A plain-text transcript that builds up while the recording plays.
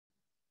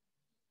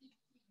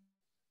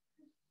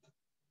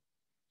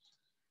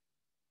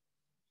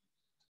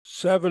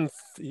7th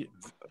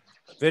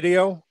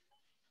video?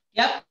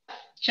 Yep,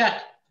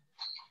 check.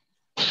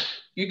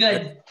 You're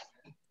good.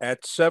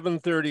 At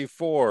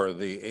 7:34,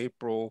 the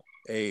April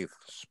 8th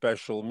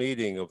special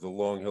meeting of the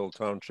Long Hill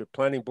Township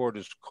Planning Board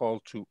is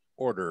called to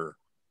order.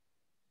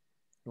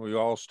 We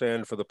all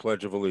stand for the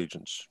Pledge of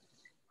Allegiance.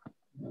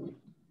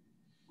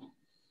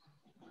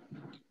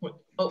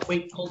 Oh,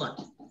 wait, hold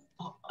on.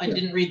 Oh, I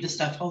didn't read the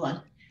stuff. Hold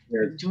on.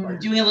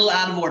 Doing a little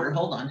out of order.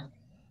 Hold on.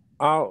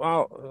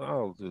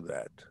 I'll do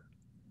that.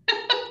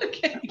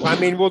 Okay. I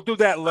mean, we'll do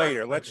that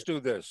later. Let's do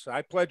this.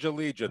 I pledge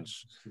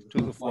allegiance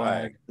to the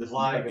flag The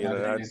of the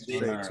United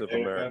States of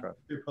America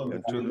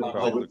and to the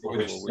republic for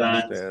which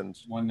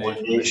stands one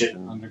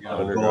nation under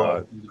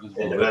God,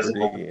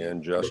 liberty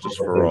and justice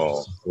for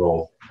all.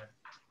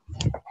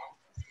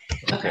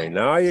 Okay,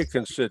 now you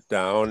can sit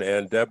down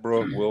and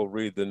Deborah will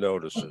read the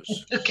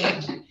notices. Okay.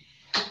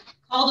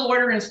 Call to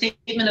order and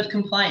statement of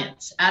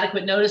compliance.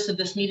 Adequate notice of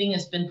this meeting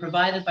has been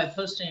provided by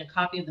posting a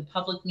copy of the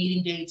public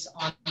meeting dates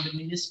on the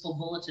municipal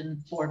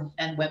bulletin board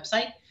and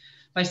website,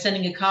 by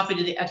sending a copy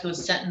to the Echo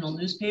Sentinel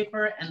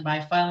newspaper, and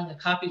by filing a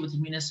copy with the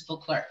municipal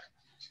clerk.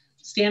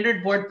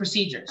 Standard board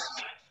procedures.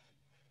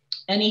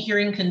 Any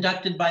hearing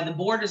conducted by the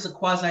board is a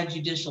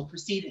quasi-judicial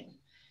proceeding.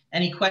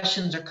 Any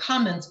questions or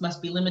comments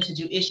must be limited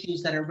to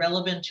issues that are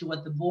relevant to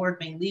what the board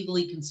may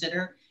legally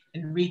consider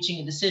in reaching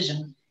a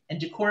decision, and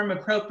decorum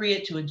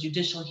appropriate to a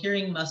judicial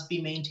hearing must be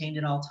maintained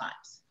at all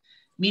times.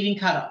 Meeting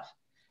cutoff.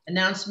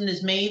 Announcement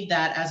is made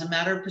that as a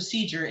matter of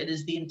procedure, it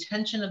is the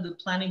intention of the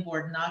planning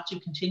board not to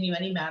continue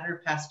any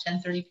matter past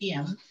 10:30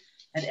 p.m.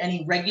 at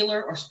any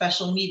regular or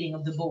special meeting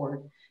of the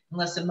board,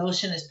 unless a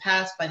motion is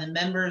passed by the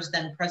members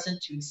then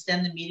present to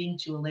extend the meeting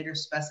to a later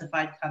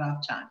specified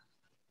cutoff time.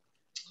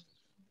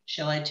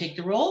 Shall I take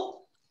the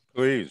roll?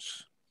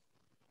 Please.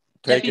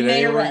 Take it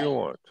anywhere you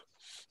want.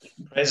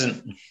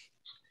 Present.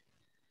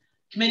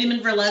 Committeeman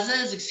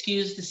Verleza is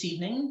excused this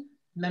evening.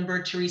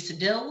 Member Teresa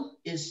Dill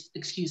is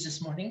excused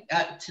this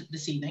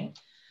evening.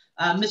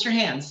 Mr.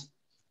 Hands.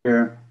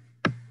 Here.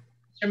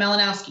 Mr.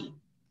 Malinowski.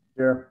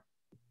 Here.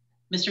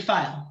 Mr.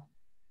 File.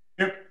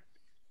 Here.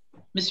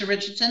 Mr.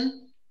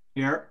 Richardson.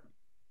 Here.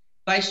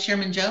 Vice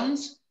Chairman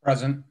Jones.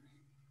 Present.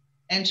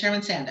 And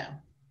Chairman Sandow.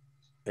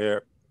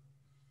 Here.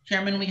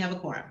 Chairman, we have a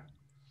quorum.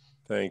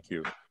 Thank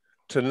you.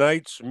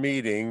 Tonight's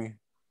meeting,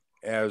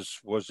 as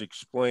was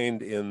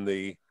explained in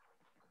the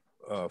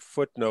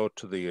footnote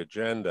to the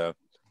agenda,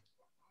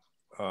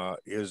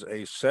 is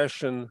a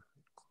session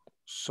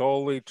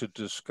solely to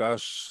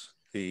discuss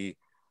the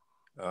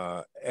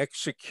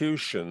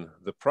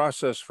the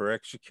process for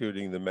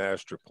executing the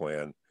master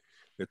plan.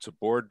 It's a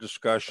board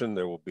discussion.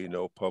 There will be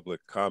no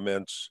public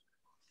comments.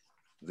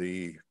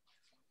 The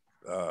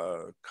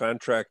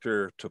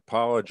contractor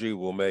topology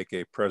will make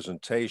a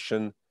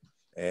presentation,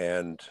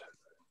 and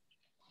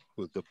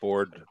the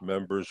board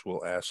members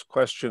will ask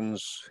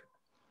questions.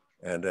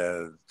 And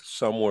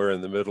somewhere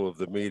in the middle of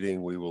the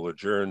meeting, we will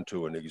adjourn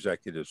to an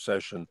executive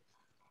session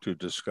to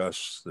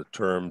discuss the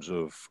terms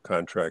of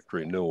contract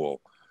renewal.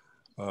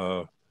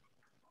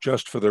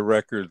 Just for the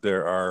record,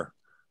 there are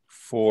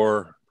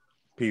 4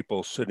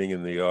 people sitting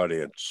in the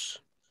audience,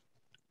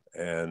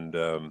 and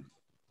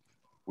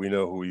we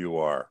know who you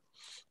are.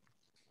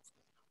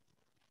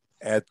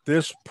 At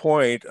this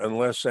point,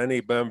 unless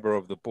any member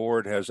of the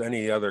board has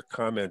any other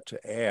comment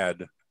to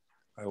add,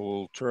 I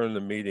will turn the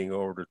meeting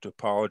over to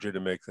topology to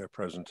make that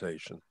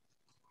presentation.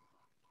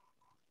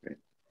 Great.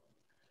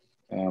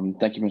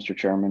 Thank you, Mr.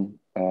 Chairman.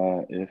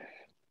 If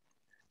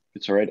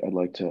it's all right, I'd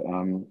like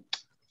to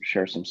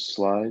share some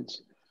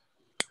slides.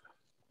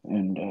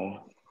 And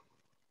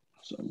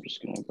so I'm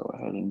just going to go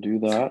ahead and do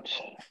that.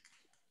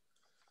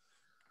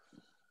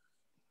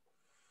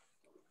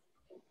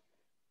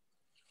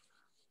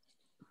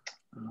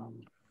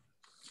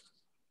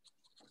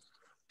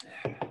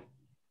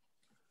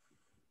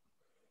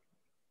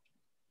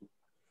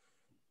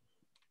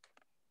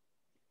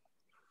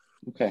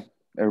 Okay,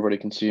 everybody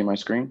can see my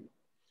screen?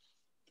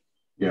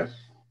 Yes.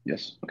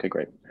 Yes, okay,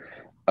 great.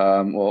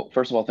 Well,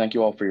 first of all, thank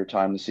you all for your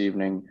time this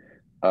evening.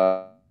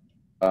 My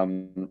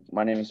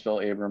name is Phil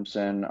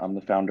Abramson. I'm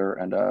the founder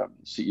and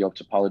CEO of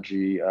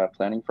Topology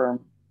Planning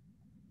Firm.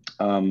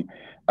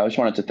 I just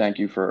wanted to thank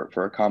you for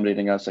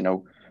accommodating us. I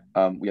know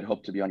we had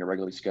hoped to be on your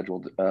regularly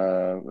scheduled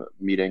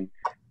meeting,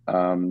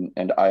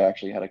 and I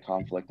actually had a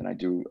conflict, and I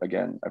do,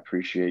 again,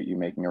 appreciate you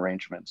making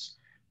arrangements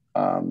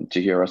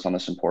to hear us on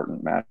this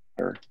important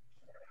matter.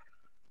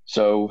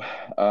 So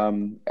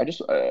I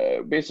just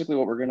basically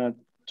what we're going to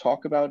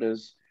talk about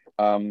is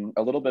a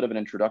little bit of an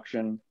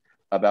introduction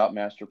about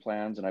master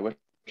plans, and I wish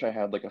I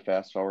had like a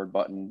fast forward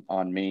button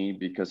on me,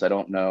 because I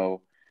don't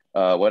know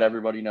what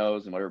everybody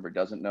knows and what everybody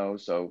doesn't know.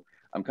 So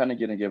I'm kind of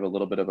going to give a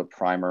little bit of a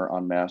primer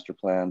on master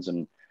plans,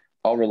 and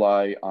I'll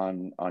rely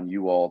on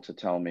you all to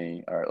tell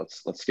me. All right,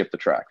 let's skip the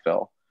track,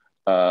 Phil,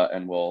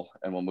 and we'll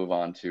move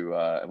on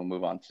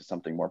to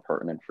something more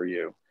pertinent for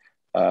you,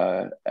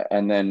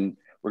 and then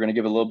we're going to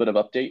give a little bit of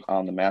update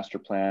on the master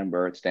plan,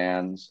 where it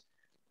stands,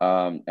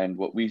 and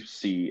what we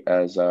see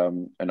as a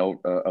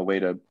way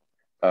to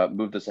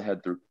move this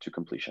ahead through to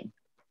completion.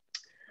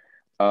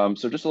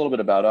 So just a little bit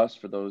about us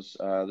for those,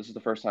 this is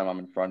the first time I'm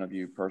in front of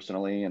you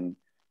personally, and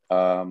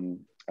I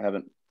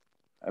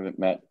haven't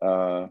met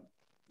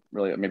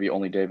really maybe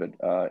only David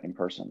in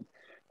person.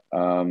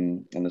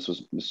 And this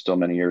was still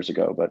many years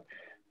ago, but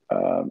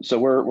so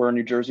we're a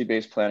New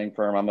Jersey-based planning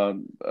firm. I'm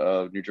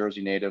a New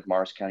Jersey native,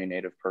 Morris County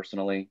native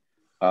personally,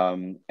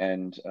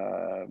 and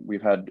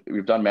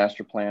we've done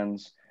master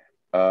plans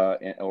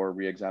or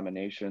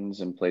reexaminations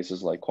in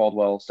places like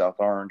Caldwell, South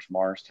Orange,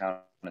 Morristown,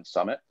 and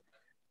Summit.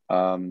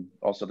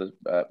 Also,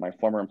 my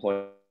former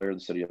employer, the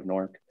city of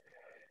Newark,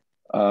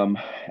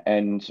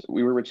 and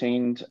we were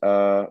retained,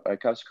 I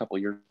guess, a couple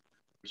of years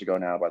ago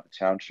now by the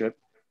Township,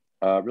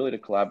 really to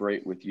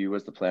collaborate with you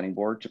as the planning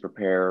board to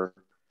prepare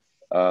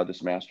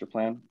this master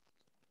plan.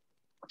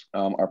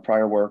 Our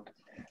prior work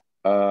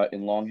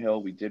in Long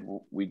Hill, we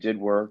did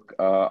work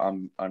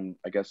on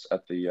I guess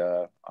at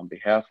the on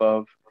behalf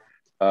of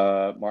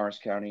Morris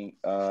County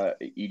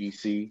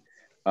EDC,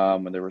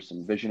 when there were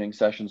some visioning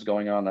sessions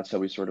going on. That's how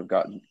we sort of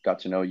got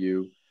to know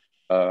you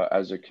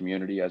as a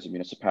community, as a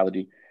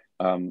municipality,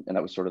 and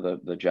that was sort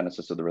of the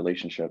genesis of the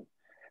relationship.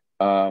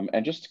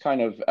 And just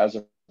kind of as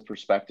a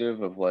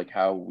perspective of like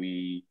how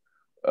we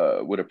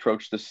would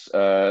approach this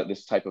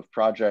this type of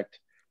project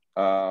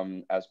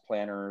as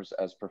planners,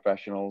 as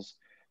professionals,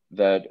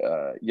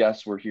 that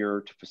yes, we're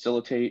here to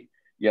facilitate.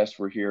 Yes,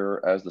 we're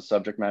here as the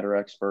subject matter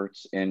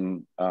experts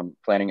in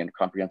planning and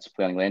comprehensive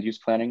planning, land use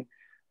planning,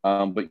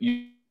 but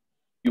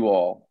you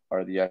all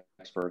are the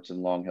experts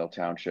in Long Hill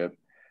Township,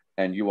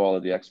 and you all are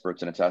the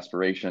experts in its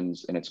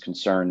aspirations and its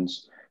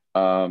concerns,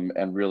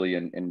 and really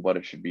in what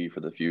it should be for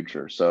the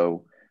future.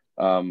 So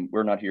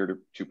we're not here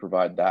to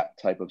provide that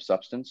type of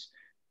substance.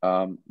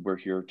 We're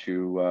here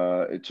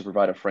to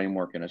provide a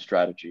framework and a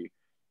strategy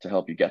to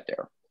help you get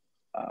there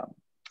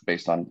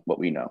based on what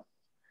we know.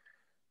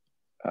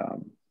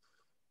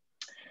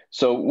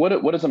 So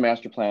what is a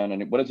master plan,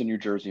 and what is a New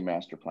Jersey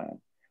master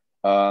plan?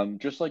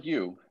 Just like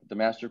you, the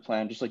master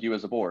plan, just like you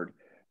as a board,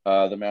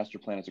 the master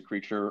plan is a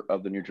creature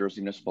of the New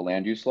Jersey Municipal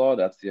Land Use Law.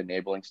 That's the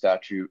enabling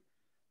statute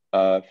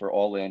for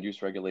all land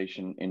use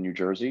regulation in New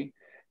Jersey.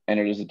 And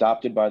it is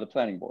adopted by the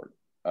planning board,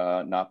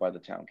 not by the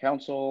town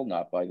council,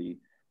 not by the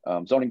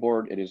zoning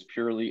board. It is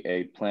purely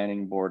a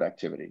planning board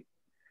activity.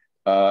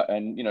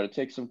 And to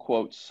take some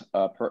quotes,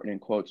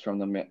 pertinent quotes from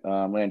the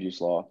land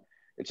use law,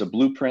 it's a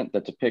blueprint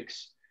that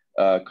depicts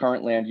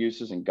current land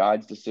uses and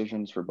guides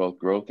decisions for both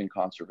growth and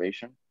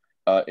conservation.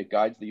 It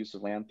guides the use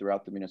of land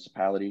throughout the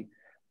municipality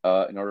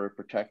in order to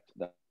protect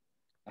the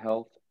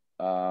health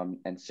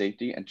and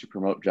safety and to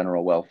promote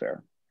general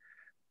welfare.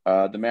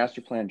 The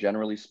master plan,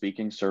 generally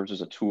speaking, serves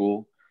as a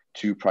tool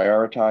to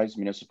prioritize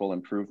municipal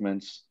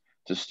improvements,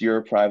 to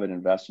steer private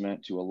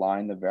investment, to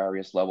align the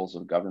various levels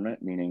of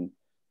government, meaning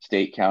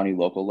state, county,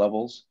 local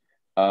levels,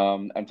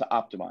 and to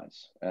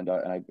optimize. And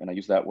I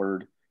use that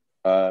word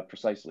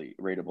precisely,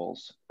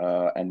 ratables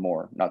and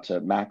more, not to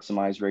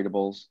maximize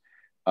ratables,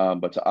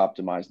 but to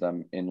optimize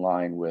them in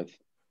line with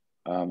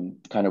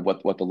kind of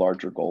what the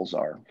larger goals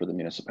are for the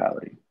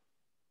municipality.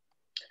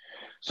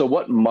 So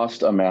what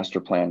must a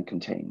master plan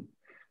contain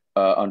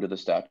under the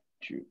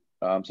statute?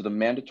 So the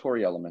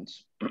mandatory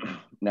elements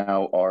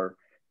now are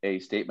a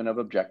statement of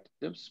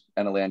objectives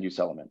and a land use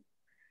element.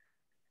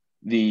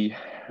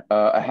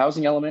 A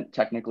housing element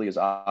technically is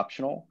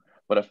optional,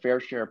 but a fair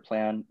share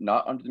plan,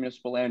 not under the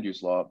municipal land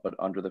use law, but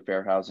under the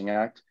Fair Housing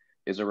Act,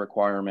 is a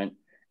requirement.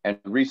 And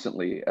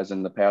recently, as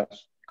in the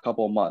past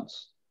couple of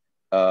months,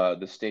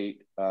 the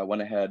state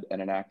went ahead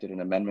and enacted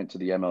an amendment to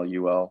the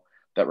MLUL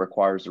that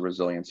requires a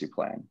resiliency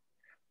plan.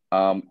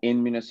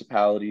 In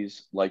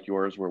municipalities like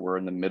yours, where we're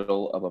in the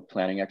middle of a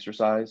planning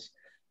exercise,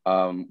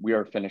 we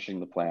are finishing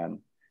the plan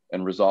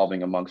and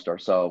resolving amongst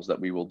ourselves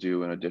that we will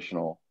do an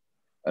additional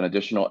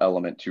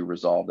element to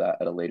resolve that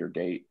at a later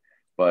date.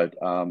 But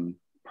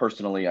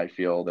personally, I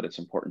feel that it's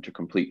important to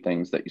complete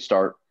things that you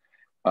start,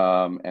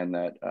 and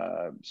that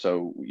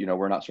so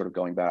we're not sort of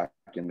going back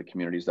in the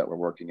communities that we're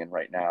working in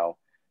right now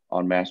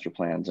on master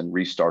plans and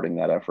restarting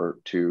that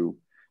effort to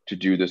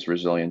do this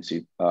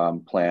resiliency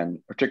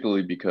plan,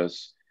 particularly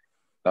because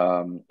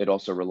it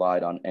also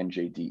relied on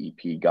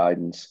NJDEP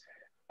guidance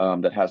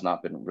that has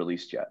not been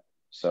released yet.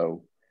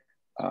 So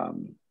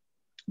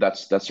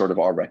that's sort of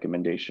our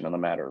recommendation on the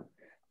matter.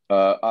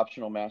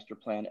 Optional master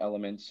plan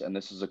elements, and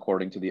this is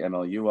according to the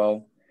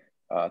MLUL,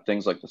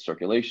 things like the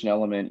circulation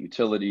element,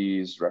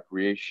 utilities,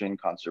 recreation,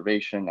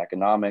 conservation,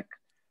 economic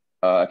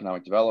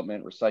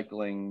development,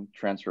 recycling,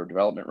 transfer of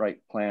development right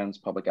plans,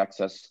 public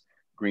access,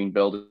 green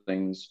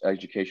buildings,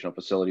 educational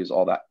facilities,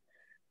 all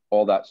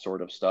that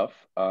sort of stuff.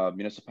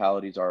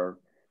 Municipalities are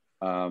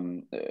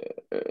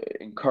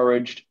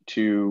encouraged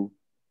to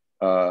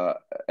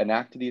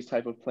enact these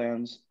type of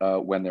plans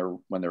when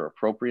they're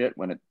appropriate,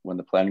 when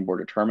the planning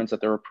board determines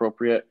that they're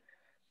appropriate,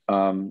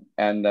 and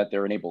that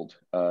they're enabled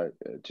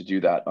to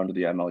do that under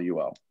the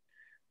MLUL.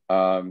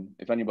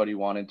 If anybody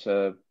wanted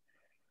to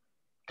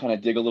kind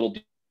of dig a little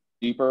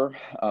deeper,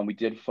 we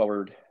did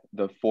forward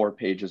the 4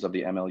 pages of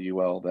the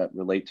MLUL that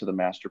relate to the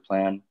master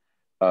plan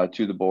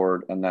to the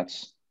board, and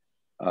that's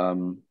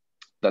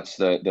that's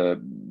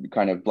the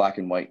kind of black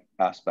and white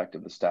aspect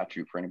of the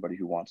statute for anybody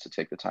who wants to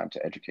take the time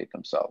to educate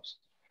themselves.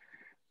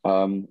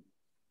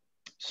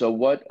 So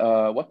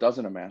what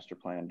doesn't a master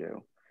plan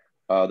do?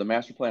 The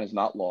master plan is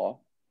not law,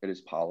 it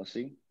is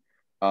policy.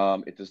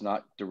 It does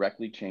not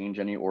directly change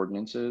any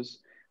ordinances.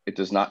 It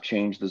does not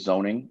change the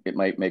zoning. It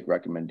might make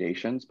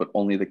recommendations, but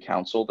only the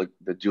council,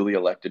 the duly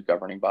elected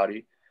governing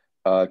body,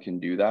 can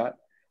do that.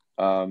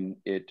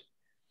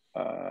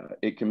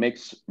 It can make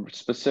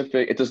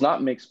specific, it does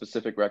not make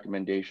specific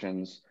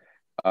recommendations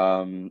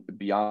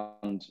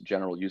beyond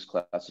general use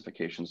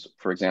classifications.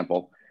 For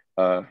example,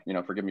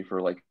 forgive me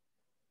for like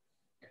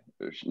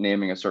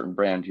naming a certain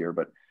brand here,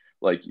 but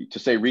like to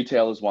say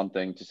retail is one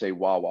thing, to say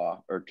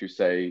Wawa, or to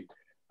say,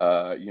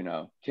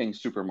 King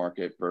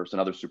Supermarket versus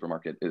another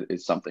supermarket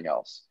is something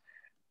else.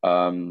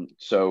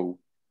 So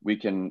we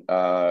can,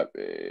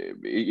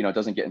 it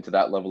doesn't get into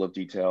that level of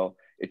detail.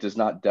 It does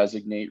not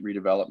designate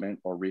redevelopment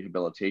or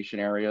rehabilitation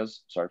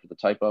areas. Sorry for the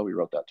typo, we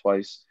wrote that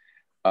twice.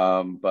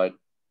 But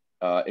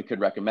it could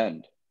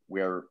recommend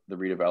where the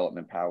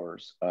redevelopment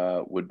powers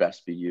would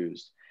best be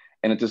used.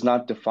 And it does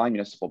not define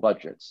municipal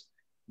budgets.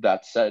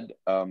 That said,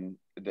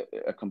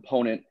 a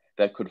component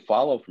that could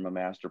follow from a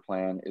master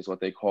plan is what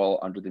they call,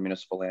 under the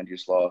municipal land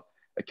use law,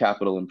 a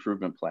capital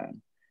improvement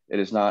plan. It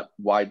is not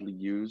widely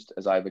used,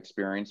 as I've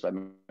experienced by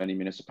many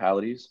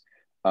municipalities.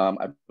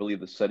 I believe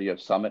the city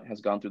of Summit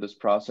has gone through this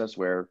process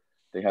where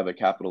they have a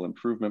capital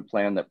improvement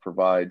plan that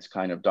provides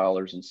kind of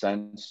dollars and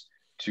cents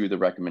to the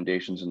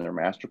recommendations in their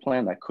master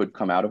plan that could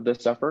come out of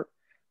this effort,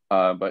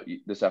 but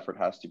this effort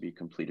has to be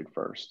completed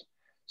first.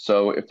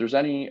 So if there's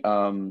any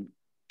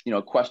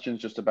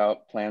questions just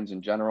about plans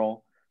in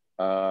general,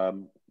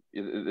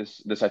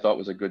 this I thought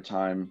was a good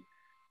time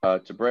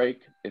to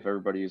break. If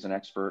everybody is an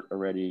expert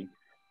already,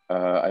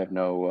 I have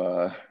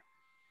no,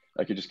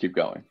 I could just keep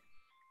going.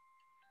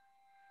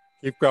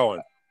 Keep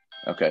going.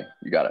 Okay,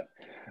 you got it.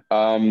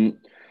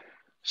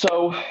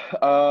 So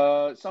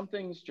some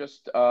things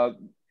just,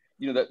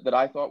 that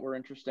I thought were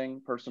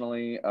interesting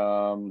personally,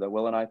 that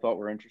Will and I thought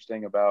were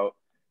interesting about,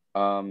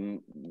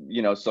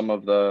 some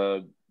of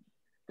the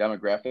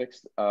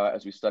demographics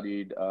as we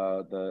studied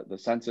the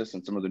census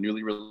and some of the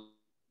newly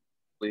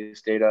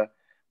released data,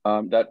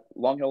 that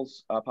Long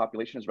Hill's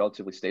population is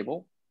relatively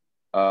stable,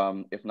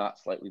 if not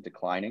slightly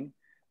declining.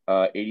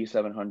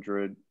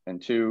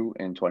 8,702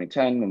 in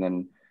 2010, and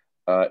then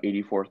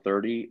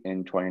 8,430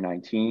 in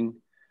 2019.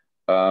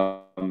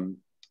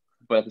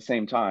 But at the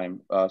same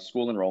time,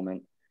 school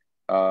enrollment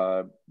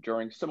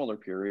during similar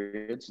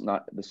periods,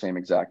 not the same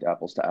exact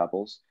apples to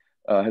apples,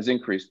 has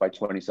increased by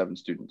 27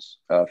 students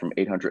from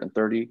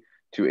 830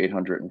 to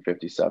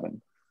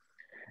 857.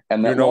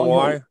 And you know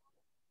why?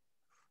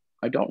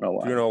 I don't know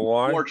why. Do you know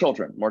why? More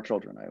children,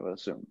 I would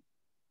assume.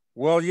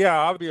 Well, yeah,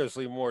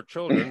 obviously more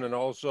children, and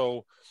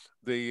also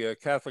the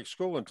Catholic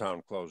school in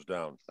town closed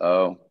down.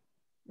 Oh,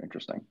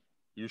 interesting.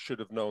 You should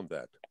have known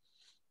that.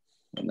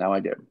 And now I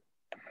did.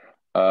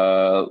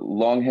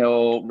 Long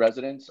Hill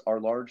residents are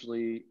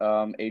largely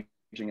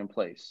aging in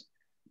place.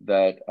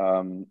 That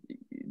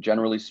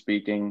generally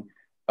speaking,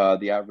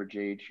 the average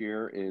age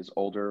here is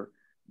older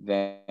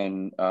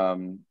than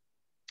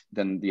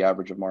the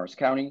average of Morris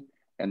County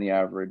and the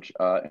average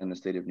in the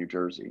state of New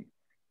Jersey,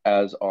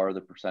 as are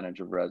the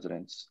percentage of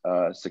residents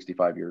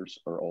 65 years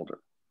or older.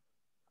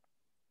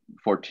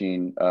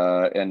 14,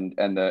 and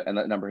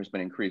that number has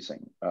been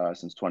increasing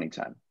since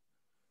 2010.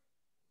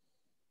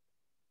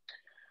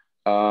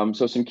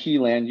 So some key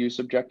land use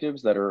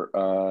objectives that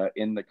are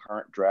in the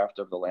current draft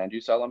of the land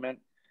use element,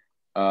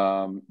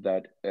 and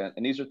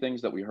these are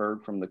things that we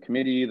heard from the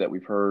committee, that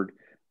we've heard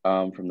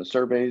from the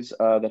surveys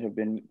that have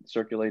been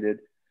circulated,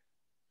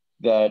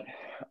 that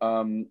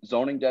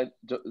zoning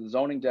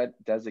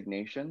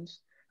designations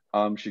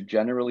should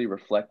generally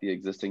reflect the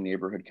existing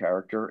neighborhood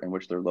character in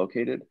which they're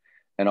located.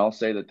 And I'll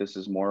say that this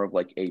is more of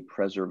like a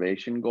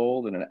preservation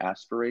goal than an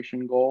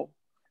aspiration goal,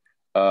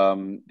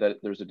 that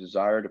there's a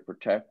desire to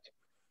protect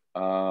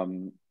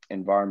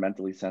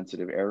environmentally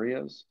sensitive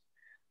areas,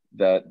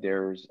 that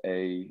there's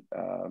a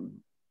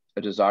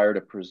desire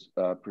to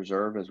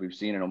preserve, as we've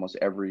seen in almost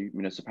every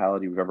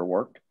municipality we've ever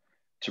worked,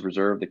 to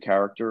preserve the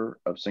character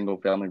of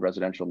single-family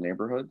residential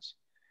neighborhoods,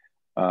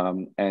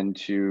 and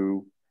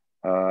to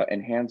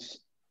enhance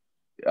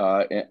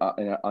in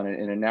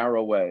a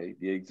narrow way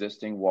the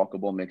existing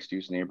walkable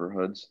mixed-use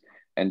neighborhoods,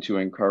 and to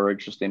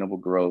encourage sustainable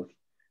growth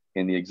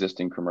in the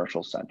existing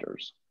commercial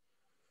centers.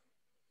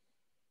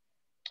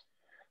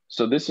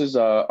 So this is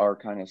our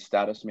kind of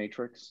status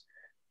matrix.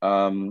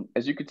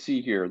 As you could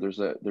see here, there's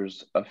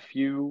a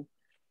few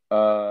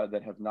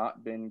that have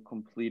not been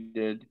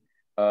completed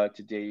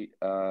to date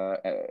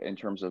in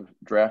terms of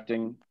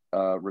drafting,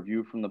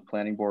 review from the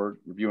planning board,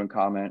 review and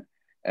comment,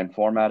 and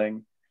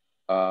formatting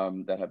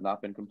that have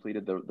not been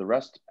completed. The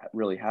rest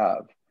really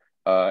have,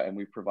 and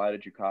we've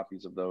provided you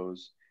copies of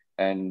those.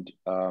 And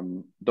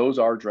those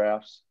are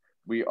drafts.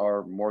 We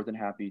are more than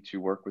happy to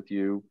work with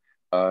you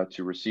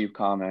to receive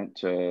comment,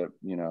 to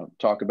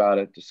talk about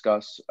it,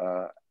 discuss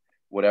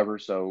whatever.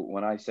 So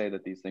when I say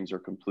that these things are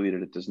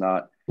completed, it does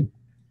not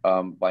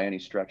by any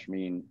stretch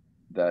mean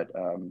that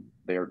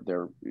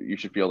you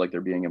should feel like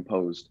they're being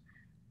imposed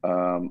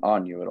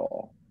on you at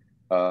all.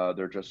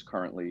 They're just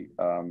currently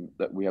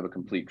that we have a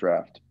complete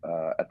draft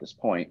at this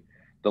point.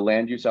 The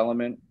land use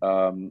element,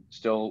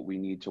 still we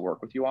need to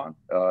work with you on.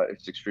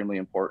 It's extremely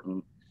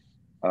important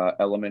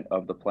element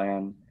of the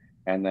plan,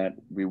 and that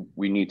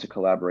we need to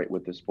collaborate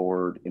with this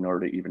board in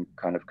order to even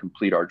kind of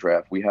complete our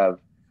draft. We have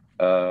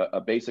a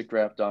basic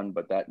draft done,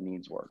 but that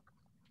needs work,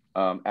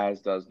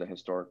 as does the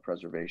historic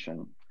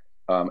preservation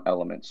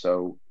element.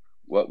 So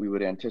what we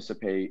would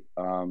anticipate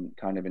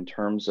kind of in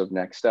terms of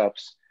next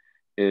steps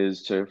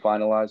is to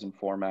finalize and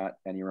format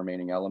any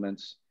remaining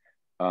elements,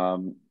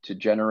 to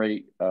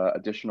generate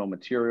additional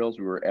materials.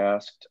 We were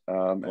asked,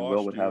 and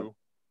Will would have,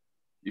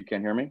 you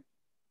can't hear me?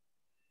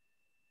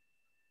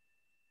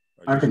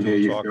 I can hear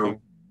you, Phil.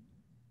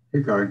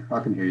 Keep going, I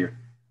can hear you.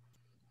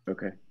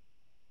 Okay.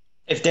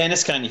 If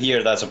Dennis can't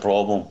hear, that's a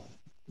problem.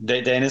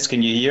 Dennis,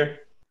 can you hear?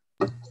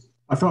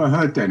 I thought I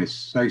heard Dennis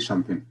say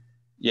something.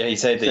 Yeah, he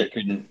said that he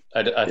couldn't.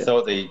 I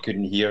thought that he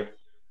couldn't hear.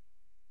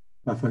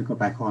 I thought he got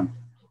back on.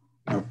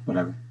 Oh,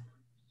 whatever.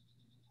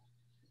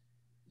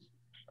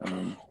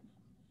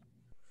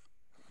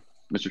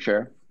 Mr.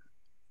 Chair?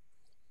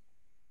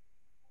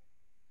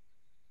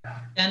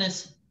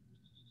 Dennis.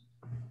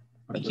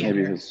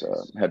 Maybe his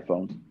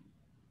headphones.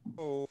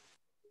 Oh,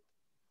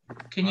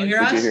 Can you hear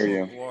us? I can hear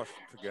you. Lost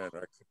again.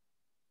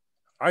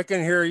 I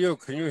can hear you.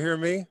 Can you hear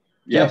me?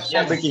 Yes.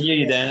 Yeah, we can hear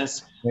you,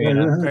 Dennis.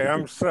 Okay,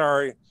 I'm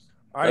sorry.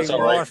 I That's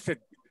all right. lost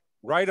it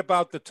right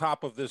about the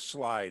top of this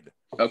slide.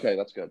 Okay,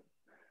 that's good.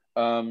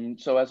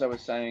 So as I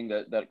was saying,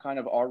 that kind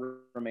of our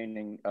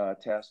remaining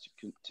task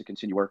to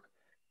continue work,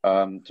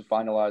 to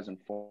finalize and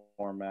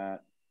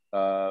format,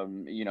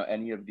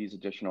 any of these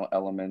additional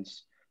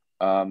elements.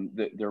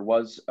 There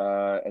was,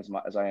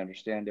 as I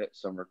understand it,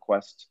 some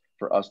requests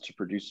for us to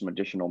produce some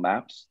additional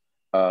maps.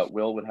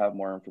 Will would have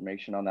more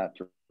information on that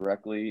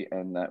directly,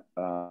 and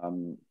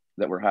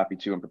that we're happy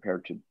to and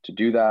prepared to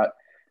do that,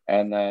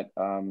 and that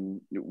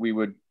we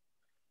would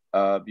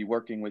be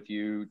working with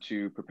you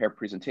to prepare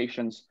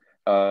presentations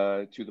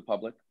to the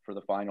public for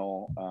the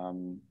final,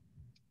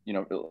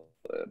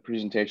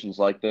 presentations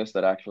like this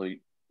that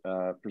actually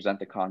present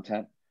the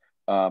content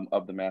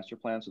of the master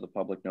plan, so the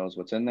public knows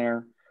what's in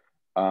there,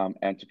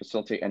 and to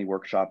facilitate any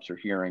workshops or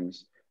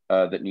hearings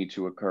that need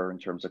to occur in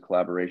terms of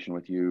collaboration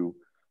with you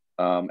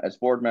as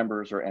board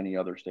members or any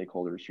other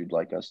stakeholders you'd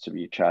like us to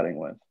be chatting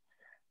with.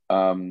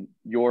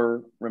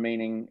 Your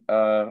remaining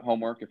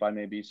homework, if I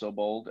may be so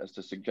bold as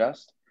to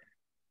suggest,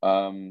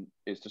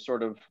 is to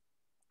sort of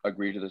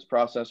agree to this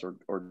process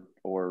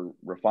or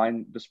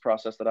refine this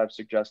process that I've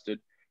suggested,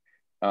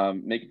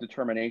 make a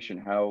determination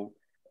how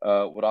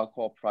what I'll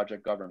call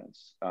project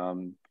governance,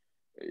 who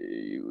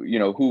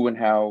and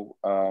how,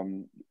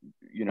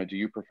 do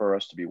you prefer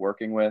us to be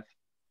working with,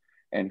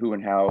 and who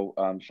and how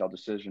shall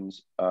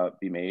decisions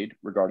be made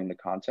regarding the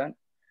content,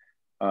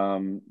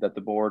 that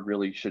the board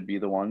really should be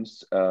the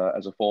ones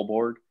as a full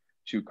board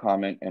to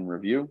comment and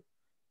review,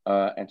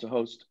 and to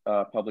host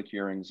public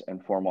hearings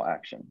and formal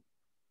action.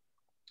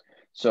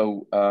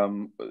 So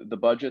the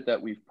budget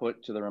that we've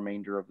put to the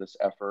remainder of this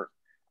effort,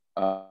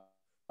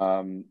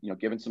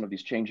 given some of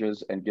these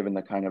changes and given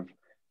the kind of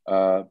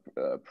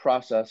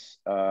process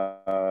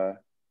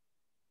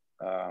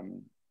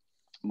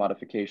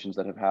modifications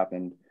that have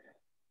happened,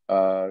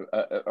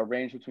 a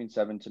range between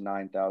 $7,000 to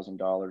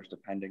 $9,000,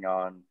 depending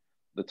on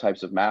the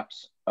types of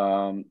maps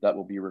that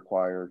will be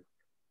required.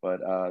 But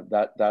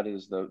that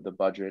is the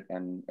budget,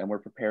 and we're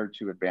prepared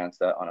to advance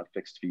that on a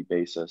fixed fee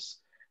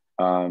basis.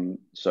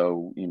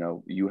 So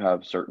you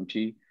have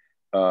certainty,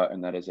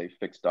 and that is a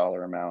fixed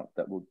dollar amount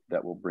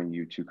that will bring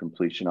you to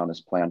completion on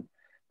this plan.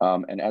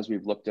 And as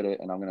we've looked at it,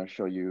 and I'm going to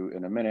show you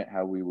in a minute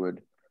how we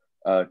would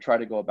try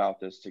to go about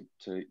this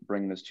to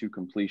bring this to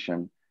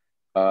completion,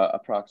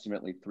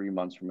 approximately 3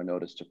 months from a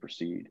notice to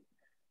proceed.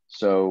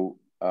 So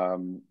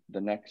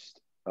the next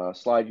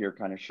slide here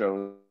kind of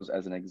shows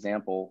as an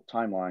example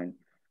timeline.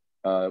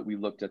 We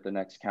looked at the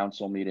next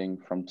council meeting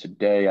from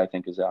today, I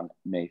think is on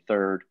May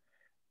 3rd.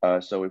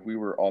 So if we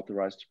were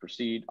authorized to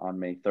proceed on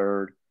May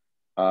 3rd,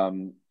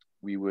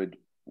 we would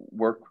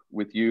work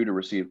with you to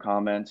receive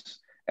comments.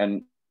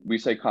 And we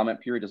say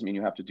comment period doesn't mean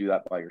you have to do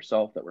that by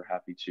yourself, that we're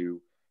happy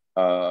to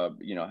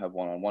have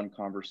one-on-one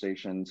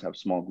conversations, have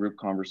small group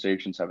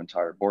conversations, have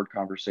entire board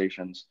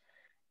conversations,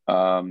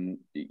 during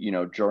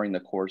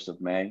the course of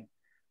May.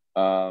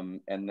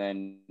 And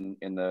then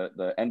in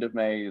the end of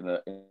May, in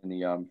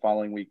the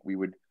following week, we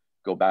would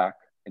go back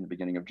in the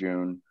beginning of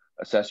June,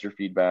 assess your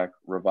feedback,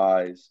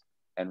 revise,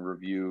 and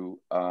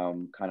review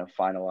kind of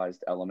finalized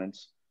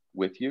elements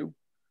with you.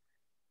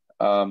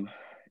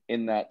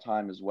 In that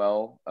time as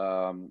well,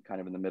 kind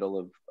of in the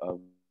middle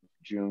of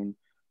June,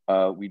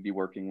 we'd be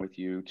working with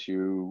you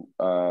to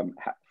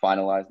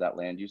finalize that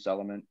land use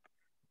element,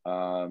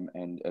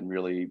 and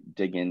really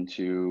dig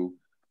into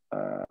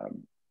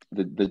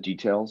the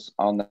details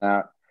on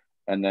that.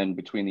 And then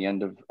between the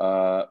end of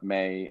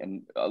May,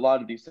 and a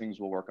lot of these things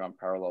will work on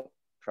parallel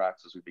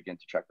tracks as we begin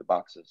to check the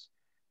boxes.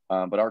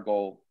 But our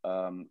goal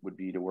would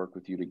be to work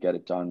with you to get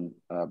it done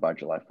by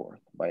July 4th,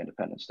 by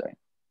Independence Day.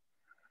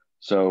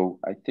 So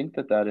I think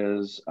that that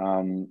is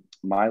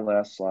my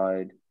last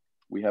slide.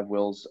 We have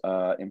Will's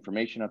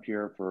information up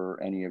here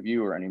for any of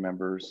you or any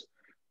members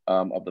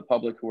of the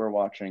public who are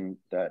watching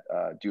that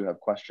do have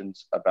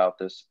questions about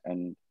this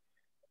and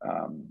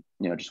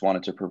just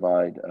wanted to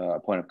provide a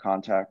point of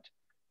contact.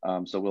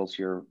 So Will's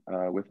here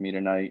with me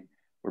tonight.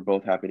 We're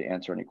both happy to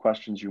answer any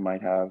questions you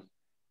might have.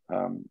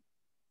 And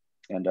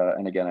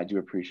again, I do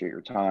appreciate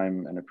your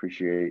time and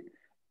appreciate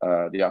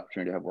the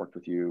opportunity to have worked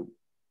with you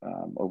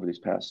over these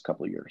past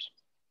couple of years.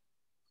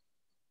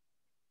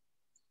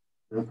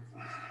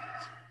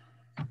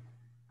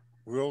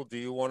 Will, do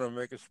you want to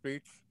make a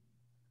speech?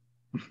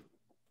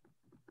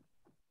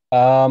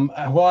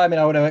 Well, I mean,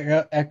 I would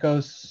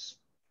echo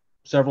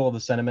several of the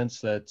sentiments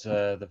that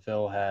the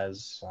Phil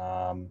has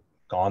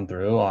gone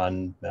through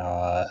on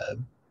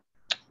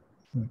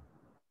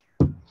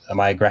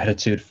my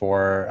gratitude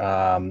for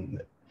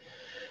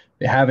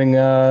having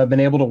been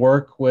able to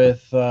work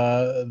with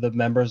the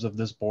members of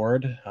this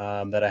board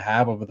that I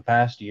have over the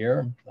past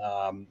year.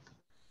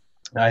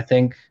 I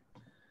think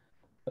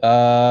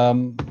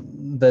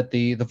that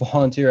the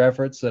volunteer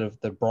efforts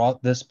that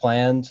brought this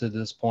plan to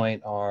this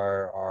point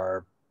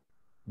are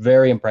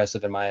very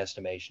impressive in my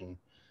estimation.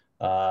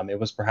 It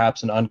was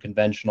perhaps an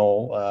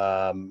unconventional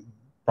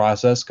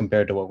process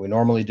compared to what we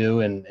normally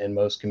do in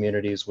most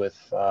communities with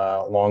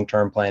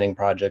long-term planning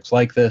projects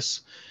like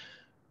this.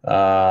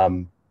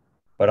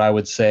 But I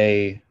would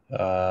say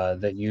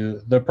that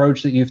the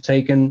approach that you've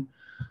taken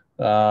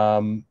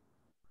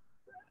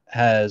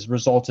has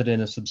resulted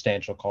in a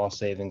substantial cost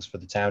savings for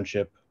the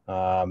township.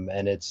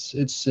 And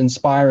it's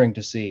inspiring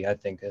to see, I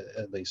think,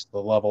 at least the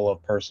level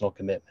of personal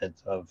commitment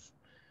of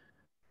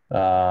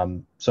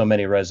so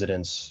many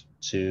residents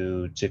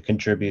to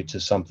contribute to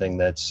something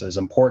that's as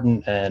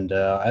important and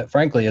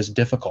frankly as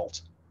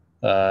difficult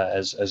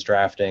as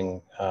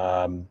drafting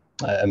a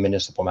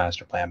municipal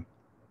master plan.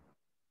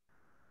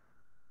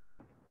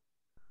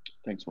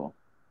 Thanks, Will.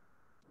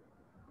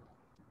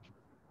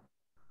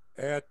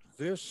 At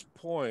this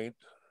point,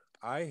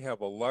 I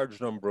have a large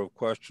number of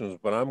questions,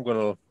 but I'm going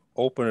to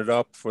open it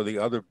up for the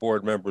other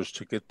board members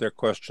to get their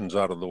questions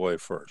out of the way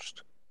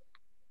first.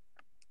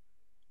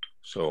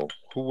 So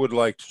who would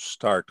like to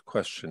start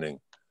questioning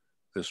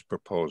this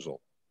proposal?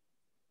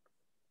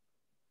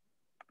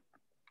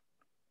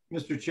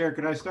 Mr. Chair,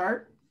 could I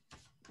start?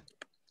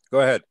 Go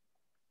ahead.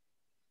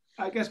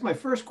 I guess my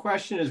first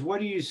question is,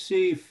 what do you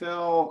see,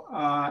 Phil,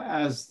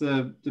 as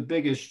the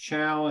biggest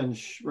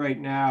challenge right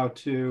now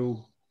to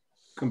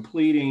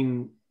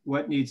completing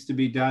what needs to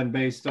be done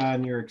based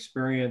on your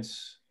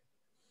experience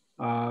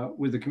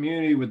with the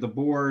community, with the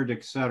board,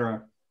 et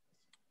cetera?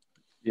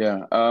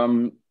 Yeah, I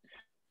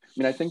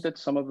mean, I think that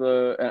some of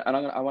the, and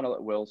I want to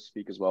let Will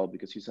speak as well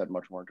because he's had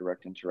much more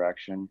direct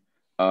interaction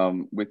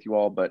with you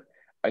all, but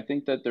I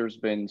think that there's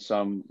been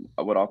some,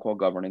 what I'll call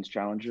governance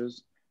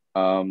challenges,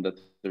 that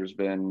there's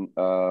been,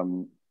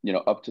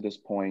 up to this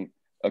point,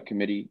 a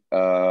committee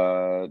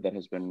that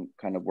has been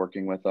kind of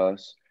working with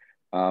us.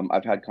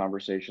 I've had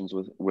conversations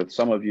with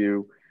some of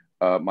you.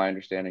 My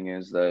understanding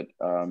is that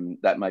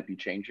that might be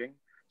changing.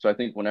 So I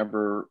think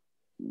whenever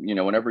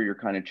you're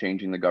kind of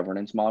changing the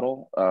governance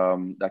model,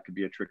 that could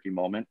be a tricky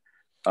moment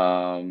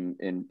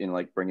in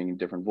like bringing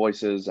different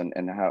voices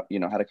and how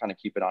to kind of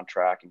keep it on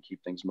track and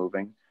keep things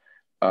moving.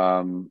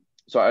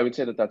 So I would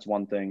say that that's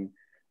one thing.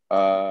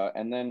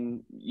 And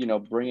then,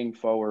 bringing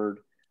forward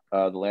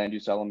the land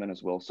use element,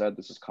 as Will said,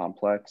 this is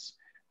complex.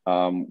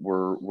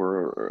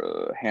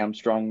 We're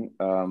hamstrung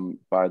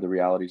by the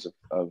realities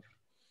of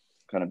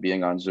kind of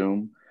being on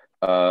Zoom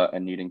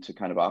and needing to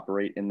kind of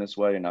operate in this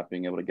way and not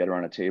being able to get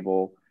around a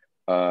table,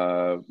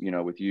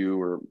 with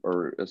you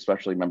or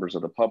especially members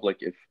of the public,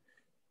 if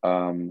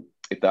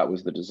that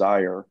was the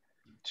desire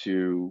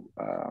to,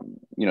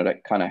 to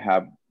kind of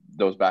have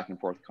those back and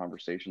forth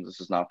conversations.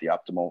 This is not the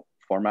optimal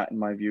format in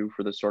my view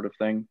for this sort of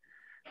thing.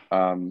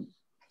 And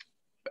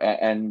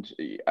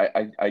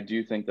I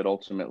do think that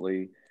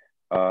ultimately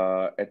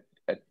at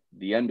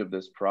the end of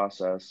this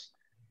process,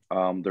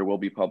 there will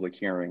be public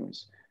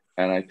hearings.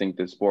 And I think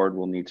this board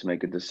will need to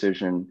make a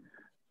decision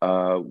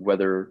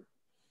whether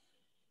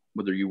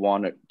you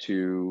want it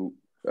to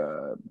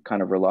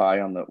kind of rely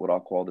on what I'll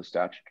call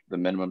the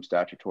minimum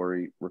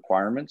statutory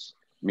requirements,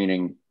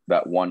 meaning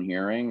that one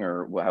hearing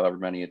or however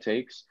many it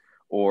takes,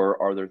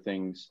 or are there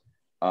things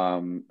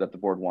that the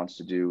board wants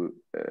to do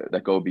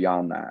that go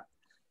beyond that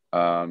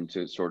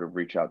to sort of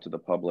reach out to the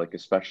public,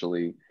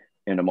 especially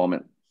in a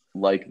moment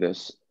like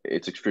this.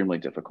 It's extremely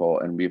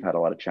difficult, and we've had a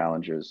lot of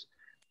challenges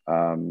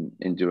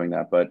in doing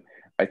that. But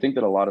I think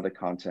that a lot of the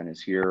content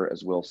is here.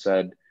 As Will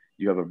said,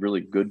 you have a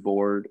really good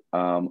board,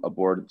 a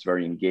board that's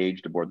very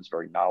engaged, a board that's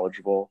very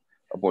knowledgeable,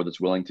 a board that's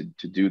willing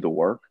to do the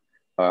work.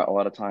 A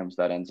lot of times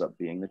that ends up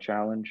being the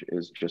challenge,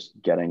 is just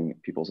getting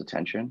people's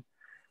attention.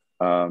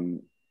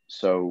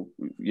 So,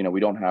 we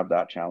don't have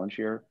that challenge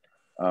here,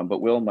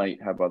 but Will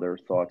might have other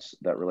thoughts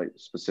that relate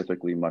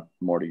specifically much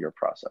more to your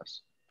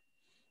process.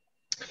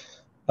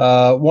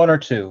 One or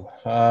two.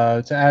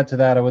 To add to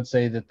that, I would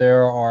say that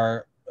there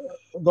are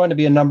going to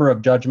be a number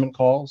of judgment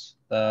calls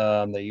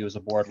that you as a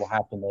board will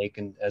have to make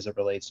as it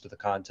relates to the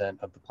content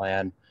of the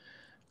plan.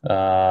 We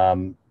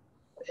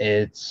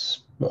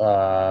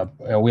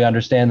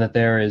understand that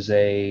there is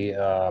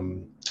a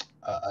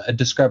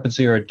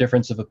discrepancy or a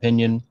difference of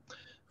opinion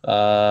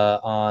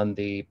on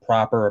the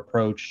proper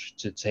approach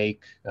to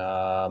take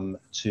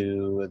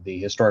to the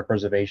historic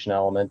preservation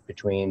element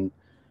between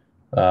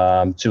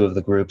two of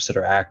the groups that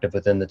are active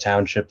within the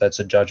township. That's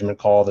a judgment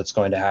call that's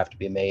going to have to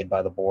be made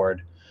by the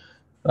board,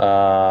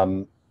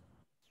 as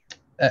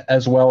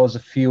well as a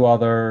few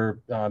other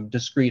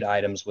discrete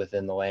items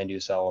within the land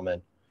use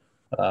element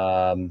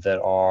that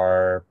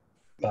are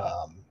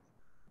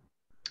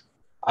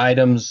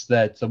items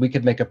that we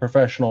could make a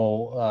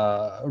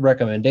professional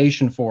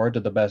recommendation for to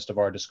the best of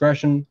our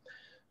discretion,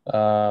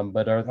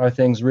 but are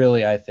things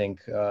really, I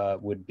think,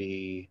 would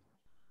be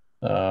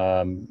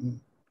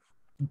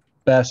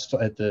best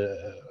at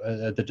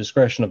the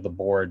discretion of the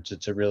board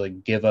to really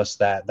give us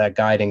that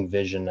guiding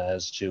vision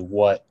as to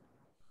what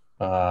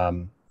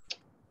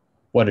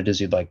it is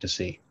you'd like to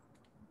see.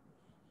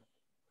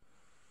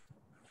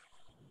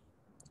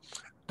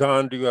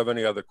 Don, do you have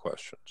any other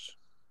questions?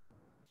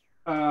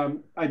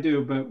 I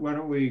do, but why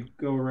don't we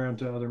go around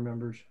to other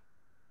members?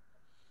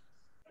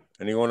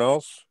 Anyone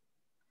else?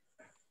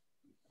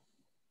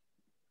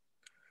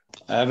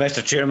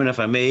 Mr. Chairman, if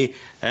I may,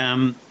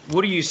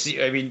 what do you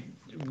see? I mean,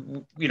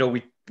 you know,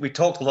 we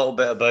talked a little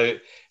bit about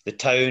the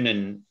town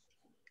and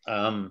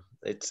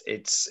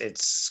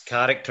its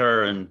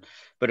character,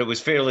 but it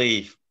was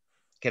fairly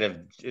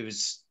it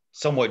was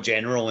somewhat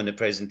general in the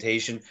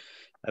presentation.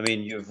 I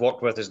mean, you've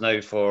worked with us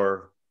now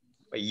for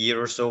a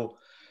year or so,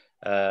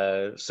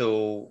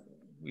 so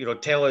you know,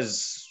 tell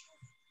us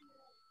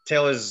a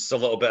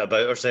little bit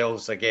about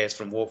ourselves, I guess,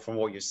 from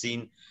what you've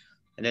seen.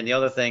 And then the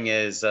other thing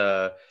is,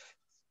 you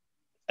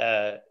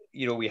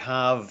know, we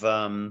have,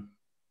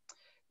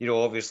 you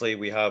know, obviously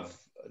we have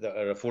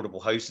our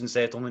affordable housing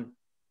settlement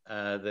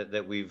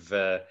that we've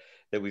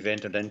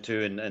entered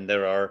into, and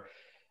there are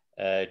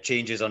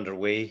changes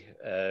underway.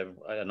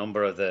 A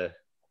number of the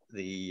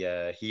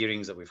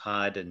hearings that we've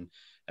had and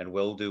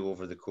will do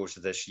over the course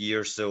of this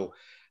year. So,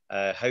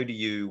 how do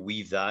you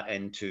weave that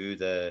into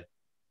the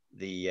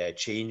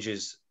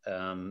changes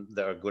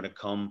that are going to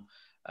come,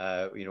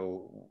 you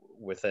know,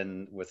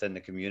 within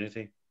the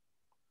community?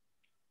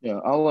 Yeah,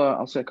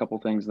 I'll say a couple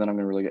things, then I'm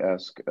going to really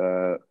ask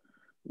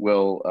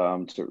Will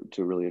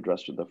to really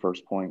address the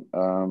first point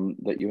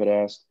that you had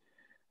asked.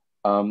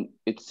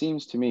 It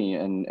seems to me,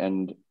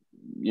 and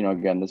you know,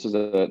 again, this is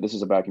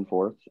a back and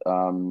forth,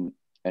 and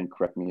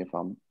correct me if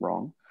I'm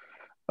wrong,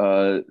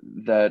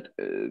 that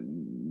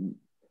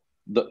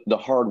the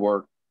hard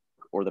work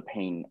or the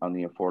pain on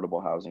the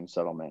affordable housing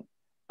settlement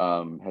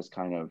has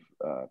kind of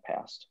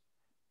passed.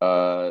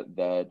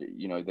 That,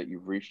 you know, that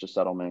you've reached a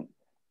settlement,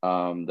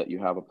 that you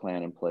have a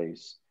plan in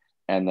place,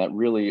 and that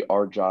really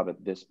our job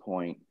at this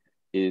point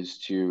is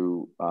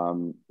to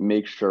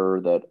make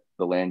sure that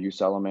the land use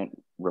element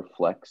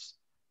reflects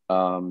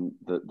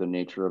the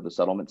nature of the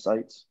settlement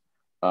sites,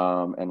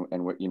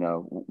 and what, you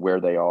know, where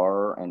they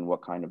are and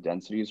what kind of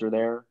densities are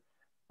there.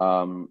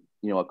 You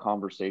know, a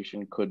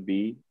conversation could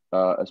be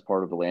as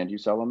part of the land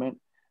use element,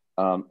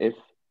 if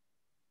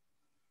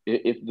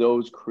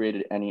those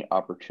created any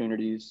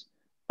opportunities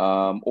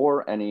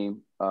or any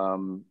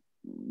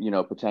you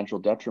know, potential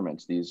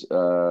detriments, these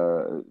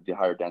the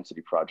higher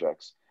density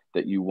projects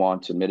that you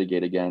want to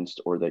mitigate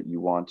against, or that you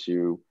want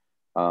to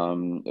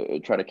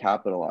try to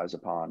capitalize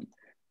upon,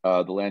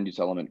 the land use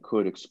element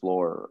could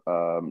explore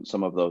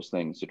some of those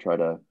things to try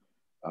to,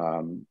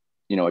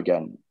 you know,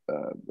 again,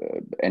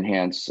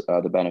 enhance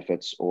the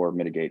benefits or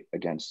mitigate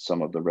against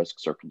some of the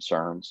risks or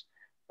concerns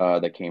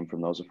that came from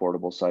those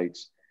affordable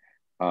sites.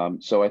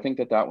 So I think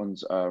that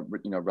one's,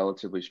 you know,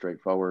 relatively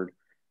straightforward.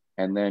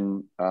 And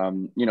then,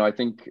 you know, I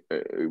think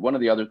one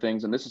of the other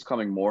things, and this is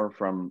coming more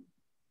from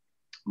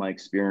my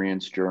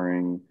experience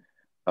during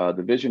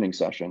the visioning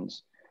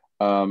sessions,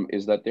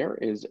 is that there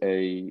is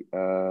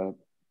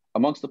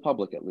amongst the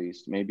public, at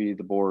least, maybe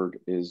the board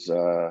is,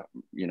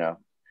 you know,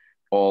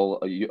 all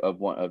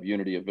of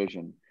unity of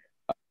vision,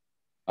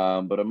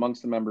 but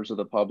amongst the members of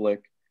the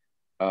public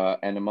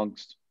and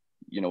amongst,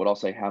 you know, what I'll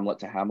say Hamlet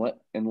to Hamlet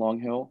in Long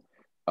Hill,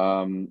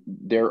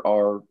 there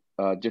are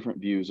different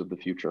views of the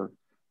future.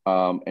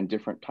 And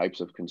different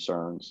types of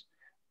concerns.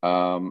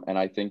 And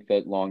I think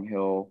that Long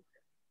Hill,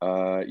 you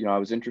know, I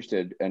was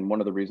interested, and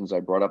one of the reasons I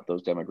brought up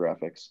those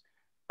demographics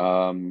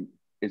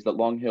is that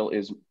Long Hill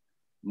is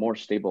more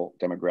stable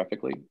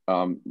demographically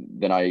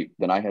than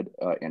I had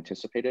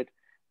anticipated,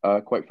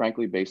 quite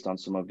frankly, based on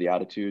some of the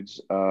attitudes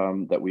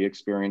that we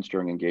experienced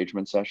during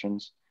engagement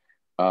sessions.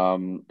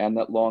 And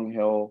that Long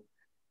Hill,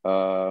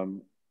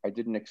 I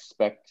didn't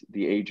expect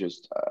the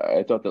ages.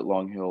 I thought that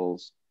Long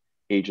Hill's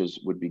ages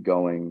would be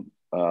going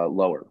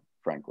lower,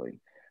 frankly,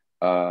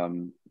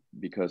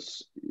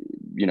 because,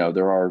 you know,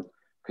 there are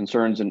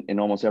concerns in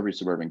almost every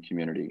suburban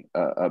community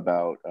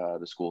about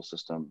the school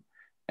system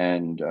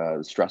and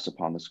the stress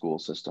upon the school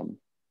system.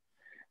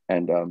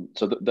 And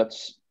so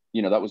that's,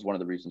 that was one of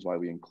the reasons why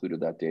we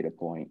included that data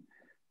point.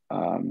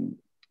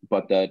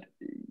 But that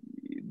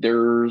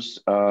there's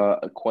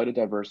quite a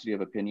diversity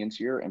of opinions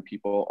here, and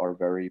people are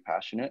very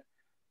passionate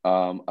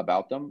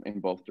about them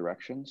in both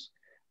directions.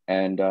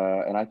 And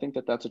I think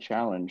that that's a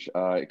challenge.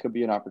 It could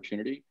be an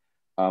opportunity,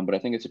 but I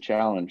think it's a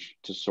challenge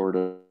to sort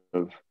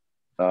of,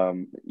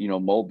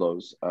 mold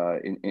those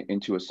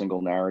into a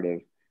single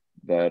narrative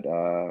that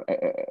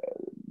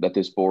that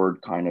this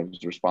board kind of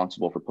is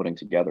responsible for putting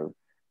together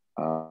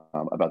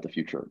about the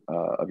future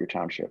of your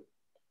township.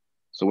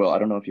 So, Will, I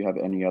don't know if you have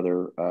any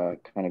other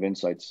kind of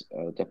insights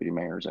Deputy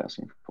Mayor is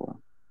asking for.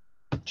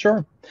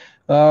 Sure.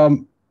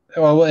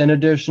 Well, in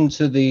addition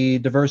to the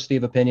diversity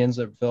of opinions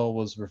that Phil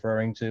was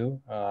referring to,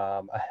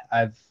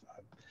 I've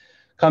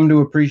come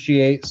to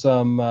appreciate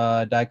some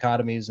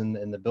dichotomies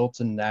in the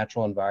built-in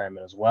natural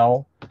environment as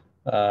well.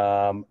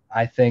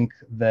 I think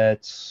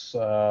that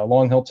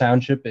Long Hill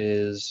Township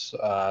is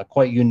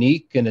quite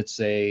unique, and it's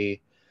a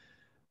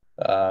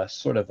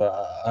sort of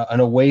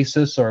an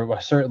oasis,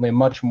 or certainly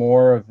much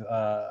more of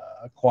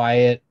a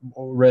quiet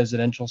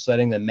residential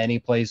setting than many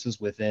places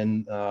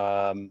within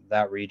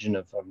that region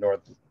of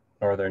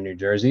northern New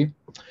Jersey.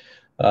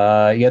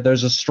 Yet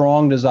there's a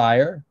strong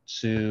desire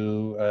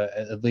to,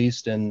 at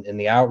least in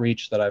the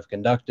outreach that I've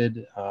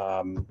conducted,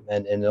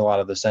 and in a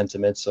lot of the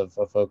sentiments of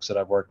folks that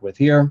I've worked with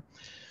here,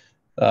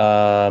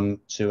 to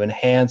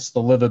enhance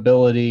the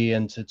livability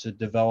and to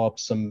develop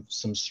some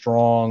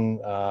strong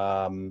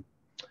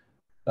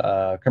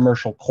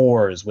commercial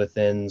cores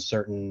within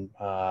certain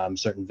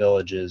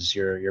villages,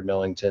 your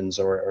Millingtons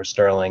or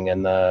Sterling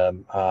and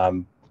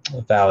the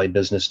Valley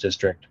Business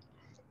District.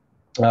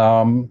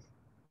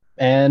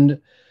 And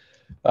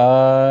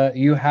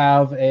you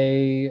have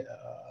an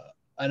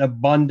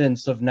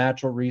abundance of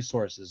natural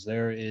resources.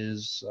 There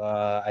is,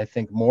 I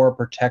think, more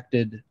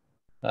protected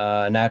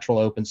natural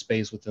open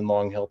space within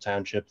Long Hill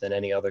Township than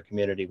any other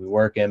community we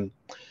work in,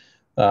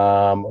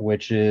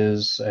 which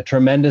is a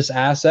tremendous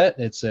asset.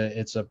 It's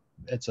a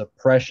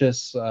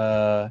precious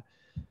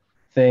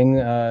thing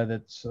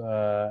that's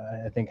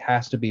I think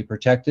has to be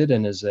protected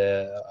and is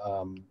a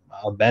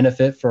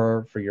benefit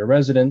for your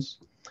residents,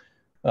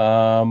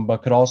 but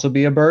could also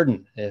be a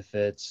burden if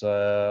it's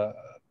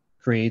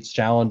creates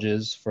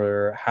challenges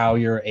for how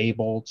you're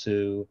able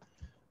to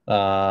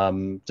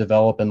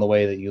develop in the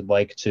way that you'd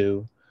like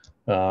to.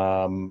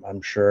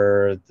 I'm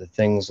sure the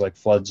things like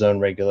flood zone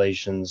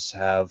regulations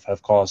have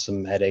caused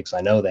some headaches. I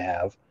know they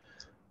have.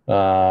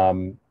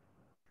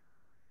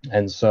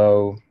 And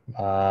so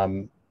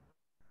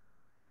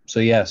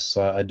yes,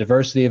 a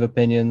diversity of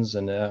opinions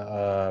and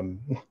a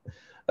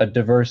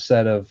diverse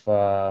set of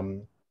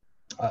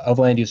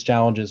land use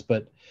challenges.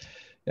 But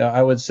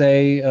I would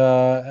say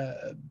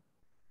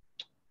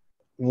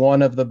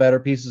one of the better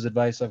pieces of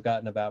advice I've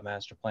gotten about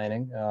master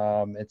planning,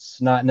 it's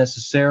not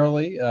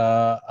necessarily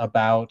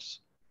about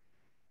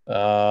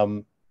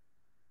the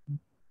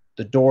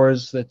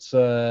doors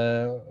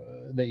that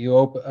you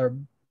open or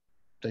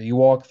that you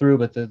walk through,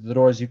 but the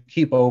doors you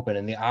keep open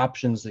and the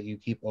options that you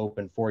keep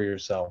open for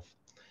yourself.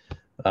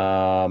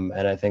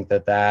 And I think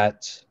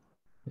that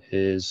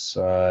is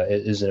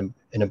an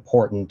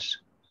important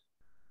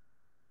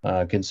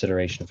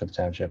consideration for the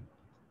township.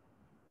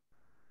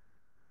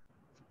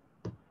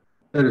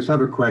 I just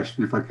have a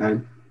question, if I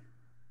can.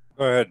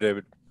 Go ahead,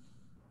 David.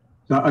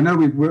 So I know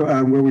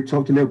we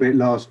talked a little bit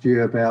last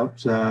year about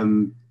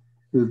the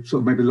sort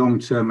of maybe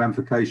long-term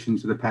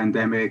ramifications of the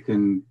pandemic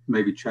and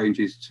maybe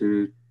changes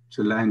to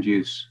land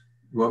use,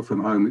 work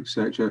from home,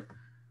 etc.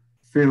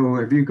 Phil,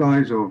 have you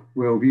guys, or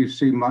Will, have you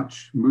seen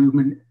much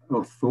movement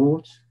or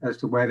thought as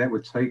to where that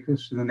would take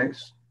us in the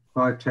next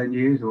 5-10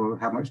 years, or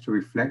how much to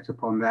reflect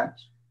upon that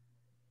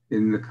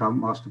in the current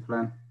master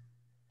plan?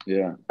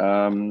 Yeah,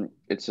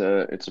 it's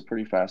a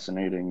pretty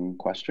fascinating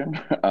question.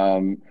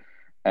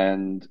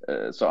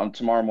 So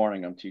tomorrow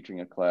morning, I'm teaching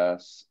a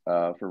class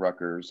for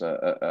Rutgers,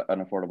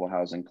 an affordable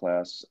housing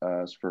class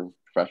for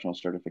professional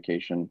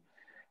certification.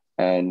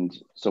 And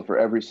so for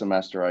every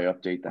semester, I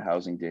update the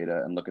housing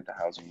data and look at the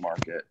housing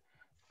market.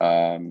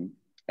 And,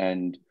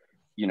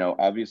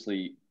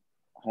 obviously,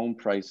 home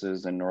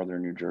prices in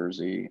northern New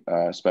Jersey,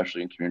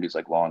 especially in communities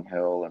like Long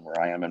Hill and where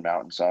I am in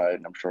Mountainside,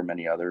 and I'm sure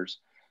many others,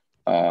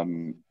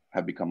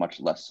 have become much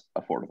less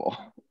affordable.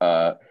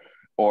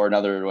 Or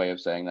another way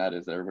of saying that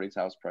is that everybody's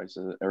house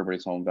prices,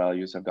 everybody's home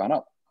values have gone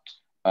up.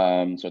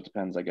 So it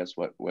depends, I guess,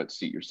 what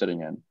seat you're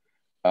sitting in.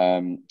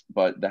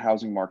 But the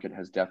housing market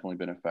has definitely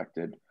been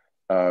affected.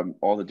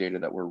 All the data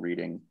that we're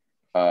reading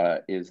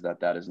is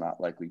that is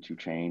not likely to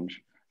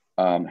change.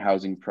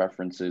 Housing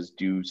preferences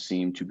do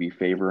seem to be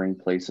favoring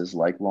places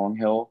like Long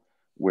Hill,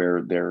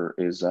 where there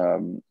is,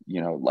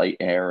 light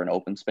air and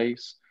open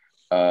space,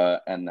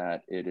 and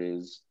that it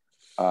is,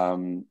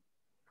 folks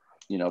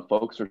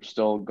are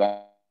still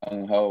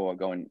gung-ho,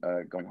 going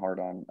hard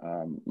on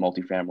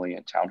multifamily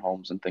and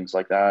townhomes and things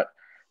like that.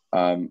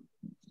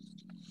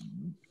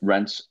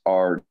 Rents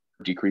are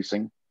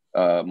decreasing.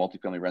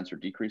 Multifamily rents are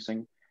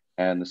decreasing,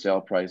 and the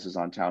sale prices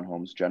on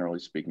townhomes, generally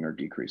speaking, are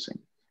decreasing.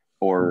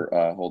 or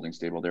holding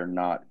stable. They're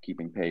not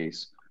keeping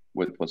pace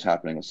with what's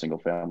happening with single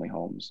family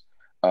homes.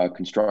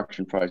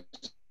 Construction prices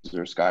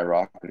are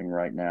skyrocketing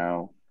right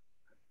now.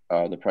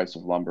 The price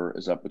of lumber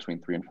is up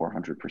between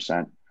 300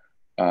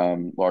 and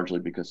 400%, largely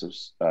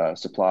because of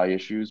supply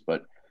issues.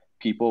 But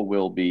people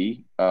will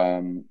be,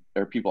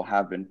 or people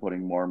have been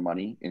putting more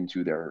money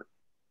into their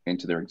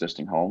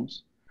existing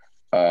homes,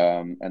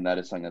 and that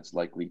is something that's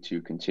likely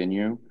to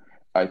continue.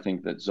 I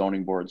think that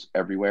zoning boards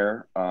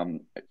everywhere,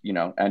 you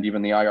know, and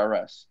even the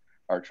IRS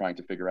are trying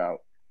to figure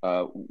out,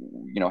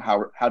 you know,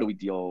 how do we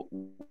deal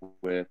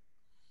with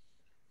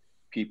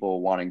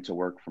people wanting to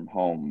work from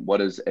home?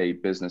 What is a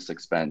business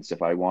expense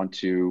if I want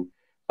to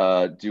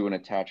do an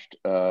attached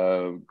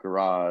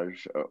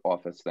garage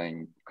office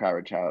thing,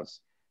 carriage house?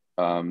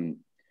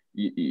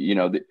 You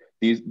know,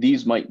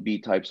 these might be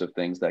types of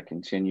things that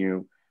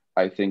continue.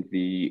 I think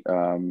the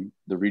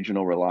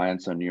regional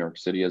reliance on New York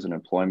City as an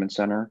employment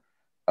center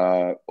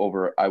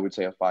over, I would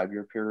say, a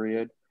 5-year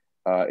period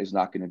is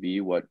not going to be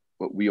what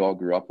we all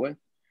grew up with,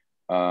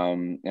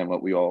 and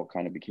what we all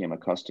kind of became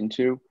accustomed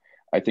to.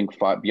 I think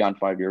beyond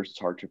 5 years, it's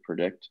hard to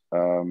predict,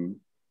 you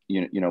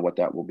know, what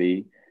that will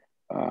be.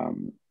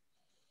 You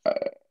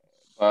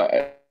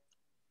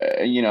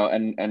know,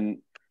 and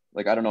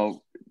like, I don't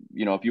know,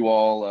 you know, if you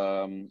all,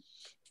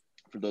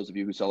 for those of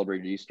you who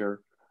celebrated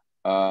Easter,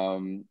 I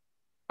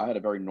had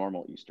a very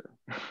normal Easter,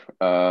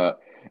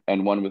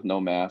 and one with no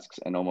masks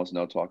and almost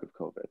no talk of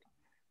COVID.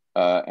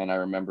 And I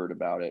remembered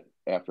about it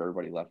after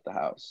everybody left the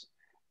house.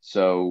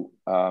 So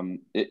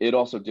it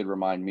also did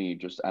remind me,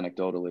 just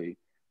anecdotally,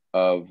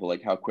 of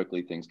like how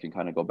quickly things can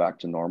kind of go back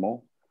to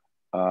normal,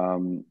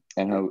 and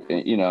how,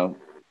 you know,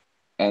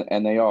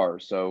 and they are.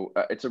 So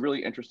it's a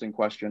really interesting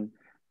question.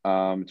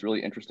 It's a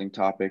really interesting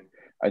topic.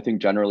 I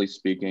think generally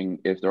speaking,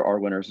 if there are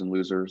winners and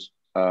losers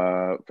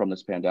from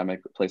this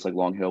pandemic, a place like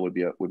Long Hill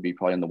would be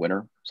probably on the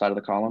winner side of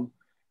the column,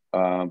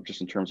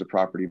 just in terms of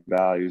property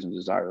values and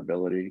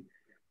desirability.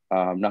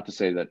 Not to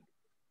say that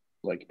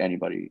like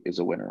anybody is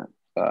a winner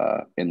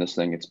in this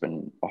thing. It's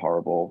been a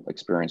horrible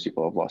experience.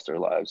 People have lost their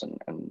lives, and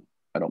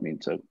I don't mean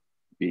to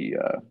be,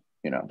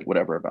 you know,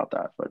 whatever about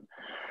that, but.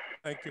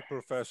 Thank you,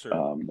 Professor.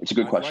 It's a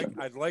good question.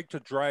 I'd like to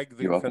drag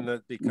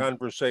the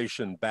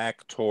conversation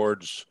back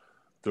towards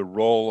the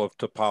role of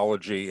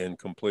topology in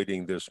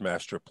completing this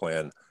master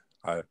plan.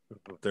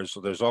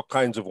 There's all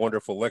kinds of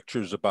wonderful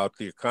lectures about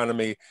the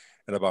economy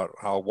and about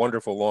how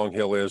wonderful Long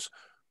Hill is.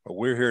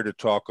 We're here to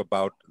talk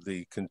about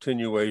the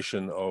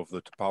continuation of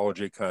the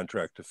topology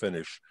contract to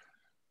finish.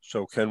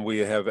 So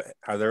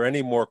are there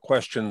any more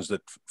questions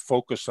that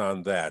focus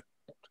on that?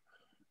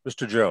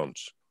 Mr.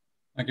 Jones.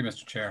 Thank you,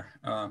 Mr. Chair.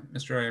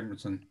 Mr.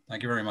 Abramson,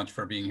 thank you very much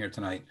for being here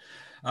tonight.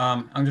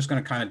 I'm just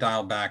going to kind of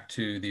dial back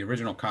to the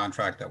original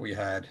contract that we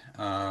had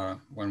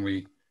when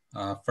we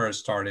first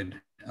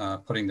started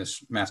putting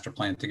this master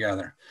plan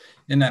together.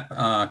 In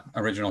that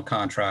original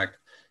contract,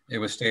 it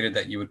was stated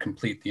that you would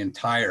complete the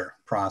entire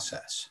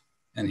process.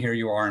 And here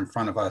you are in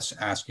front of us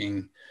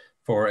asking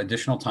for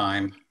additional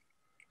time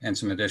and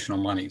some additional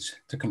monies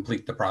to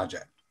complete the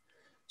project.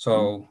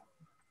 So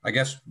I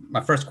guess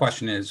my first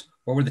question is,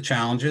 what were the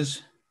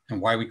challenges and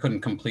why we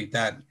couldn't complete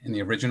that in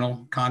the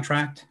original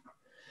contract?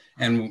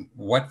 And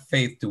what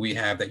faith do we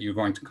have that you're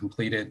going to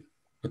complete it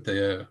with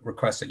the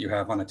request that you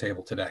have on the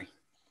table today?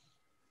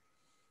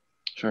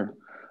 Sure.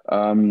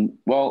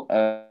 Well,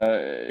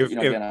 you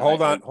know, again,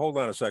 hold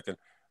on a second.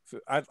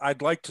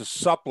 I'd like to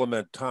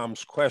supplement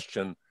Tom's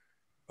question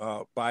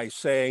by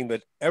saying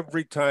that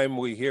every time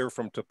we hear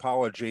from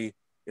topology,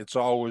 it's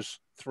always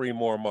 3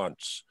 more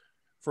months.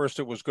 First,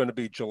 it was going to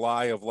be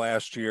July of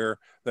last year.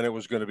 Then it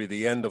was going to be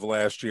the end of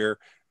last year.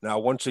 Now,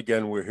 once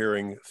again, we're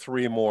hearing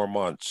 3 more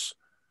months.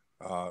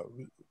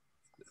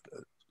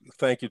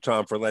 Thank you,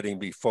 Tom, for letting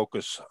me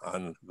focus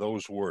on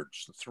those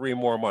words. 3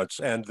 more months,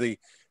 and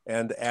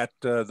at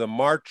the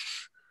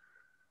March,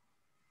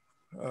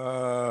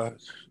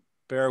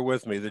 bear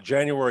with me, the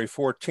January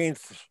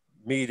 14th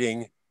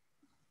meeting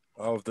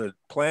of the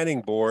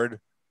planning board,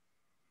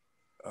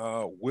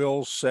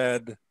 Will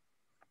said,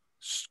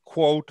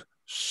 quote,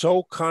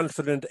 "So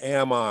confident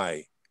am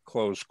I,"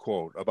 close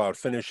quote, about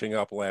finishing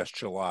up last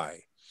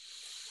July.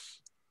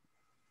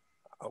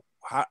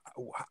 How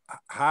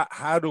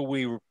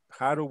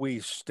do we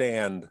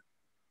stand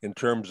in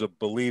terms of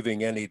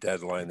believing any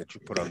deadline that you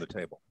put on the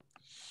table?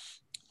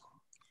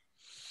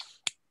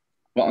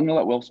 Well, I'm gonna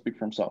let Will speak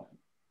for himself.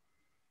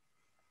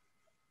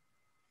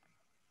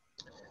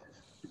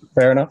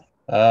 Fair enough.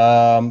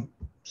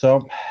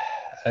 So,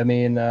 I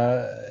mean,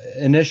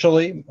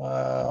 initially,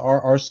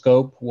 our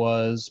scope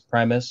was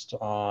premised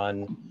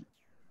on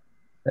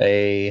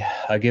a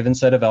given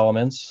set of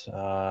elements,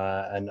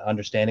 an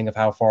understanding of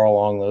how far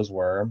along those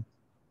were.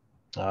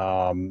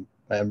 And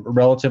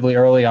relatively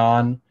early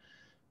on,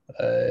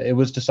 it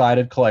was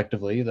decided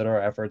collectively that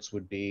our efforts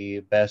would be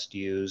best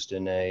used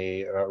in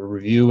a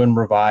review and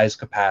revise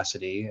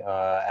capacity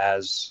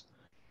as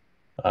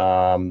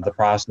the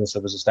process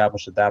that was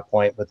established at that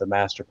point with the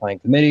master plan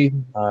committee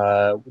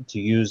to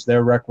use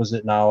their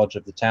requisite knowledge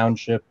of the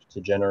township to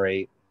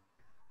generate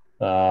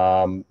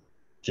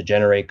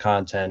generate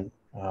content.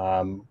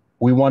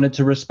 We wanted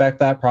to respect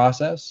that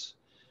process.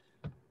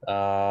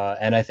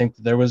 And I think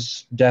there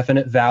was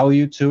definite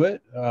value to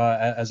it,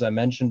 as I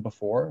mentioned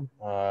before,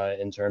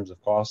 in terms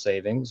of cost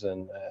savings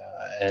and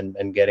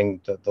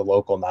getting the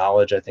local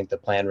knowledge I think the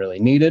plan really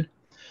needed.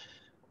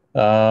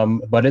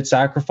 But it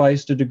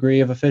sacrificed a degree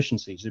of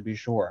efficiency, to be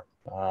sure,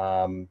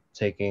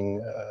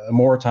 taking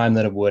more time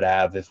than it would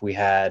have if we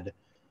had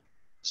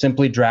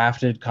simply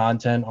drafted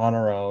content on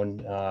our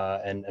own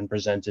and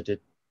presented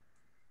it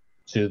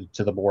to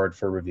the board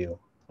for review.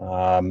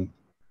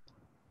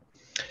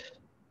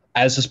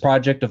 As this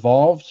project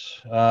evolved,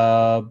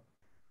 the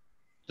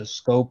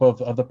scope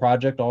of the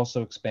project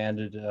also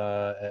expanded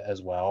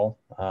as well.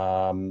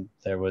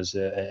 There was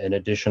an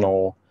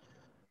additional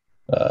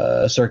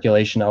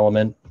circulation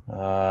element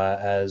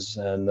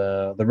and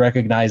the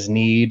recognized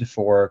need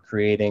for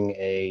creating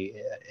a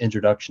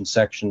introduction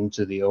section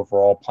to the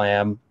overall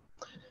plan.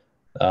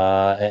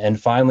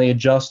 And finally,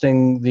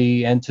 adjusting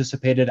the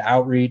anticipated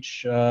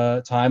outreach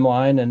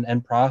timeline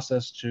and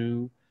process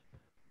to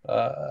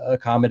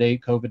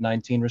accommodate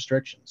COVID-19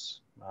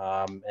 restrictions.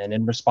 And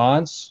in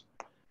response,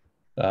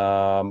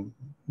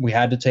 we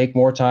had to take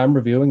more time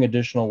reviewing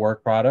additional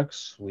work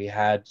products. We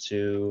had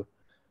to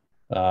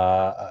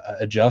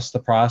adjust the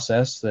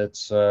process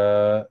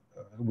that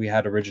we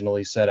had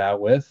originally set out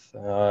with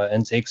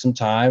and take some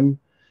time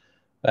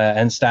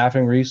and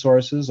staffing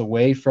resources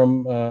away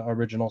from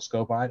original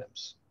scope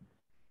items.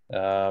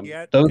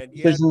 Those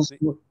decisions.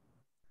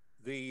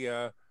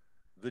 The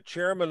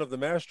chairman of the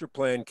master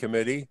plan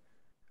committee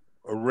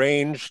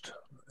arranged,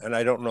 and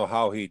I don't know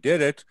how he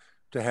did it,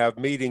 to have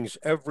meetings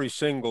every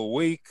single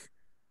week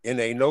in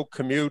a no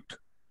commute.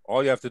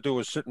 All you have to do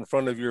is sit in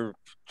front of your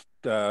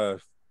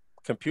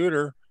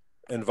computer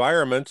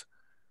environment.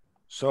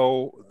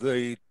 So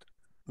the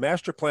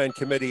master plan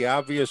committee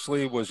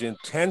obviously was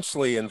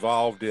intensely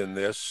involved in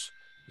this.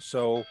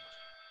 So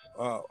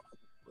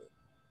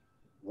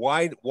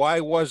why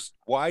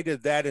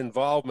did that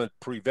involvement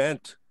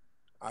prevent,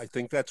 I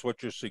think that's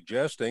what you're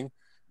suggesting,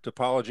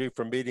 topology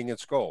from meeting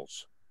its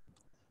goals?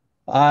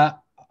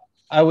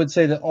 I would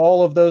say that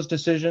all of those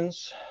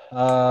decisions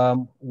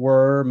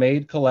were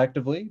made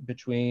collectively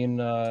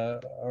between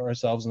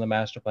ourselves and the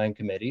master plan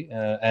committee.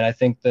 And I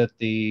think that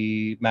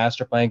the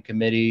master plan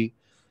committee,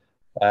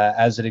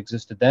 as it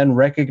existed then,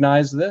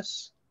 recognized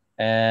this.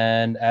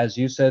 And as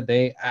you said,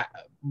 they,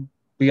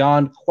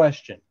 beyond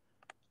question,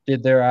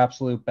 did their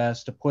absolute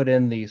best to put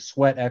in the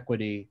sweat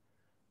equity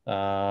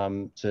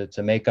to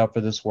make up for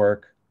this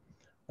work.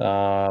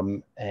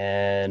 Again,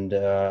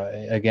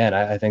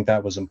 I think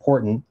that was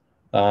important.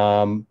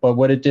 But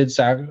what it did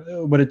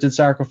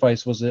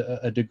sacrifice was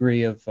a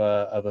degree of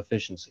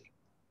efficiency.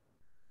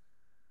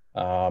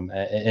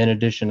 In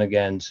addition,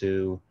 again,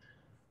 to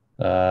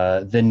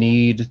the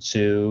need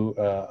to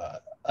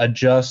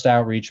adjust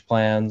outreach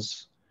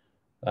plans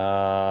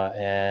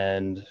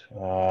and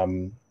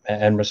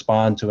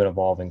respond to an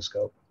evolving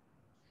scope.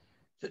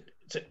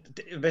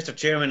 Mr.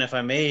 Chairman, if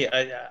I may,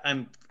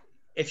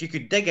 if you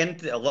could dig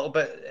into a little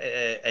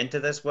bit into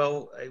this,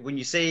 Will, when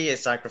you say it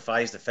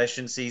sacrificed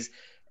efficiencies,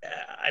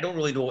 I don't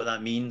really know what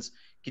that means.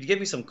 Could you give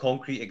me some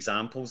concrete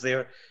examples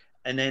there?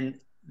 And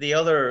then the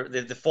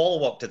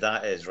follow-up to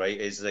that is, right,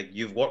 is like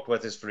you've worked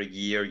with us for a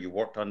year, you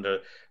worked under,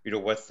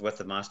 with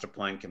the master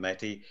plan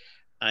committee,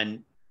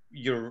 and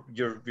you're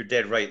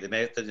dead right.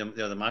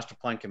 The master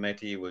plan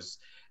committee was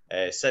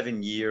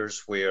 7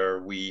 years where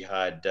we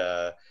had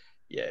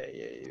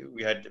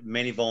we had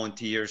many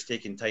volunteers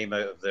taking time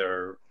out of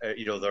their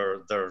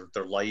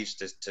their lives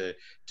to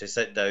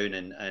sit down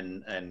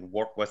and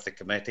work with the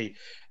committee.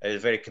 It was a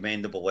very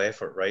commendable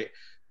effort, right?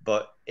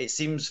 But it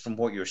seems from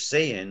what you're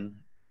saying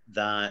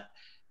that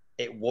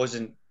it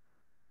wasn't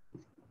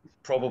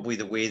probably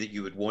the way that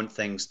you would want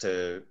things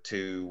to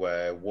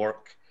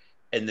work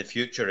in the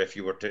future if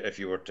you were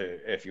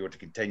to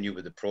continue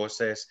with the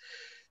process.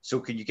 So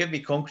can you give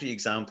me concrete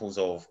examples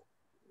of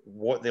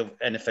what the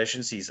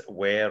inefficiencies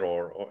were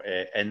or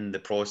in the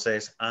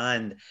process,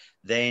 and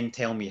then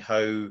tell me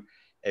how,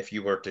 if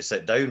you were to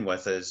sit down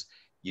with us,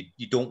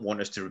 you don't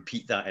want us to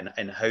repeat that,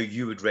 and how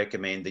you would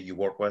recommend that you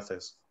work with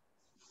us?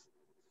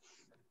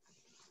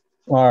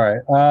 All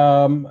right.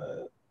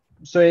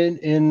 So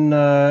in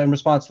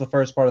response to the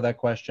first part of that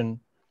question,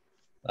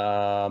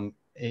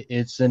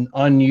 it's an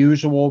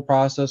unusual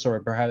process, or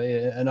perhaps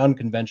an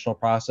unconventional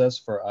process,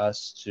 for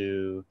us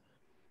to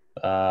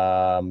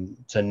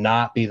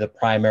not be the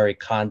primary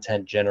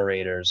content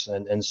generators.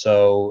 And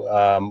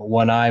so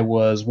when I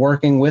was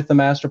working with the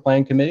master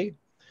plan committee,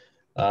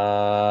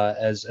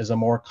 as a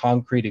more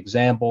concrete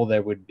example,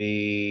 there would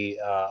be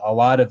a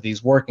lot of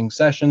these working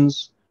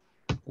sessions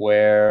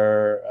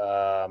where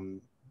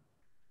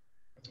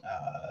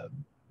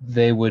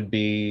they would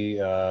be,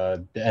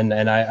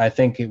 and I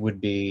think it would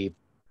be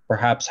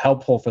perhaps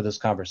helpful for this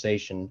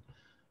conversation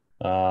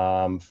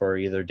for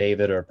either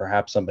David or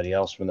perhaps somebody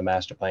else from the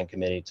master plan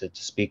committee to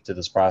speak to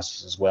this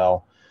process as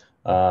well.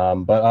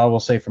 But I will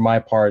say for my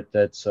part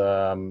that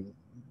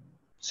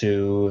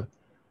to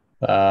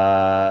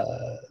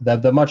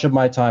that much of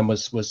my time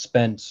was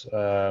spent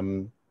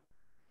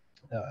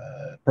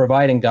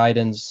providing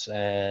guidance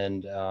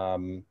and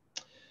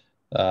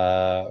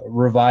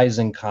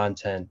revising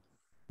content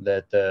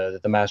that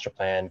the master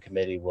plan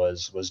committee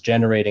was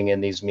generating in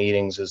these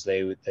meetings as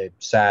they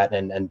sat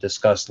and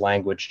discussed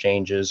language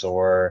changes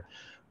or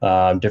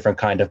different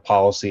kind of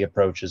policy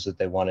approaches that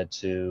they wanted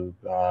to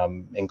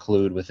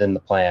include within the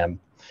plan.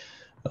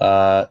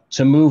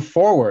 To move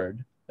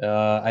forward,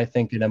 I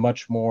think in a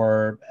much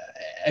more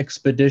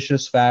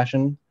expeditious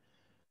fashion,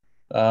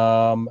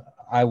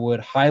 I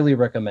would highly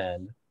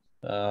recommend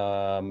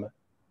that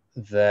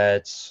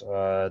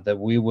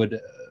we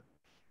would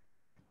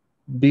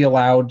be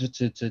allowed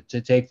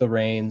to take the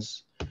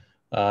reins,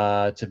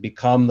 to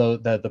become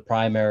the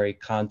primary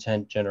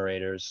content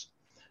generators,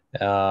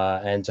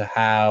 and to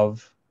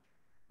have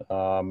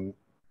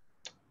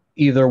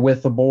either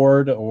with the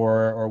board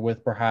or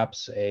with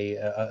perhaps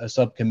a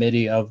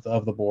subcommittee of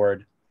the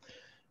board,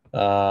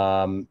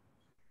 for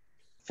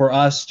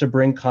us to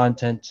bring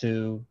content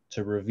to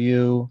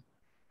review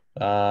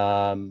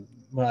on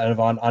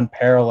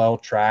parallel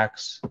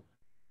tracks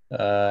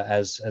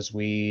as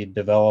we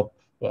develop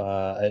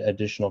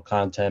additional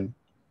content,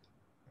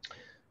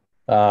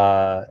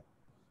 as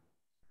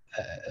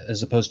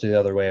opposed to the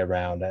other way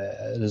around.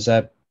 Does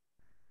that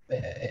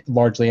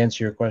largely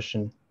answer your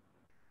question?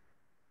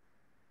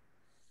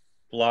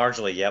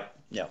 Largely, yep.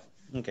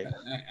 Okay.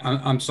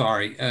 I'm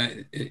sorry.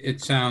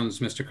 It sounds,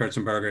 Mr.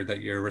 Kurtzenberger,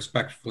 that you're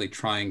respectfully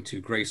trying to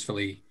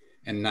gracefully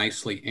and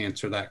nicely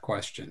answer that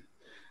question.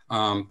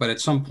 But at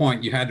some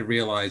point, you had to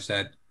realize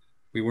that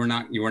you were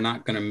not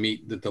going to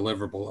meet the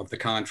deliverable of the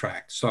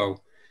contract.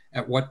 So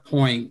at what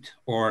point,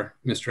 or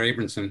Mr.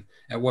 Abramson,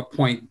 at what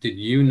point did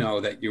you know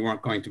that you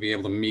weren't going to be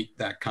able to meet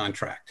that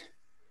contract,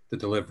 the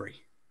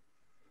delivery?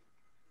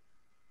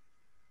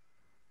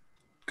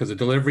 Because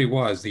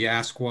the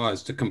ask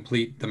was to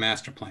complete the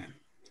master plan.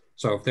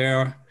 So if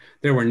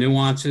there were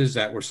nuances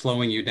that were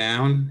slowing you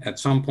down, at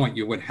some point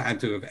you would had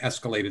to have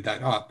escalated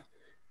that up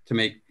to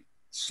make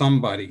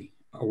somebody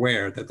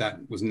aware that that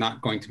was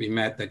not going to be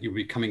met, that you'd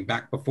be coming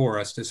back before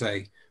us to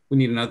say, we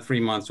need another 3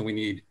 months and we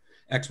need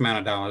X amount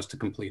of dollars to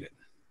complete it.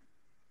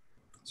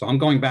 So I'm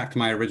going back to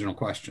my original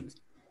question.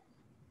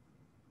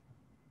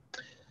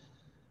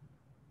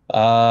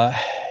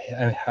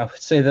 I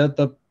would say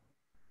that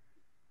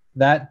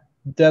that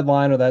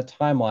deadline or that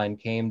timeline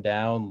came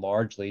down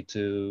largely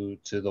to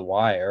the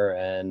wire,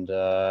 and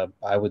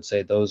I would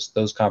say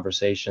those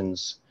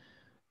conversations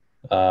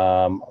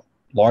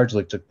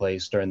largely took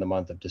place during the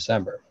month of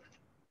December.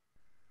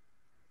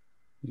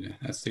 Yeah,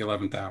 that's the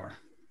 11th hour.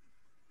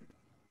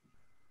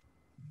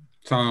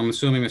 So I'm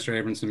assuming, Mr.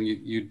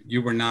 Abramson,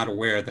 you were not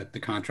aware that the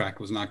contract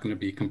was not going to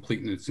be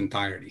complete in its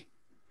entirety.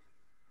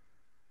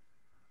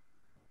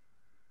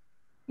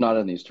 Not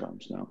in these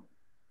terms, no.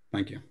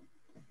 Thank you.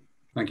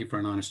 Thank you for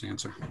an honest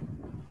answer.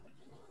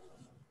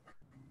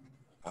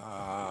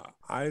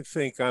 I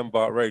think I'm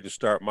about ready to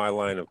start my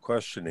line of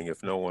questioning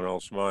if no one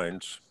else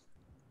minds.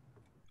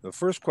 The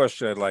first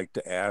question I'd like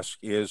to ask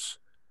is,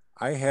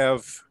 I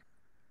have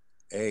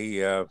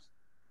a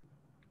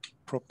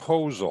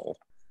proposal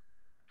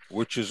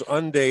which is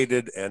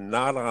undated and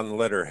not on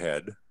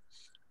letterhead,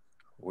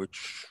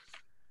 which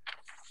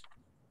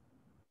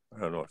I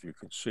don't know if you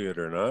can see it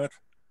or not.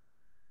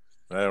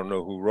 I don't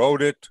know who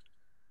wrote it,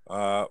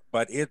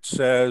 but it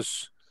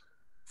says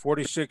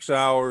 46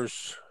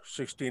 hours,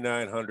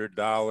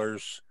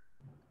 $6,900,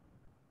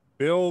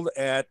 billed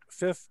at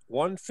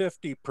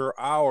 $150 per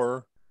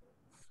hour,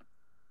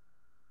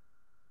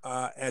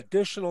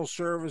 additional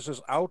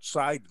services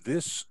outside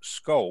this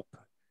scope,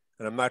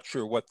 and I'm not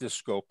sure what this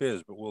scope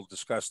is, but we'll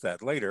discuss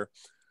that later,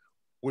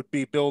 would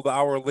be billed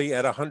hourly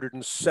at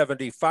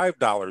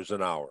 $175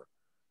 an hour,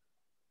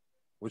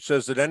 which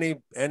says that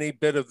any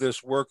bit of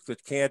this work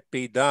that can't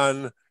be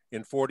done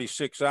in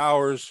 46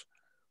 hours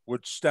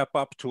would step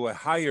up to a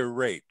higher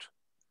rate.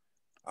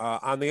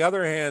 On the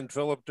other hand,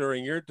 Philip,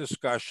 during your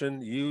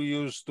discussion, you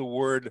used the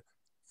word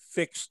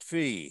fixed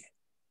fee.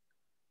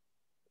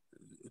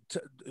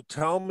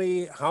 Tell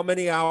me how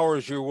many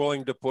hours you're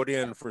willing to put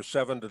in for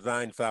 $7,000 to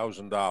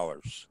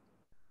 $9,000.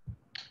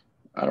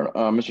 I don't,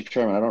 Mr.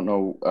 Chairman, I don't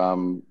know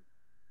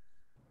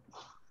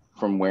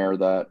from where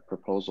that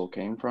proposal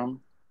came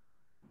from.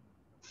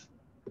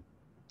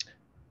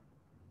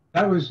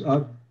 That was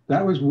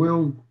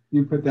Will.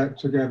 You put that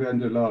together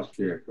end of last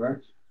year,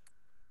 correct?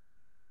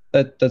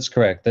 That's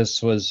correct.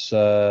 This was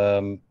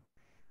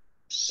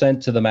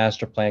sent to the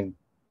master plan.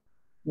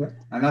 Yeah,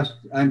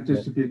 and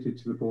distributed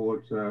to the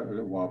board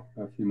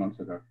a few months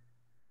ago.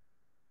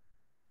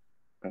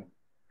 Okay.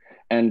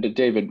 And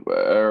David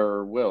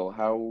or Will,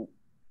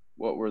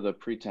 what were the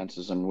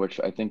pretenses in which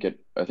I think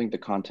the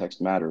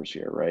context matters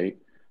here, right?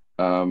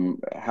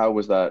 How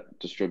was that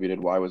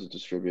distributed? Why was it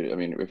distributed? I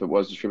mean, if it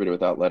was distributed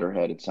without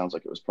letterhead, it sounds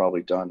like it was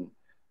probably done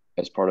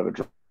as part of a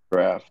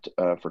draft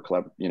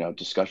for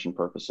discussion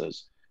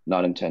purposes,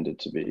 not intended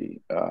to be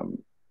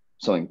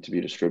something to be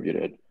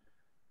distributed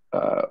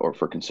or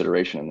for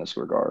consideration in this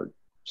regard.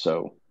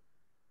 So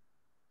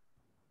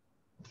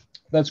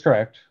That's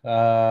correct.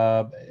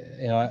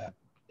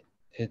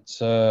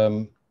 It's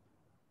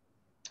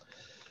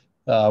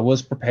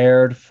was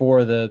prepared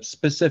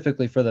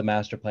specifically for the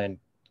master plan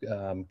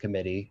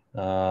committee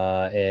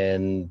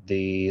and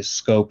the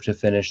scope to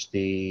finish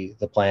the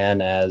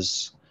plan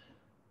as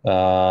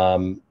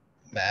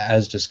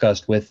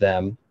discussed with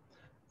them.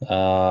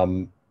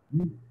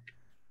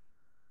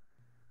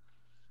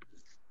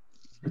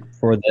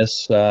 For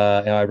this,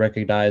 I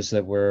recognize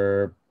that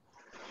we're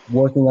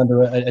working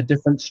under a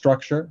different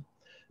structure,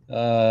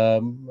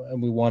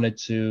 and we wanted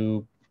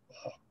to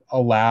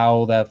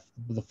allow the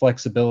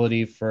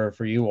flexibility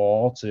for you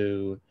all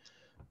to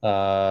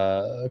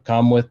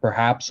come with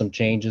perhaps some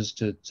changes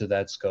to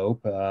that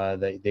scope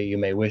that you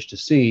may wish to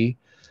see.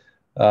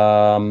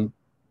 However,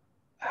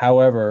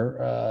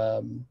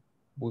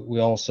 we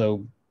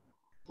also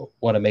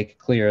want to make it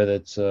clear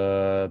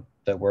that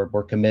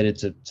we're committed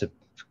to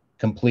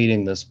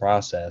completing this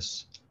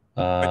process.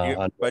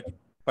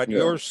 But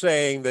you're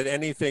saying that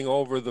anything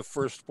over the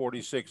first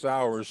 46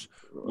 hours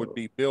would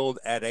be billed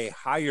at a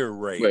higher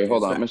rate. Wait,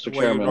 hold on, Mr.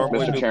 Chairman.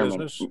 Mr.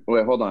 Chairman.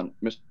 Wait, hold on,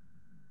 Mr.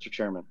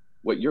 Chairman.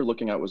 What you're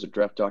looking at was a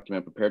draft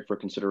document prepared for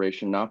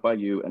consideration not by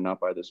you and not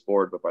by this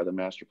board, but by the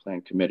master plan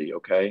committee.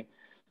 Okay.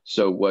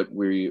 So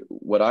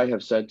what I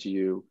have said to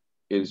you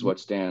is what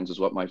stands, is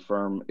what my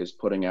firm is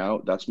putting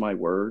out. That's my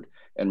word.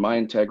 And my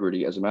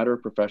integrity, as a matter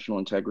of professional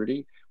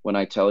integrity, when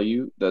I tell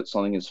you that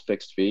something is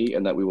fixed fee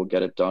and that we will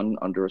get it done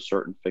under a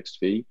certain fixed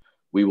fee,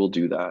 we will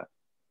do that.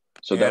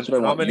 So that's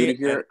what I want you to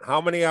hear.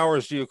 How many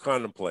hours do you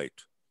contemplate?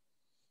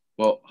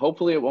 Well,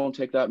 hopefully it won't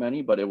take that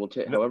many, but it will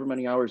take however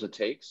many hours it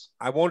takes.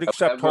 I won't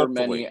accept however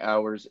hopefully. many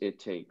hours it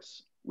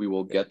takes. We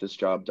will get this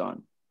job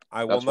done.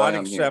 I will not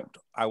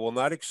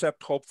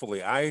accept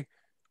hopefully. I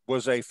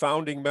was a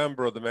founding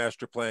member of the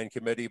Master Plan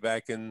Committee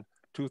back in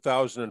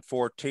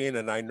 2014,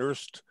 and I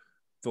nursed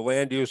the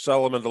land use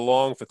element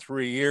along for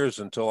 3 years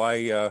until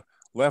I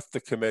left the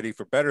committee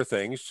for better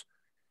things.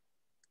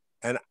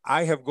 And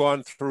I have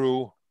gone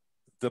through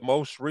the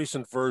most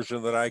recent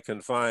version that I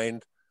can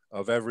find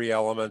of every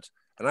element,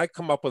 and I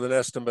come up with an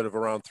estimate of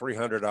around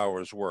 300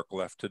 hours work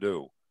left to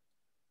do.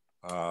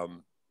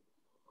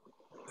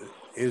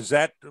 Is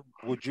that,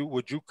 would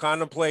you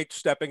contemplate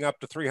stepping up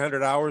to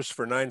 300 hours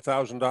for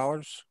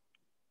 $9,000?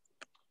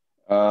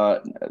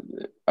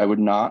 I would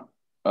not.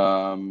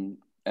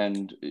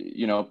 And,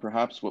 you know,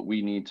 perhaps what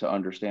we need to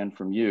understand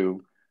from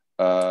you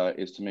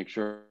is to make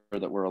sure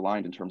that we're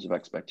aligned in terms of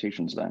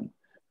expectations then,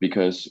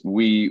 because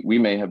we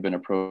may have been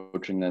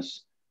approaching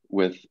this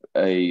with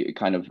a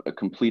kind of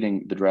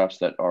completing the drafts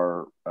that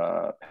are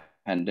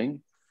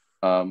pending.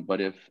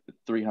 But if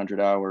 300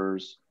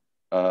 hours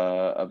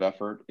of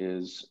effort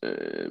is,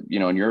 you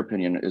know, in your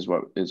opinion, is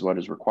what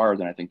is required,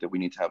 then I think that we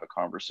need to have a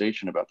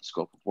conversation about the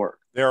scope of work.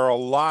 There are a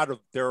lot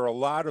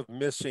of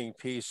missing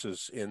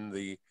pieces in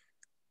the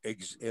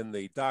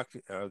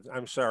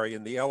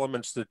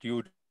elements that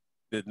you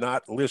did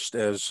not list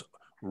as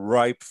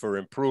ripe for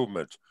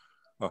improvement.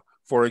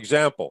 For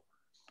example,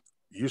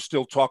 you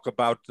still talk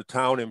about the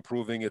town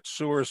improving its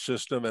sewer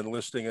system and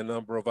listing a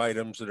number of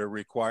items that are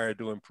required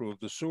to improve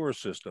the sewer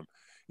system.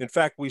 In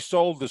fact, we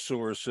sold the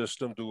sewer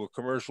system to a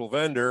commercial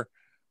vendor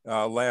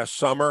last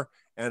summer,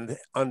 and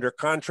under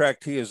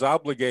contract, he is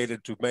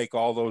obligated to make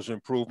all those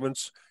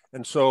improvements.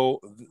 And so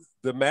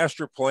the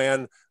master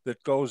plan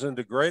that goes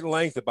into great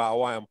length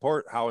about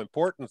how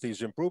important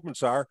these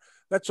improvements are,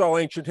 that's all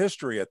ancient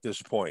history at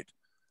this point.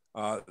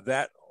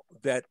 That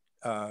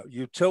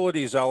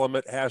utilities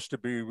element has to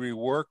be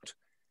reworked,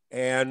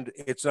 and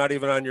it's not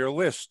even on your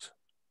list.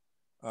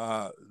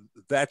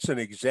 That's an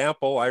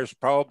example. There's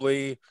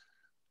probably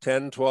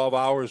 10, 12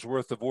 hours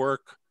worth of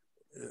work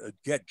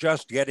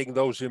just getting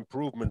those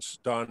improvements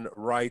done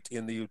right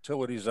in the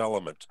utilities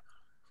element.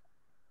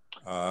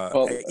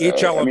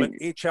 Each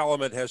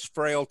element has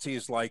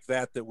frailties like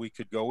that we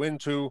could go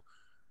into.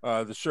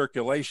 The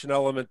circulation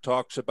element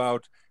talks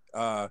about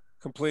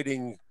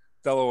completing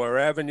Delaware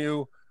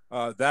Avenue.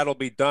 That'll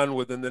be done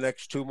within the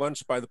next 2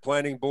 months by the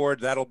planning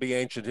board. That'll be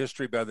ancient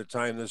history by the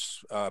time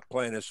this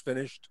plan is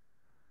finished.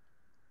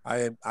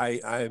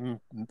 I'm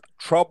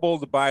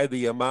troubled by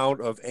the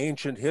amount of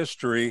ancient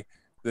history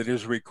that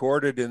is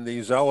recorded in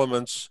these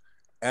elements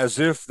as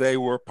if they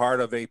were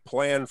part of a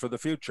plan for the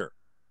future.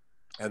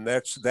 And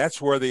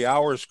that's where the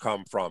hours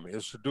come from,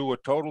 is to do a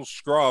total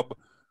scrub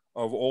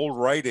of old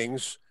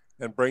writings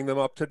and bring them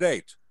up to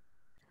date.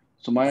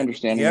 So my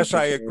understanding. Yes,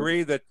 I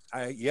agree that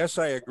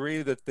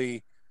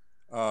the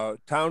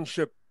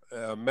township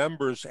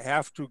members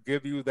have to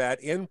give you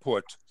that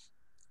input,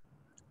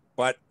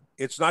 but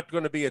it's not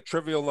going to be a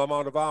trivial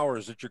amount of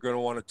hours that you're going to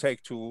want to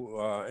take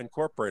to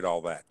incorporate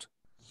all that.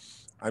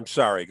 I'm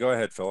sorry. Go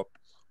ahead, Philip.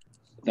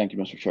 Thank you,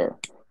 Mr. Chair.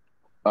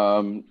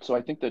 So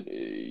I think that,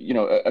 you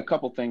know, a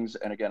couple things,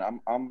 and again,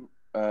 I'm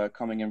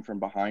coming in from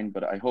behind,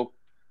 but I hope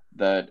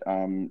that,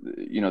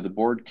 you know, the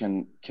board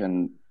can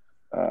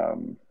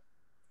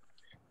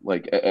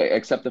like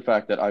accept the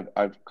fact that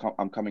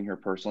I'm coming here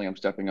personally. I'm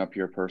stepping up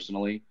here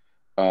personally.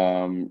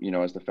 You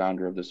know, as the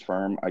founder of this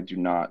firm, I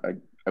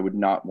would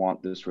not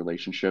want this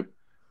relationship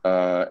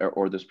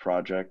or this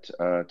project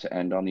to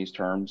end on these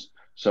terms.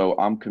 So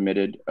I'm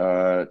committed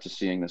to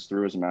seeing this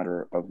through as a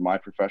matter of my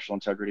professional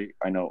integrity.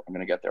 I know I'm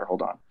going to get there.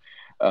 Hold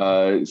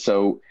on.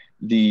 So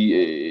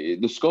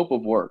the scope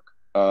of work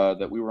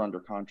that we were under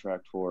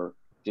contract for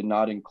did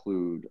not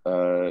include,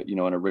 a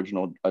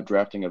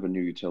drafting of a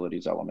new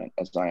utilities element,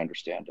 as I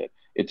understand it.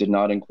 It did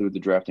not include the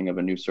drafting of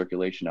a new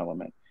circulation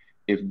element.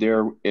 If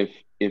there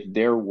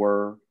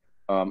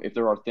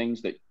are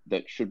things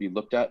that should be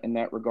looked at in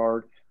that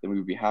regard, then we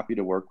would be happy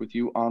to work with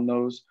you on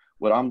those.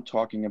 What I'm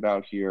talking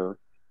about here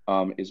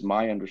is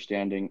my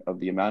understanding of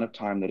the amount of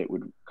time that it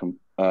would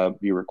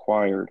be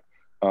required,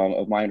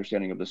 of my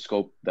understanding of the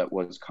scope that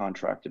was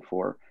contracted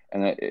for,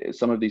 and that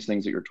some of these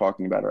things that you're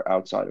talking about are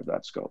outside of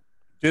that scope.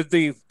 Did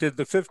the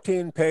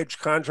 15-page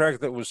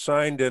contract that was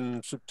signed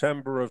in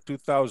September of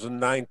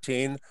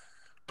 2019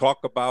 talk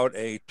about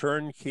a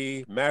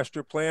turnkey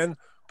master plan,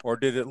 or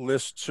did it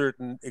list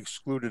certain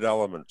excluded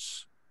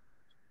elements?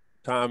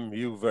 Tom,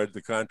 you've read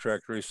the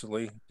contract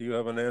recently. Do you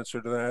have an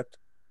answer to that?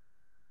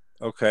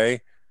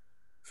 Okay.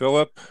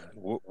 Philip,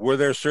 were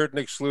there certain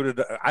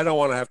excluded? I don't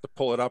want to have to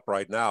pull it up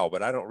right now,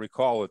 but I don't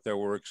recall that there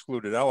were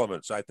excluded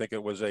elements. I think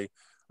it was a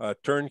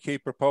turnkey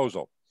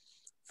proposal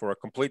for a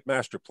complete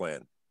master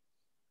plan.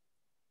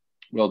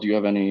 Well, do you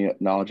have any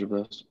knowledge of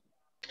this?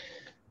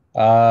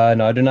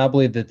 No, I do not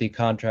believe that the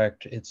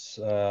contract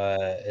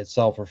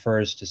itself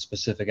refers to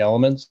specific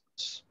elements.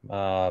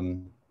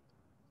 Again,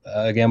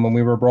 when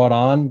we were brought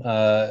on,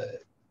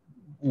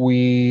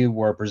 we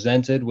were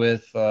presented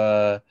with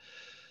a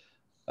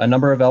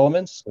number of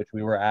elements which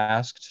we were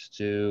asked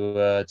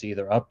to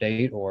either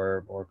update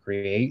or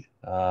create.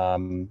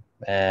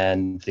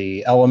 And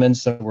the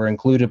elements that were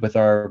included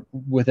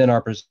within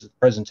our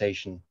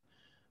presentation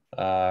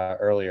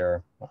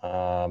earlier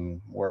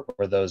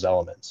were those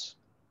elements.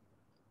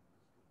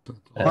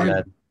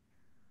 And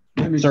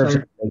Let me serves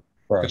say,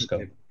 for our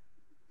scope.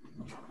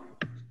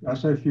 I'll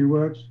say a few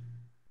words.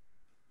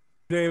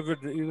 David,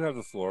 you have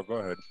the floor. Go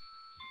ahead.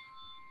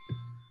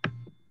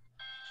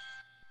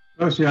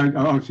 Firstly, I'm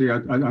not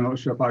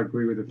sure if I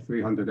agree with the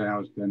 300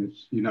 hours,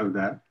 Dennis. You know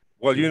that.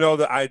 Well, you know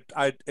that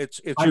it's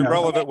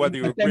irrelevant whether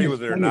you agree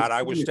with it or not.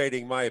 I was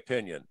stating my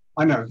opinion.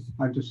 I know.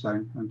 I'm just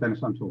saying. And Dennis,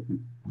 I'm talking.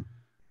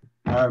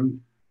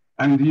 And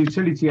the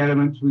utility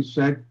element we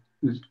said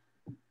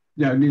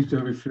needs a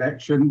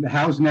reflection. The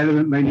housing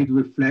element may need a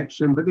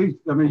reflection, but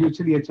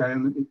utility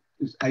element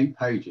is 8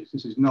 pages.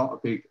 This is not a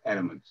big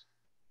element.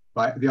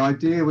 Right? The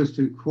idea was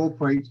to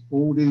incorporate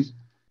all these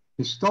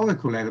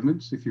historical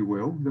elements, if you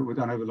will, that were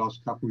done over the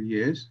last couple of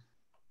years,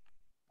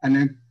 and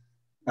then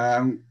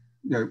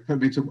put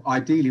them into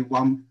ideally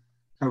one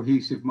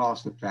cohesive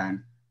master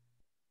plan.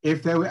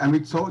 And we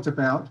talked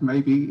about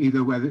maybe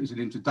either whether it's an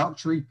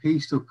introductory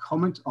piece to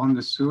comment on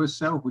the sewer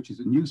cell, which is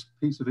a new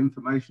piece of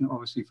information,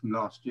 obviously from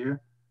last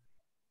year,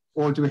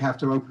 or do we have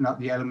to open up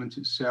the element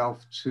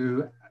itself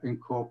to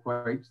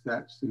incorporate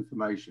that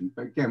information?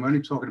 But again, we're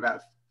only talking about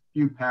a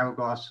few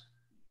paragraphs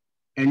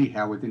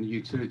anyhow within the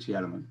utility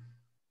element.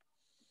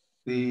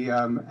 The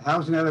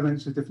housing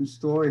element's a different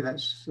story.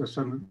 That's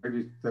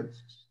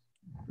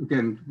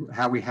again,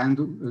 how we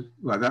handle,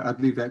 I'd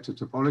leave that to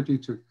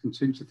topology to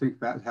continue to think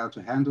about how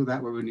to handle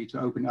that, where we need to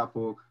open up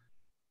or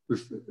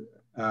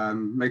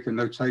make a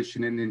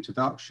notation in the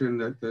introduction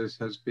that there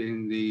has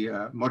been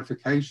the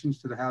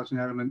modifications to the housing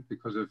element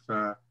because of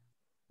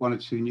 1 or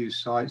 2 new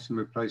sites and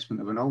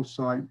replacement of an old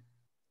site.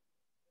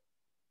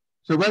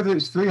 So whether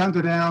it's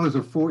 300 hours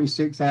or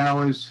 46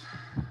 hours,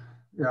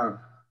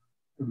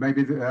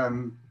 maybe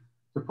the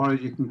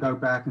topology can go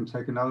back and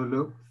take another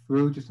look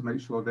through just to make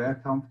sure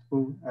they're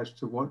comfortable as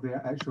to what the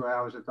actual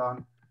hours are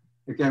done.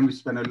 Again, we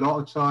spent a lot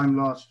of time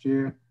last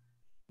year,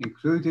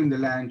 including the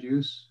land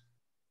use,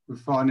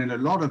 refining a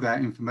lot of that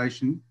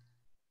information.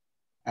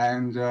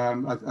 And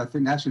I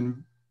think that's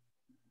in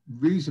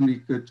reasonably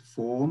good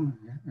form,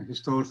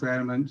 historical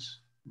elements,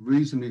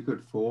 reasonably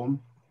good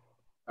form.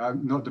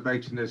 Not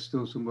debating there's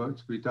still some work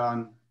to be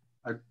done.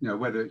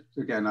 Whether,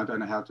 again, I don't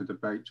know how to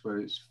debate whether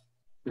it's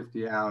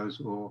 50 hours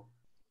or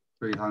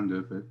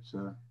 300, but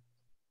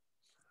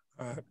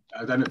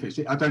I don't know if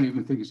I don't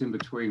even think it's in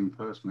between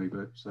personally,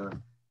 but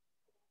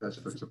that's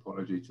a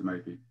topology to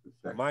maybe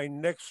reflect. My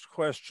next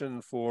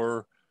question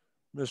for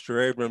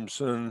Mr.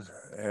 Abramson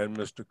and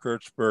Mr.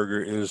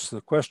 Kurtzberger is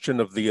the question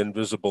of the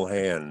invisible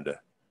hand.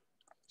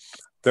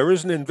 There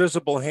is an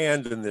invisible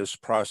hand in this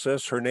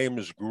process. Her name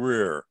is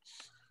Greer.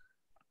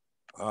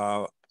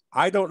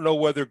 I don't know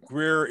whether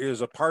Greer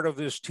is a part of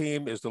this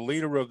team, is the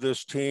leader of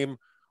this team,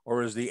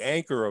 or is the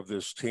anchor of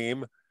this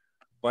team.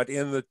 But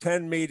in the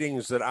 10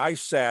 meetings that I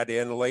sat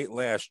in late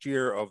last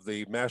year of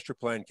the Master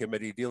Plan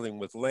Committee dealing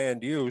with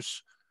land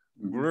use,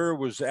 Greer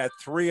was at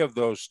 3 of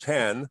those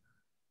 10.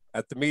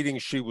 At the meeting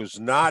she was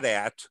not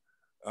at,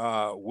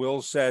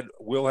 Will said,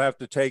 we'll have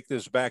to take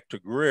this back to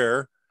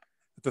Greer.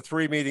 At the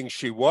 3 meetings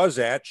she was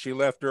at, she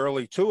left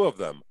early 2 of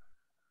them.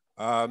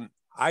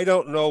 I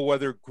don't know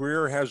whether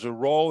Greer has a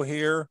role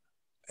here,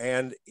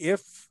 and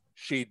if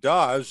she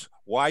does,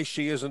 why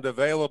she isn't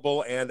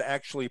available and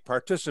actually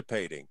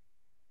participating.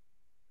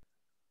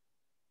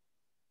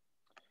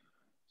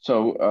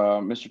 So,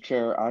 Mr.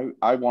 Chair,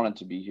 I wanted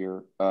to be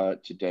here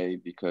today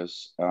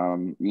because,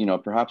 you know,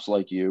 perhaps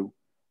like you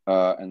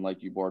and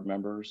like you board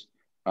members,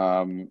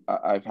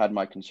 I've had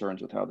my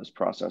concerns with how this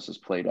process has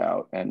played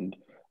out and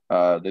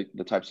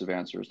the types of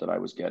answers that I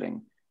was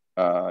getting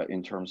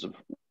in terms of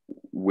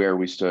where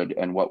we stood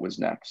and what was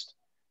next.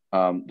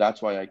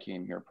 That's why I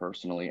came here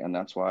personally, and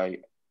that's why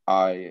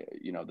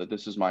you know, that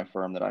this is my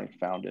firm that I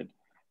founded,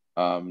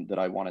 that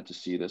I wanted to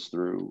see this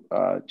through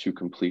to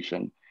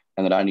completion,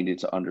 and that I needed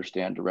to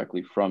understand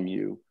directly from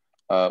you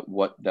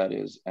what that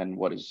is and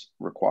what is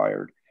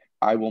required.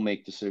 I will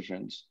make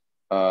decisions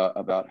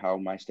about how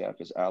my staff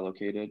is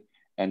allocated,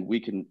 and we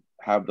can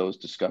have those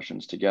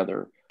discussions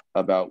together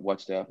about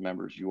what staff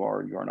members you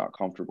are not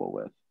comfortable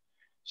with.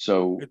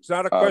 So it's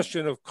not a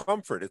question of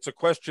comfort. It's a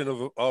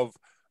question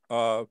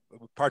of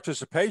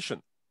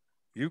participation.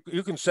 You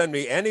can send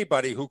me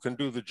anybody who can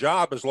do the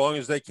job as long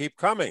as they keep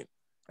coming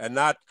and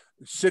not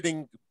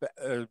sitting.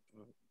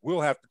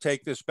 We'll have to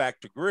take this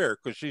back to Greer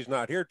because she's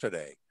not here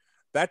today.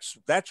 That's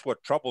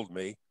what troubled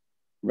me.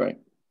 Right.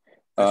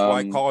 That's why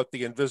I call it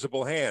the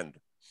invisible hand.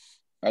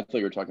 I thought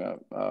you were talking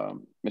about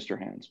Mr.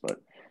 Hands,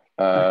 but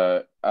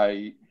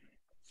I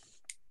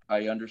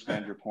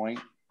understand your point.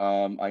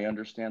 I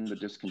understand the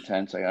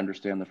discontents. I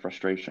understand the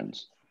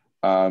frustrations.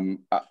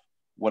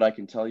 What I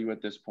can tell you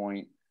at this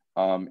point,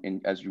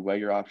 as you weigh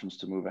your options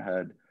to move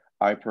ahead,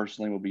 I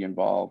personally will be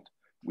involved.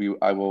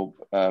 I will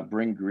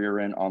bring Greer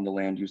in on the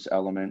land use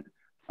element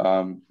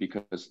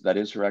because that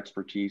is her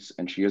expertise,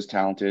 and she is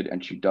talented,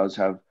 and she does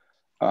have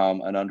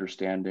an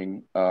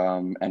understanding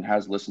and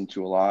has listened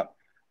to a lot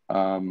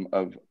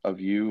of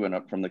you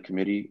and from the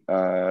committee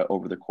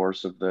over the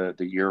course of the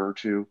year or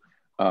two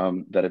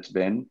that it's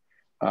been.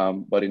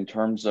 But in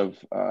terms of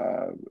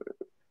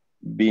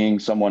being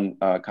someone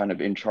kind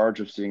of in charge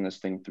of seeing this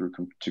thing through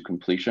to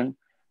completion,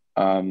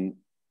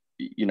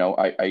 you know,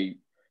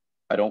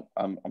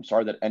 I'm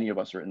sorry that any of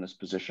us are in this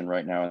position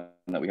right now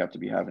and that we have to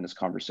be having this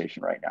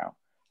conversation right now.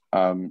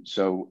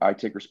 So I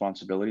take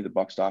responsibility. The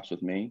buck stops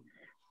with me,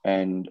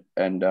 and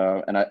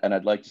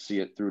I'd like to see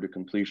it through to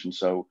completion.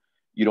 So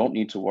you don't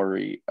need to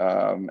worry.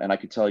 And I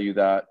could tell you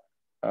that,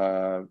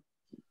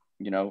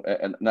 you know,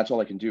 and that's all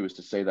I can do is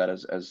to say that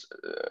as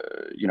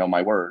you know,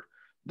 my word,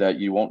 that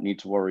you won't need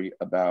to worry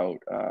about,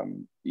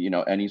 you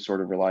know, any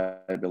sort of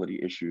reliability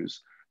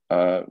issues,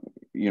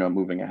 you know,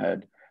 moving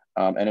ahead.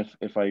 And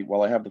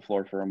while I have the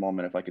floor for a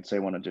moment, if I could say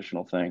one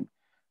additional thing,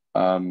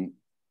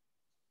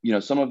 you know,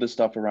 some of the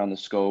stuff around the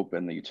scope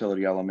and the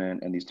utility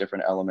element and these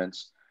different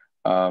elements,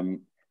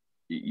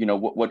 you know,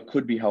 what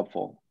could be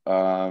helpful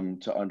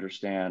to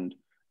understand,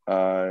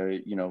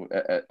 you know,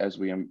 as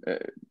we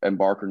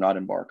embark or not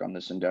embark on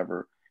this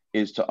endeavor,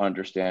 is to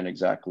understand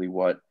exactly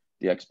what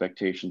the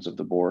expectations of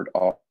the board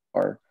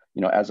are.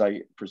 You know, as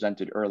I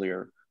presented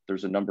earlier,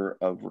 there's a number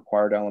of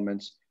required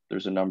elements,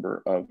 there's a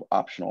number of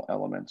optional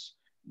elements.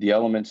 The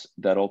elements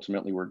that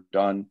ultimately were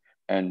done,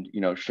 and,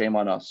 you know, shame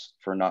on us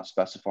for not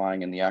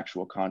specifying in the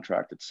actual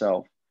contract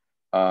itself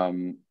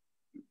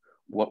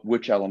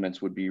which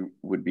elements would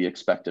be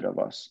expected of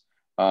us.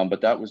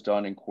 But that was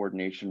done in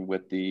coordination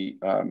with the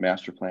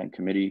master plan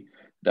committee.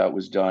 That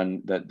was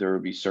done that there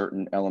would be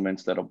certain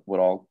elements that would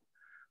all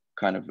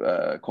kind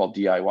of called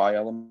DIY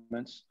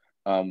elements.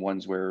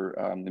 Ones where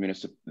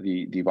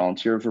the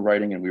volunteers were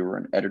writing and we were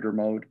in editor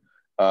mode.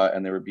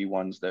 And there would be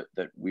ones that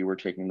we were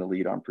taking the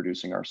lead on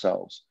producing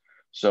ourselves.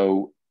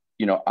 So,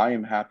 you know, I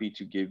am happy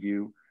to give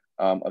you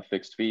a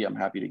fixed fee. I'm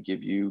happy to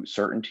give you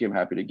certainty. I'm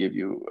happy to give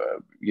you,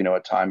 you know, a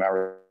time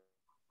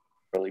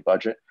hourly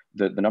budget.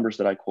 The numbers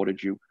that I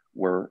quoted you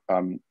were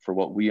for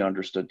what we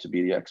understood to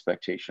be the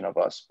expectation of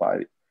us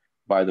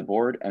by the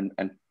board.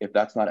 And if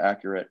that's not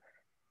accurate,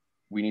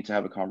 we need to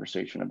have a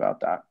conversation about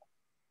that.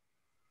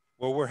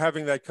 Well, we're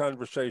having that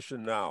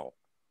conversation now,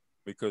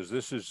 because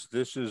this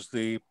is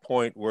the